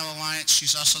Feeder Canal Alliance.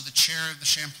 She's also the chair of the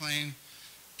Champlain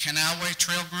Canalway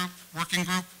Trail Group, working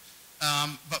group.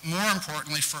 But more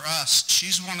importantly for us,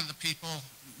 she's one of the people,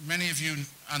 many of you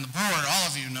on the board, all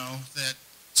of you know, that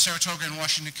Saratoga and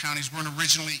Washington counties weren't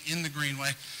originally in the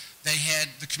Greenway.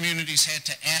 The communities had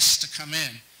to ask to come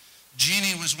in.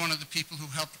 Jeannie was one of the people who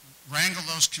helped wrangle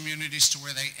those communities to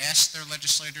where they asked their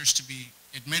legislators to be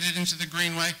admitted into the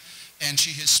Greenway, and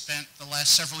she has spent the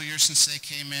last several years since they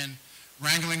came in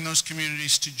wrangling those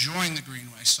communities to join the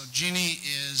Greenway. So Jeannie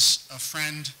is a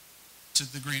friend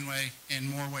to the Greenway in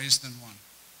more ways than one.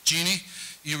 Jeannie,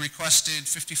 you requested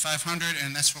 $5,500,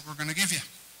 and that's what we're going to give you.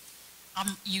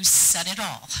 You said it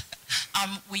all.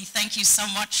 We thank you so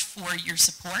much for your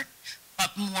support,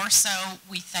 but more so,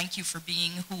 we thank you for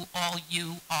being who all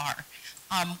you are.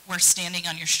 We're standing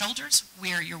on your shoulders.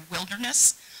 We're your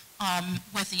wilderness.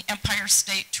 With the Empire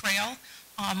State Trail,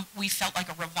 we felt like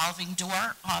a revolving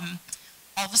door.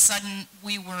 All of a sudden,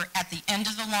 we were at the end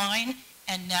of the line,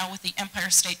 and now with the Empire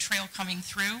State Trail coming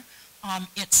through,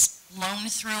 it's blown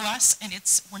through us, and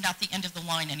we're not the end of the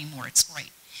line anymore. It's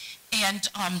great. And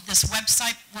this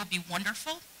website will be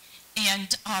wonderful.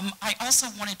 And I also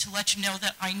wanted to let you know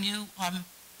that I knew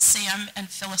Sam and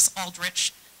Phyllis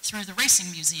Aldrich through the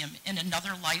Racing Museum. In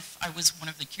another life, I was one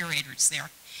of the curators there.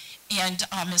 And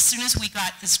as soon as we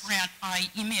got this grant, I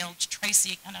emailed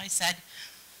Tracy and I said,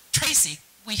 Tracy,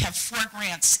 we have 4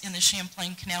 grants in the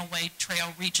Champlain Canalway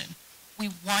Trail region. We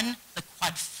won the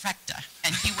quadfecta,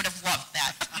 and he would have loved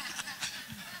that.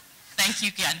 Thank you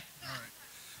again. All right.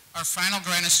 Our final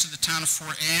grant is to the town of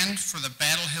Fort Anne for the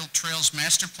Battle Hill Trails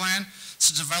Master Plan. It's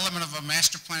the development of a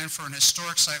master plan for an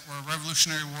historic site where a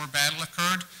Revolutionary War battle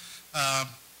occurred,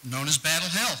 known as Battle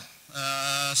Hill.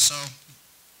 So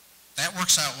that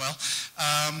works out well.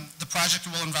 The project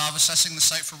will involve assessing the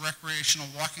site for recreational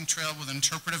walking trail with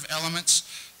interpretive elements.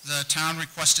 The town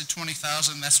requested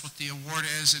 $20,000. That's what the award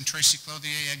is. And Tracy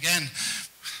Clothier again.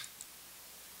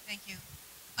 Thank you.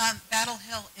 Battle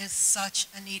Hill is such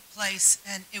a neat place,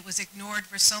 and it was ignored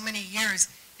for so many years.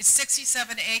 It's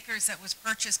 67 acres that was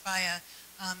purchased by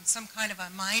some kind of a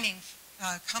mining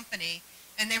company,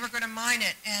 and they were going to mine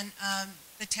it. And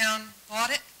the town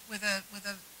bought it with a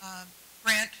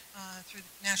grant through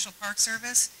the National Park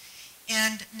Service,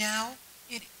 and now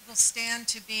it will stand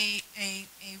to be a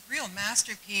real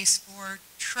masterpiece for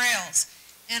trails.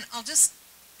 And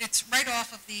it's right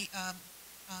off of the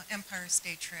Empire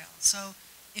State Trail. So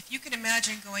if you can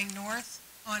imagine going north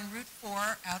on Route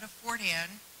 4 out of Fort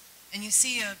Anne, and you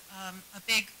see a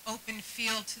big open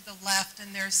field to the left,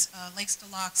 and there's Lakes to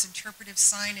Locks interpretive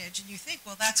signage, and you think,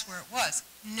 well, that's where it was.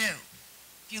 No.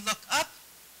 If you look up,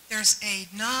 there's a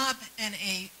knob and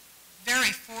a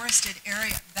very forested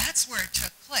area. That's where it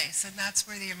took place, and that's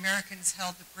where the Americans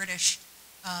held the British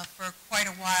for quite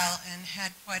a while and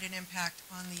had quite an impact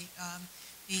on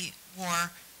the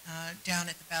war down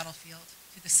at the battlefield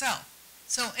to the south.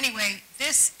 So anyway,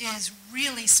 this is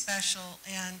really special,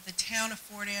 and the town of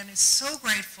Fort Anne is so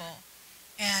grateful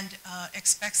and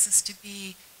expects this to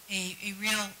be a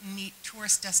real neat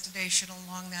tourist destination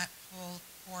along that whole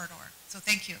corridor. So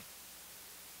thank you.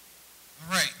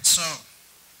 All right, so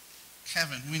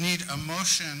Kevin, we need a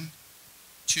motion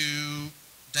to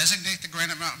designate the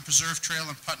Granite Mountain Preserve Trail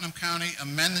in Putnam County,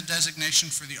 amend the designation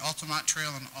for the Altamont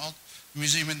Trail and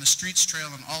Museum in the Streets Trail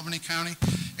in Albany County,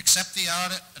 accept the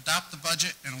audit, adopt the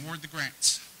budget, and award the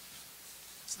grants.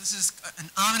 So this is an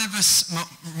omnibus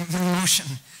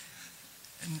motion.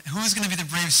 And who's going to be the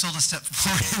brave soul to step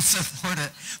forward and support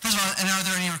it? First of all, and are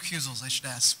there any recusals, I should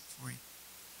ask for you?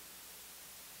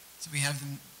 So we have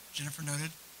them, Jennifer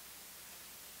noted?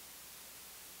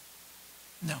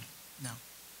 No.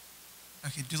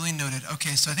 Okay, duly noted.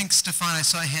 Okay, so I think, Stefan, I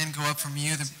saw a hand go up from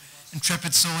you, the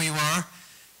intrepid soul you are.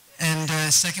 And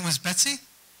second was Betsy?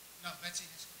 No, Betsy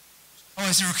is. Oh,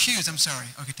 is it recused? I'm sorry.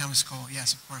 Okay, Thomas Cole.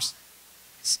 Yes, of course.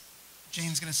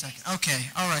 Jane's going to second. Okay,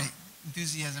 all right.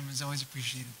 Enthusiasm is always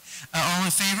appreciated. All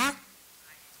in favor?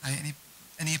 Aye.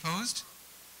 Any opposed?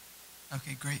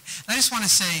 Okay, great. And I just want to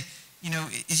say, you know,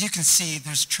 as you can see,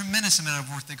 there's a tremendous amount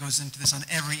of work that goes into this on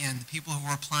every end. The people who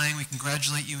are applying, we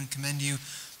congratulate you and commend you.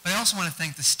 But I also want to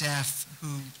thank the staff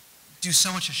who do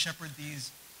so much to shepherd these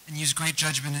and use great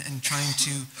judgment in trying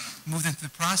to move them through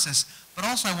the process. But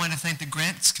also I want to thank the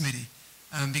Grants Committee,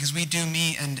 because we do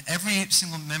meet, and every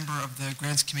single member of the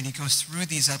Grants Committee goes through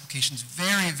these applications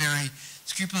very, very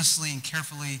scrupulously and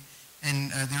carefully, and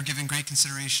they're given great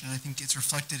consideration, and I think it's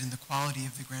reflected in the quality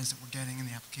of the grants that we're getting in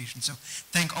the application. So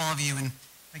thank all of you, and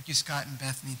thank you, Scott and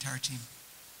Beth and the entire team.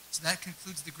 So that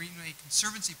concludes the Greenway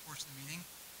Conservancy portion of the meeting,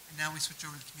 and now we switch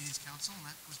over to the Communities Council, and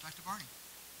that goes back to Barney.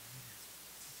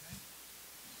 Okay.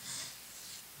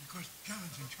 Of course,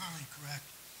 Kevin's entirely correct,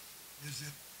 is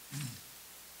that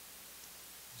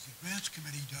the Grants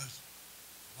Committee does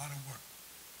a lot of work.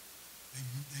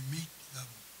 They meet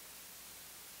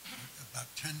about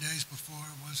 10 days before,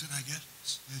 was it, I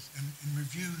guess, and,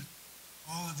 review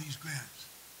all of these grants.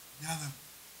 Now,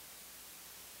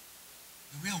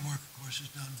 The real work, of course, is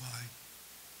done by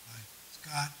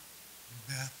Scott and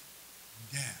Beth and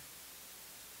Dan.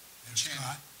 There's Shannon.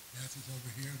 Scott, Beth is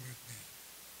over here, there's me.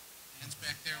 Dan's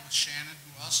back there with Shannon,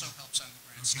 who also helps on the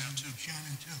grants now, too. And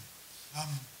Shannon, too.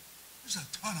 There's a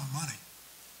ton of money.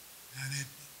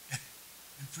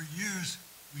 And for years,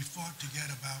 we fought to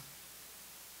get about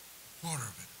a quarter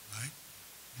of it, right?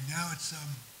 And now it's,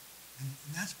 and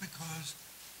that's because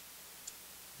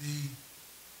the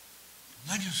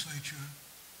legislature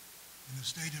in the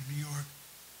state of New York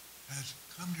has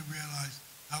come to realize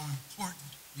how important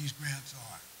these grants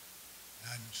are.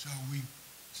 And so we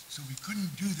couldn't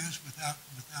do this without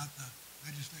the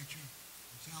legislature.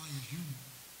 And Sally, as you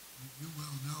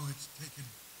well know, it's taken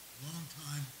a long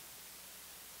time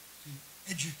to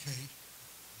educate,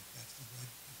 if that's the right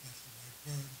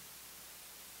word,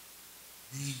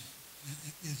 and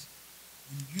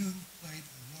you played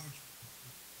a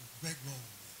great role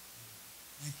in that.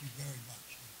 Thank you very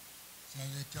much. So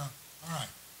that, all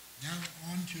right, now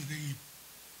on to the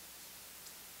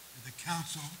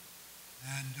council,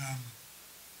 and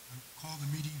I'll call the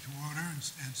meeting to order and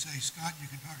say, Scott, you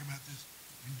can talk about this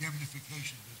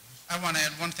indemnification business. I want to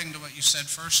add one thing to what you said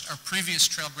first. Our previous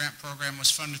trail grant program was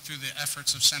funded through the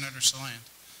efforts of Senator Saland.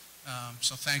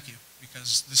 So thank you,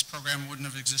 because this program wouldn't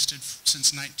have existed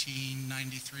since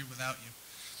 1993 without you.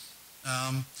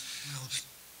 Well,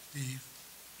 Steve,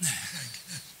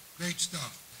 great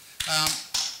stuff.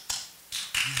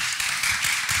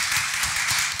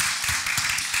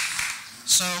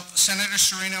 So Senator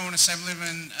Serino and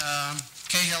Assemblyman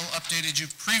Cahill updated you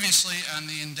previously on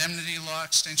the indemnity law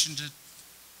extension to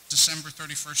December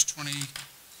 31st,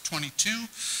 2022.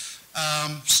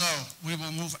 So we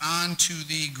will move on to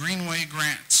the Greenway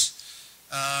grants.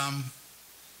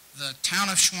 The town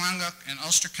of Schwanguk in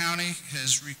Ulster County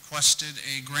has requested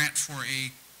a grant for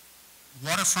a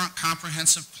waterfront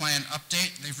comprehensive plan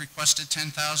update. They've requested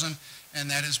 $10,000, and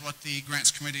that is what the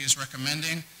grants committee is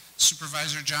recommending.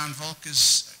 Supervisor John Volk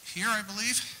is here, I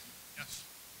believe. Yes.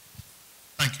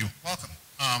 Thank you. Welcome.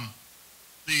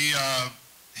 The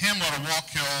hamlet of Walk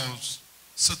Hill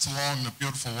sits along the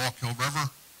beautiful Walk Hill River.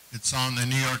 It's on the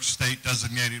New York State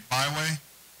designated byway,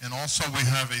 and also we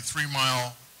have a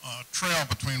 3-mile trail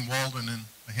between Walden and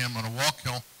the hamlet of Walk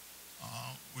Hill,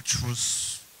 which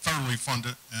was federally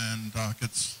funded and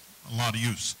gets a lot of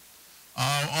use.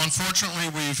 Unfortunately,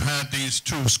 we've had these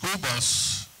 2 school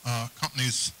bus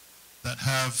companies that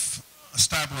have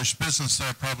established business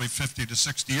there probably 50 to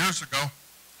 60 years ago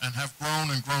and have grown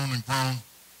and grown and grown.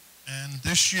 And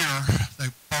this year, they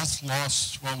both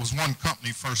lost, well, it was one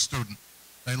company, First Student.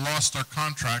 They lost their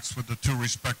contracts with the 2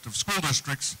 respective school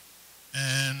districts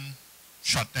and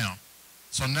shut down.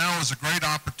 So now is a great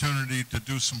opportunity to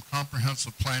do some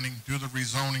comprehensive planning, do the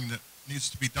rezoning that needs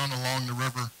to be done along the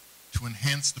river to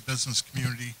enhance the business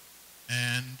community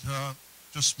and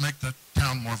just make the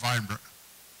town more vibrant.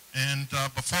 And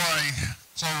before I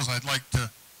close, I'd like to,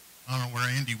 I don't know where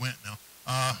Andy went now,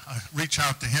 reach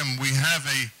out to him. We have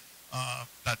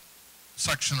that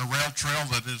section of rail trail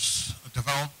that is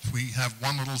developed. We have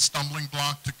one little stumbling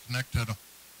block to connect to the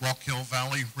Walk Hill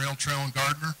Valley Rail Trail in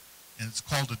Gardner, and it's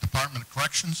called the Department of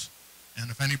Corrections. And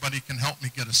if anybody can help me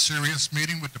get a serious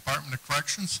meeting with Department of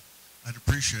Corrections, I'd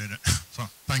appreciate it. So,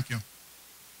 thank you.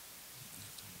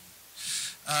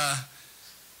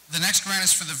 The next grant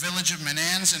is for the Village of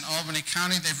Menands in Albany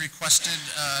County. They've requested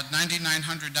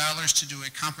 $9,900 to do a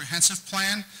comprehensive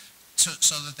plan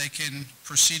so that they can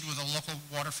proceed with a local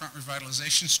waterfront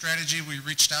revitalization strategy. We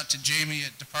reached out to Jamie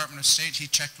at Department of State. He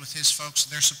checked with his folks.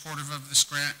 They're supportive of this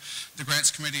grant. The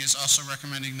Grants Committee is also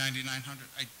recommending $9,900.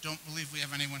 I don't believe we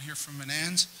have anyone here from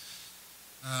Menands.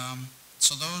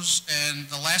 So those, and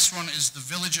the last one is the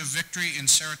Village of Victory in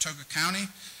Saratoga County.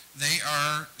 They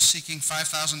are seeking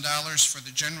 $5,000 for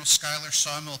the General Schuyler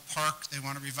Sawmill Park. They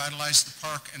want to revitalize the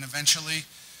park and eventually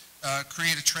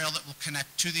create a trail that will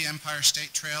connect to the Empire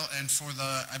State Trail, and for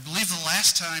the, I believe the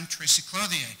last time, Tracy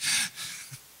Clothier.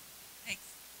 Thanks.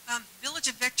 Village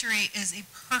of Victory is a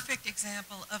perfect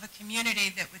example of a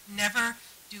community that would never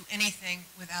do anything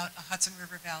without a Hudson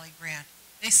River Valley grant.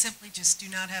 They simply just do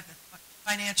not have the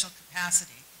financial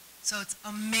capacity. So it's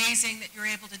amazing that you're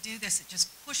able to do this. It just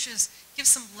pushes, gives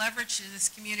some leverage to this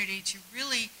community to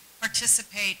really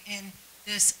participate in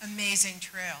this amazing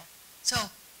trail. So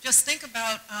just think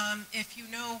about if you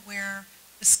know where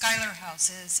the Schuyler House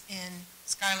is in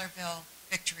Schuylerville,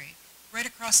 Victory. Right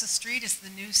across the street is the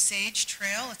new Sage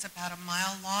Trail. It's about a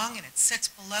mile long, and it sits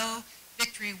below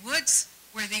Victory Woods,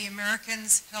 where the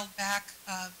Americans held back,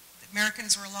 the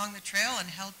Americans were along the trail and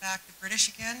held back the British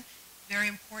again. Very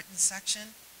important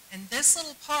section. And this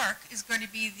little park is going to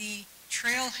be the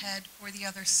trailhead for the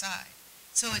other side.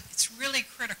 So it's really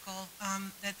critical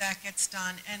that that gets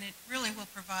done, and it really will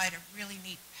provide a really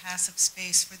neat passive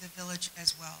space for the village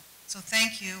as well. So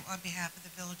thank you on behalf of the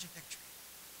Village of Victory.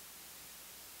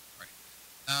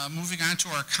 Moving on to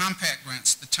our compact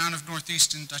grants, the town of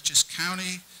Northeastern Dutchess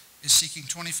County is seeking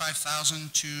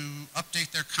 $25,000 to update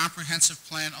their comprehensive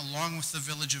plan along with the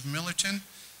Village of Millerton.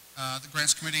 The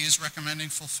Grants Committee is recommending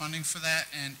full funding for that,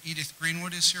 and Edith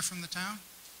Greenwood is here from the town.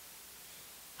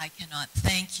 I cannot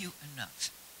thank you enough.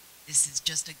 This is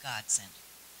just a godsend.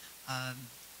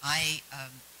 I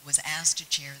was asked to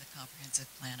chair the Comprehensive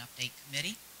Plan Update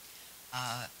Committee.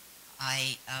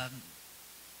 I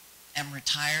am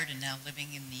retired and now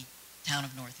living in the town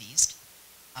of Northeast,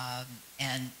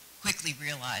 and quickly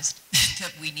realized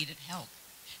that we needed help,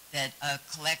 that a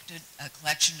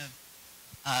collection of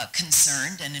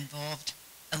concerned and involved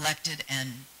elected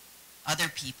and other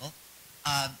people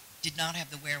did not have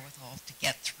the wherewithal to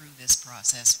get through this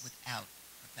process without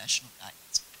professional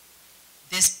guidance.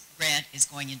 This grant is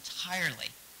going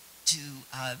entirely to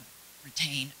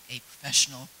retain a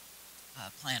professional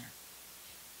planner.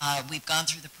 We've gone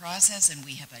through the process and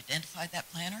we have identified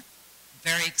that planner.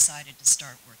 Very excited to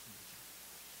start working with her.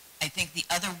 I think the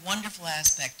other wonderful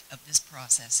aspect of this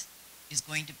process is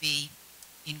going to be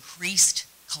increased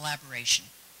collaboration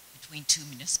between two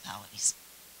municipalities.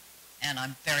 And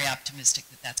I'm very optimistic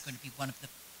that that's going to be one of the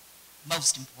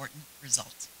most important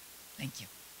results. Thank you.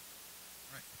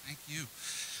 All right, thank you.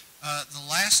 The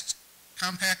last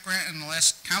compact grant and the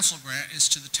last council grant is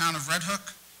to the town of Red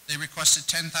Hook. They requested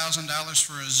 $10,000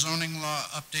 for a zoning law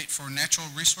update for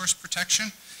natural resource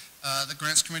protection. The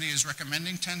Grants Committee is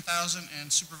recommending $10,000,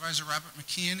 and Supervisor Robert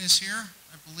McKeon is here,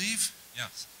 I believe.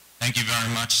 Yes. Thank you very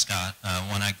much, Scott.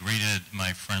 When I greeted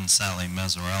my friend Sally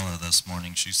Mazzarella this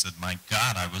morning, she said, "My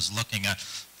God, I was looking at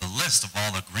the list of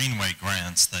all the Greenway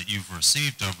grants that you've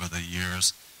received over the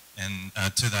years." And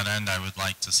to that end, I would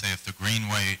like to say if the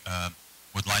Greenway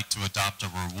would like to adopt a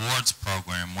rewards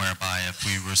program whereby if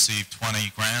we receive 20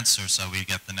 grants or so, we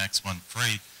get the next one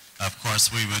free, of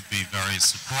course, we would be very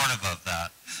supportive of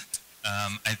that.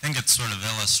 I think it sort of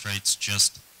illustrates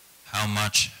just how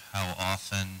much, how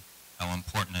often, how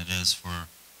important it is for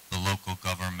the local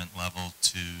government level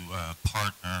to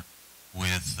partner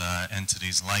with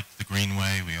entities like the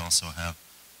Greenway. We also have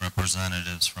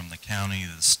representatives from the county,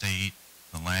 the state,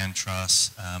 the land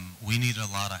trust. We need a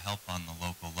lot of help on the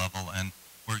local level, and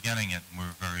we're getting it, and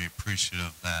we're very appreciative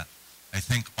of that. I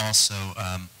think also,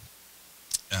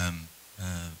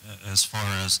 as far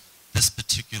as this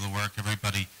particular work,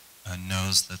 everybody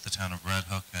knows that the town of Red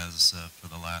Hook has, for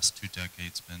the last 2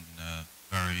 decades, been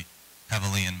very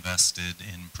heavily invested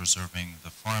in preserving the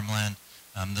farmland.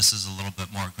 This is a little bit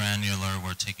more granular.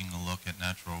 We're taking a look at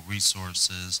natural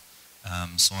resources,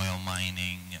 soil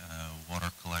mining,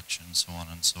 water collection, so on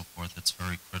and so forth. It's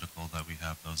very critical that we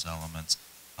have those elements,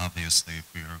 obviously,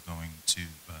 if we are going to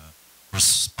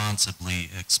responsibly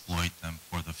exploit them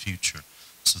for the future.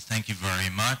 So thank you very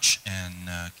much, and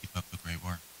keep up the great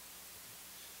work.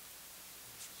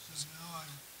 So now I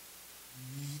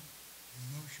need a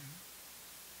motion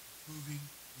approving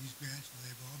these grants.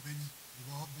 They've all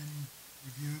been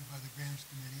reviewed by the Grants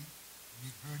Committee. And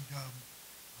you've heard about,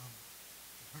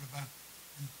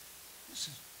 and this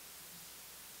is,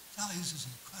 Sally, this is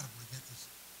incredible to get this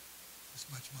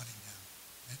much money now.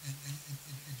 And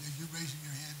are you raising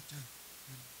your hand to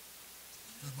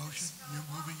the motion? You're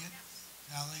moving it,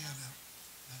 Sally, and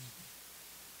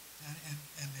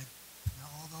now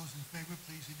all those in favor,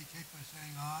 please indicate by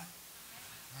saying aye.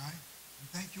 All right. And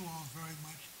thank you all very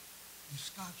much. And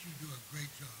Scott, you do a great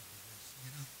job with this.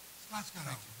 You know, Scott's got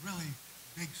a really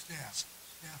big staff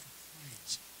of 3.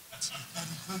 That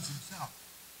includes himself.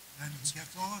 And he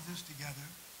gets all of this together,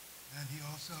 and he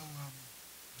also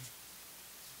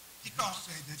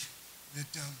say that what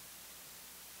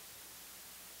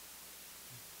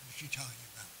is she telling you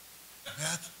about?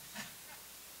 Beth?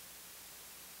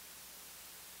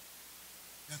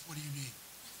 Beth, what do you need?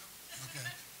 Okay,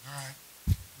 all right.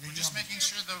 We're just making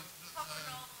sure the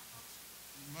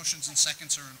motions and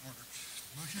seconds are in order.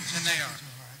 Motions and they are.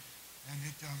 All right. And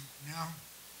it, now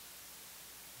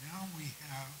we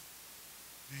have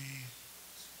the,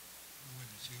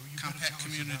 compact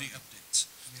community updates.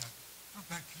 Yeah,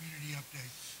 compact community update.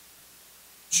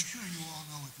 I'm sure you all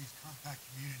know what these compact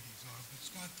communities are, but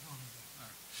Scott told me that. All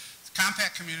right.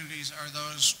 Compact communities are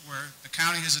those where the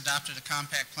county has adopted a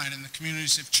compact plan and the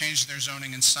communities have changed their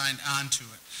zoning and signed on to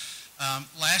it.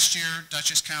 Last year,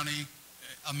 Dutchess County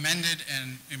amended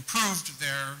and improved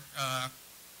their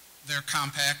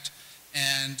compact,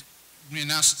 and we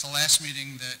announced at the last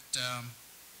meeting that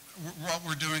what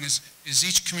we're doing is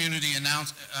each community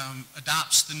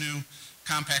adopts the new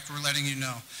compact, we're letting you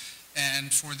know.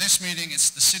 And for this meeting, it's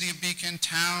the City of Beacon,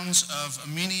 towns of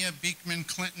Amenia, Beekman,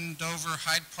 Clinton, Dover,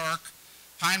 Hyde Park,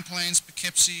 Pine Plains,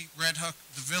 Poughkeepsie, Red Hook,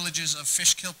 the villages of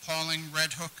Fishkill, Pauling,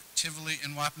 Red Hook, Tivoli,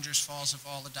 and Wappingers Falls have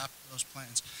all adopted those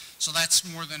plans. So that's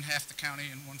more than half the county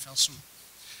in one fell swoop.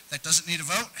 That doesn't need a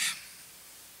vote.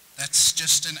 That's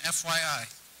just an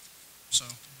FYI. So.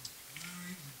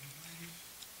 Larry, we're delighted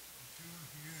that you're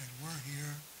here and we're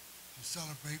here to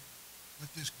celebrate what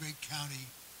this great county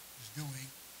is doing.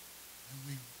 And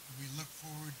we look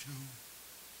forward to,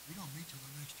 we don't meet till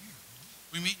the next year.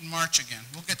 We meet in March again.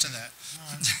 We'll get to that.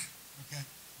 All right. Okay.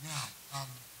 Now,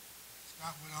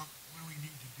 Scott, what do we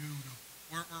need to do to?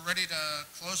 We're ready to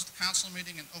close the council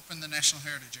meeting and open the National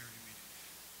Heritage Area meeting.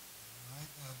 All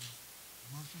right.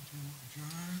 Motion to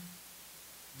adjourn.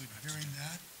 Hearing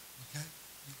that, okay.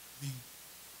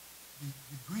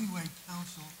 The Greenway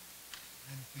Council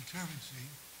and Conservancy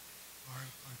are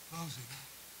closing.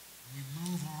 We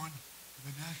move on to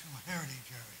the National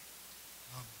Heritage Area.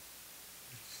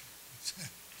 It's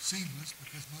seamless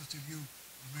because most of you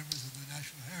are members of the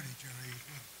National Heritage Area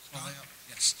as well.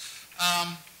 Yes.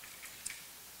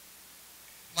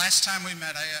 Last time we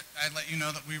met, I let you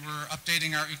know that we were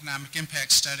updating our economic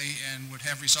impact study and would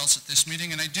have results at this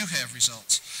meeting, and I do have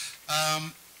results.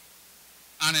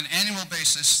 On an annual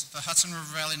basis, the Hudson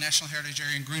River Valley National Heritage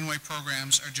Area and Greenway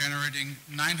programs are generating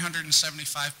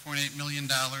 $975.8 million,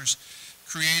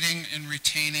 creating and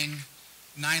retaining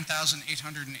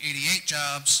 9,888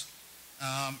 jobs,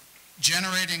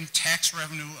 generating tax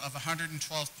revenue of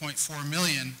 $112.4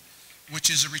 million, which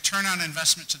is a return on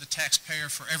investment to the taxpayer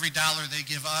for every dollar they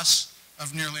give us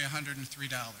of nearly $103.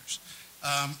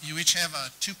 You each have a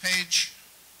two-page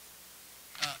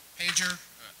pager,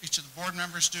 each of the board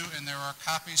members do, and there are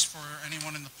copies for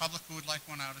anyone in the public who would like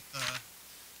one out at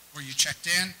where you checked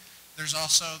in. There's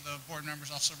also, the board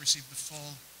members also received the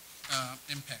full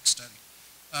impact study.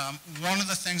 One of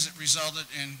the things that resulted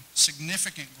in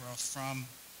significant growth from,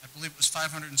 I believe it was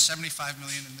 $575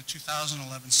 million in the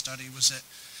 2011 study, was that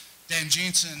Dan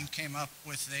Jeanson came up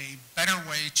with a better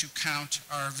way to count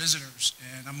our visitors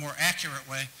in a more accurate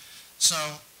way. So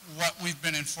what we've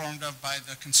been informed of by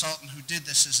the consultant who did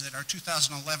this is that our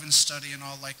 2011 study in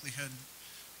all likelihood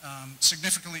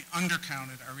significantly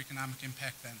undercounted our economic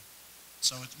impact then.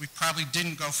 So we probably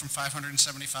didn't go from 575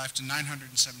 to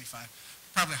 975,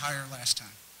 probably higher last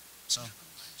time. So.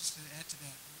 Just to add to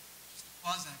that, just to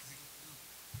pause that because we're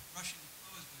rushing to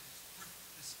close, but it's worth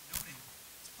just noting,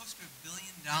 it's close to $1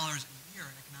 billion a year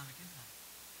in economic impact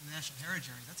in the National Heritage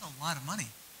Area. That's a lot of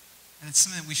money. And it's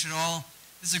something that we should all,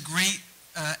 this is a great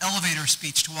elevator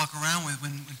speech to walk around with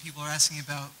when people are asking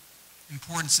about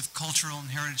importance of cultural and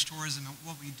heritage tourism and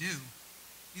what we do.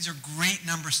 These are great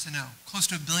numbers to know. Close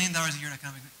to $1 billion a year in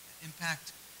economic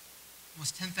impact,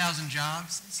 almost 10,000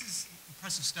 jobs. This is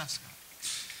impressive stuff, Scott.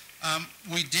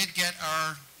 We did get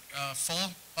our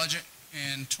full budget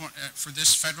for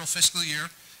this federal fiscal year,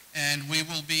 and we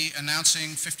will be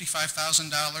announcing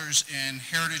 $55,000 in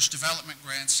heritage development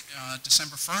grants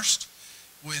December 1st,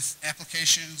 with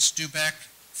applications due back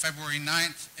February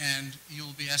 9th, and you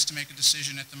will be asked to make a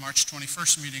decision at the March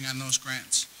 21st meeting on those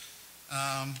grants.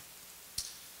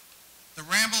 The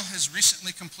Ramble has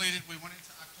recently completed. We went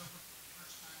into October for the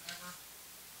first time ever.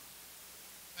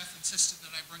 Beth insisted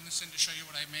that I bring this in to show you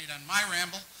what I made on my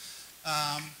Ramble.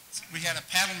 We had a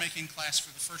paddle making class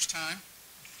for the first time,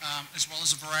 as well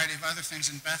as a variety of other things.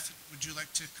 And Beth, would you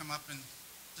like to come up and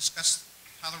discuss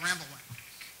how the Ramble went?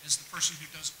 As the person who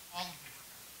does all of the work.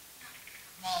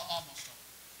 Well, almost all.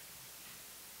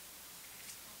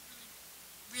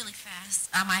 Really fast.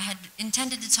 I had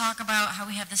intended to talk about how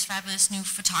we have this fabulous new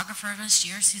photographer this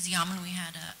year, Susie Alman. We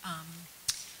had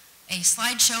a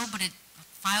slideshow, but the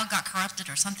file got corrupted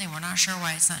or something. We're not sure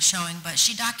why it's not showing, but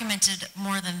she documented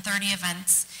more than 30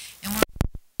 events. And one of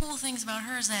the cool things about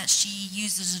her is that she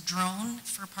uses a drone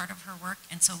for part of her work,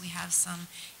 and so we have some,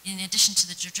 in addition to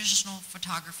the traditional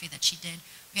photography that she did,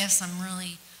 we have some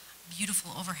really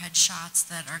beautiful overhead shots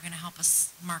that are going to help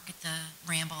us market the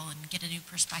Ramble and get a new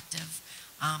perspective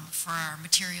for our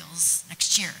materials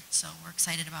next year. So we're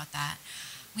excited about that.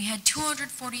 We had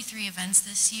 243 events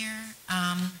this year.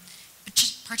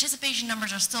 Participation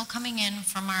numbers are still coming in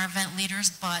from our event leaders,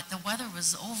 but the weather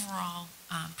was overall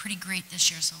pretty great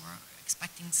this year, so we're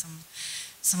expecting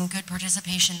some good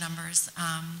participation numbers.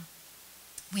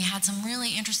 We had some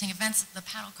really interesting events at the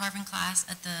paddle carving class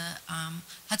at the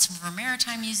Hudson River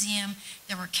Maritime Museum.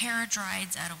 There were carriage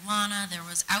rides at Olana. There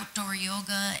was outdoor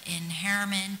yoga in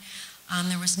Harriman.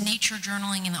 There was nature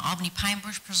journaling in the Albany Pine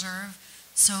Bush Preserve.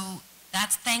 So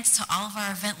That's thanks to all of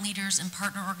our event leaders and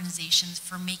partner organizations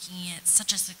for making it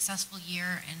such a successful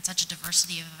year and such a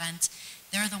diversity of events.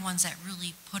 They're the ones that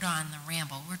really put on the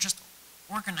Ramble. We're just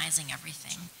organizing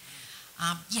everything.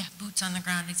 Yeah, boots on the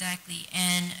ground, exactly.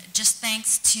 And just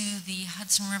thanks to the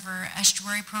Hudson River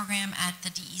Estuary Program at the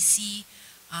DEC,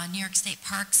 New York State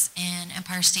Parks, and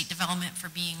Empire State Development for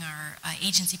being our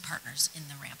agency partners in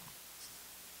the Ramble.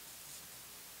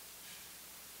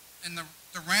 And the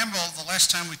Ramble, the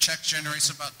last time we checked, generates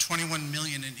about 21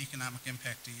 million in economic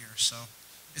impact a year, so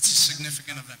it's a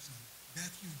significant event.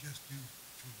 Beth, you just do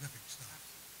terrific stuff.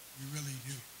 You really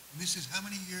do. And this is, how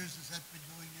many years has that been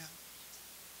going now?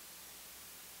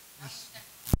 It's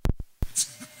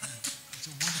a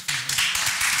wonderful program.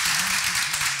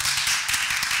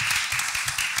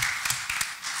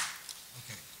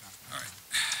 Okay, all right.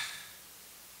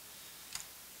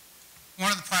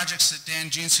 One of the projects that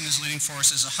Dan Jensen is leading for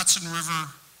us is a Hudson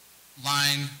River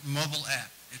Line mobile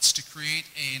app. It's to create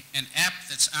an app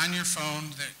that's on your phone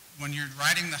that when you're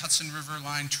riding the Hudson River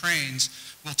Line trains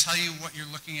will tell you what you're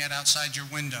looking at outside your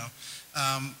window.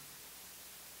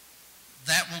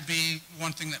 That will be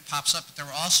one thing that pops up, but there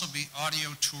will also be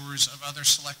audio tours of other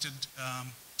selected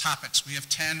topics. We have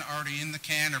 10 already in the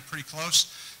can or pretty close,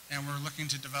 and we're looking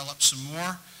to develop some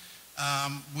more.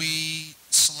 We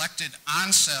selected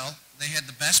OnSell. They had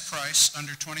the best price,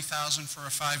 under $20,000 for a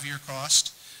 5-year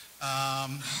cost.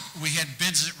 We had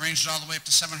bids that ranged all the way up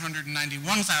to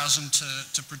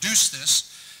 $791,000 to produce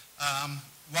this.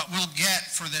 What we'll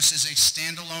get for this is a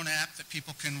standalone app that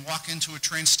people can walk into a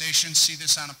train station, see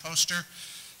this on a poster,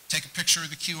 take a picture of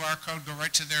the QR code, go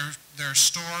right to their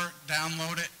store,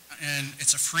 download it, and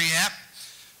it's a free app.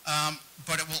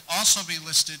 But it will also be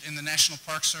listed in the National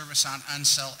Park Service on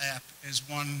OnSell app as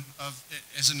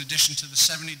as an addition to the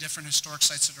 70 different historic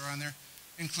sites that are on there,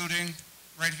 including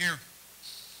right here.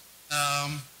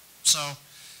 So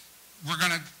we're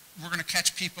gonna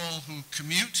catch people who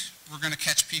commute. We're gonna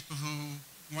catch people who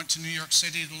went to New York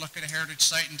City to look at a heritage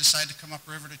site and decide to come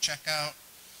upriver to check out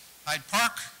Hyde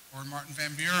Park or Martin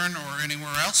Van Buren or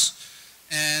anywhere else.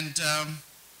 And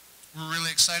we're really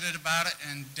excited about it,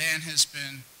 and Dan has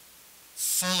been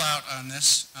full out on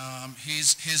this.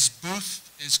 His booth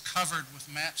is covered with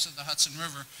maps of the Hudson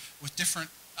River with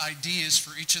different ideas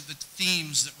for each of the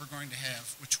themes that we're going to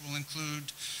have, which will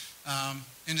include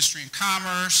industry and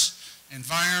commerce,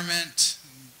 environment,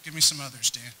 give me some others,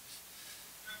 Dan.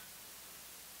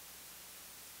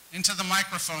 Into the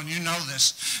microphone, you know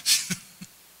this.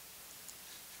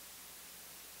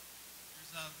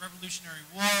 There's a Revolutionary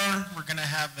War. We're going to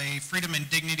have a Freedom and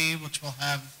Dignity, which will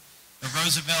have the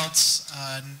Roosevelts,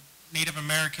 Native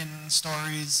American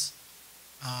stories,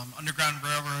 Underground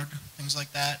Railroad, things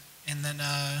like that. And then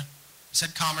we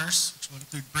said commerce, which will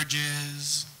include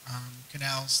bridges,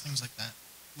 canals, things like that.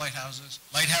 Lighthouses.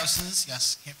 Lighthouses,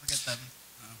 yes, can't forget them.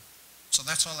 So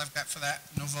that's all I've got for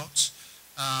that, no votes.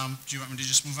 Do you want me to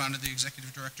just move on to the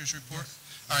Executive Director's report? Yes.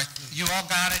 All right, you all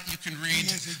got it, you can read.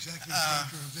 He is Executive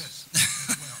Director of this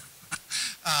as well.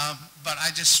 But I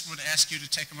just would ask you to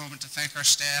take a moment to thank our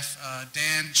staff.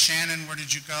 Dan, Shannon, where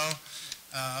did you go?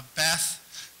 Beth,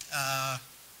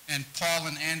 and Paul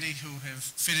and Andy, who have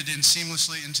fitted in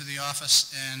seamlessly into the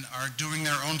office and are doing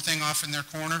their own thing off in their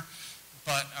corner,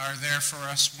 but are there for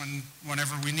us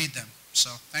whenever we need them.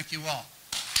 So thank you all.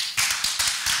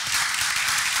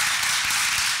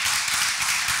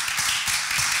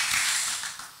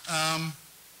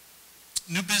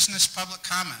 New business public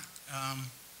comment.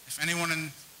 If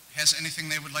anyone has anything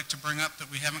they would like to bring up that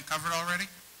we haven't covered already?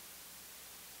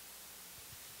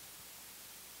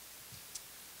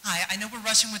 Hi, I know we're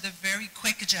rushing with a very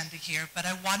quick agenda here, but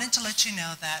I wanted to let you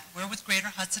know that we're with Greater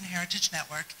Hudson Heritage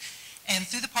Network, and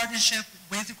through the partnership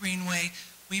with Greenway,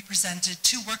 we presented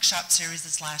 2 workshop series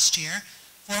this last year.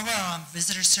 4 were on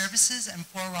visitor services and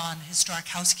 4 were on historic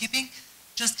housekeeping.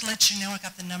 Just to let you know, I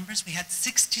got the numbers. We had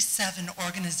 67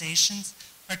 organizations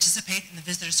participate in the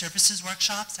visitor services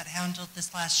workshops that handled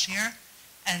this last year,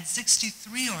 and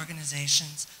 63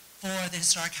 organizations for the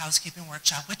historic housekeeping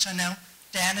workshop, which I know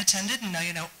Dan attended and know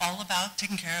you know all about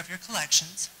taking care of your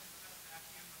collections.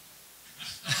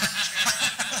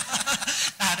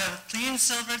 How to clean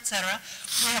silver, etc.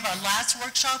 We have our last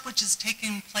workshop, which is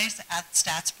taking place at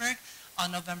Statsburg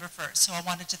on November 1st. So I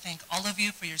wanted to thank all of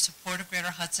you for your support of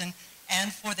Greater Hudson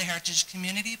and for the heritage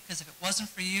community, because if it wasn't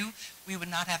for you, we would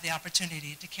not have the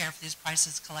opportunity to care for these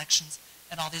priceless collections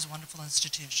and all these wonderful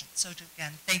institutions. So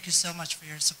again, thank you so much for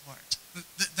your support.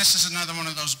 This is another one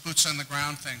of those boots on the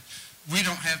ground thing. we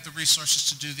don't have the resources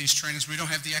to do these trainings. We don't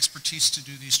have the expertise to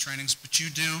do these trainings, but you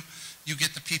do. You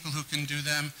get the people who can do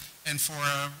them, and for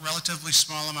a relatively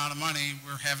small amount of money,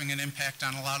 we're having an impact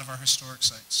on a lot of our historic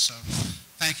sites. So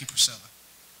thank you, Priscilla.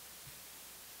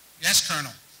 Yes,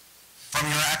 Colonel. From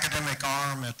your academic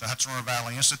arm at the Hudson River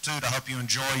Valley Institute, I hope you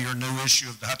enjoy your new issue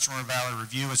of the Hudson River Valley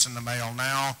Review. It's in the mail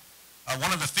now.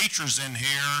 One of the features in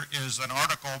here is an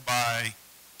article by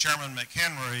Chairman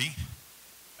McHenry,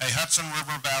 A Hudson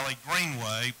River Valley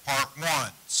Greenway, Part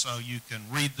 1. So you can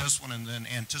read this one and then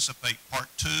anticipate Part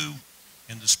 2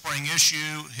 in the spring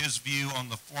issue, his view on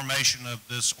the formation of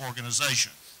this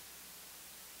organization.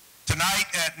 Tonight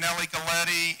at Nellie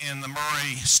Galletti in the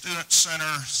Murray Student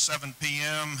Center, 7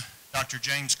 p.m., Dr.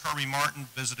 James Kirby Martin,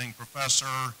 visiting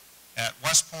professor at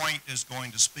West Point, is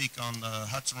going to speak on the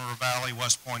Hudson River Valley,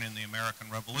 West Point, and the American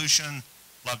Revolution.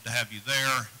 Love to have you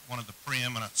there, one of the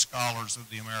preeminent scholars of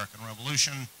the American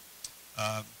Revolution.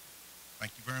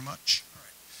 Thank you very much. All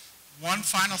right. One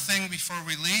final thing before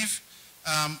we leave.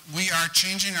 We are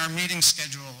changing our meeting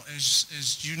schedule.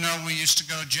 As you know, we used to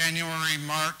go January,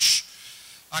 March,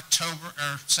 October,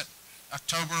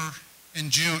 and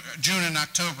June and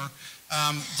October.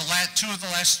 Two of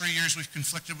the last 3 years we've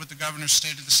conflicted with the governor's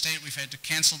state of the state. We've had to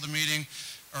cancel the meeting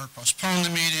or postpone the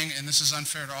meeting, and this is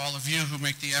unfair to all of you who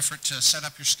make the effort to set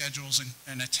up your schedules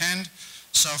and attend.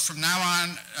 So from now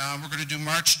on, we're going to do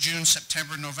March, June,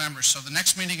 September, November. So the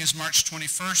next meeting is March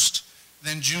 21st,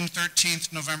 then June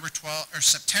 13th, November 12th, or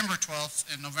September 12th,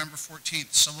 and November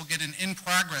 14th. So we'll get an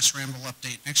in-progress ramble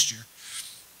update next year.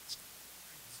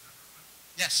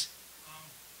 Yes.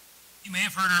 You may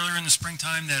have heard earlier in the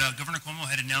springtime that Governor Cuomo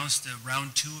had announced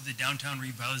round 2 of the Downtown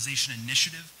Revitalization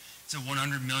Initiative. It's a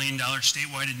 $100 million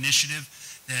statewide initiative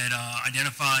that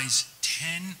identifies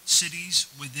 10 cities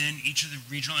within each of the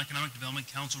Regional Economic Development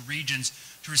Council regions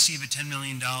to receive a $10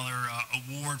 million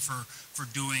award for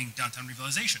doing downtown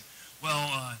revitalization.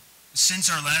 Well,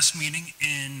 since our last meeting,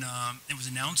 it was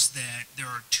announced that there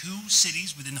are 2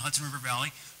 cities within the Hudson River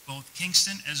Valley, both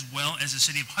Kingston as well as the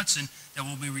city of Hudson, that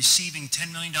will be receiving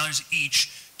 $10 million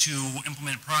each to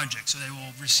implement projects. So they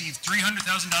will receive $300,000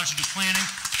 to do planning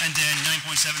and then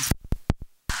 9.7.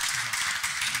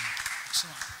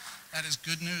 Excellent. That is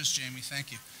good news, Jamie.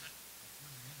 Thank you.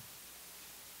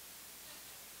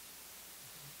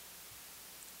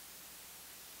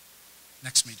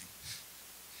 Next meeting.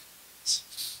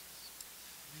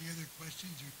 Any other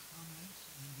questions or comments?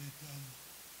 And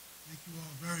thank you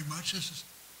all very much.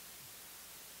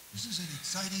 This is an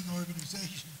exciting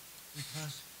organization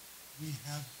because we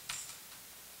have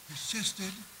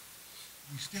persisted,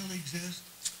 we still exist,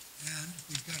 and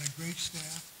we've got a great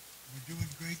staff, we're doing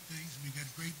great things, and we've got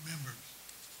great members.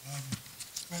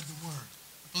 Spread the word.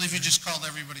 I believe you just called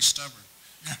everybody stubborn.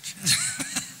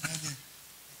 And,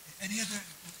 any other,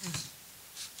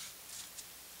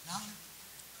 now?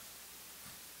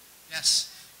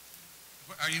 Yes.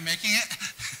 Are you making it?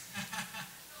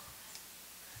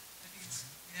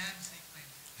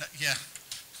 Yeah.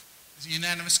 Is it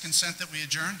unanimous consent that we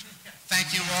adjourn?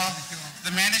 Thank you all. The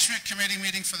management committee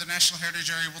meeting for the National Heritage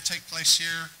Area will take place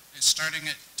here. It's starting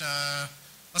at,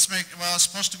 it's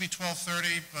supposed to be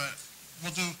 12:30, but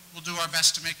we'll do our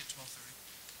best to make it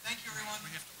 12:30. Thank you, everyone.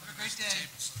 Have a great day.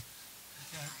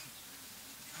 Okay.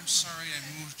 I'm sorry I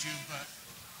moved you, but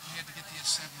we had to get the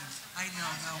assembly. I know,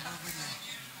 no, we're with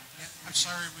you. I'm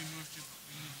sorry we moved you, but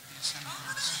we needed the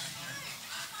assembly.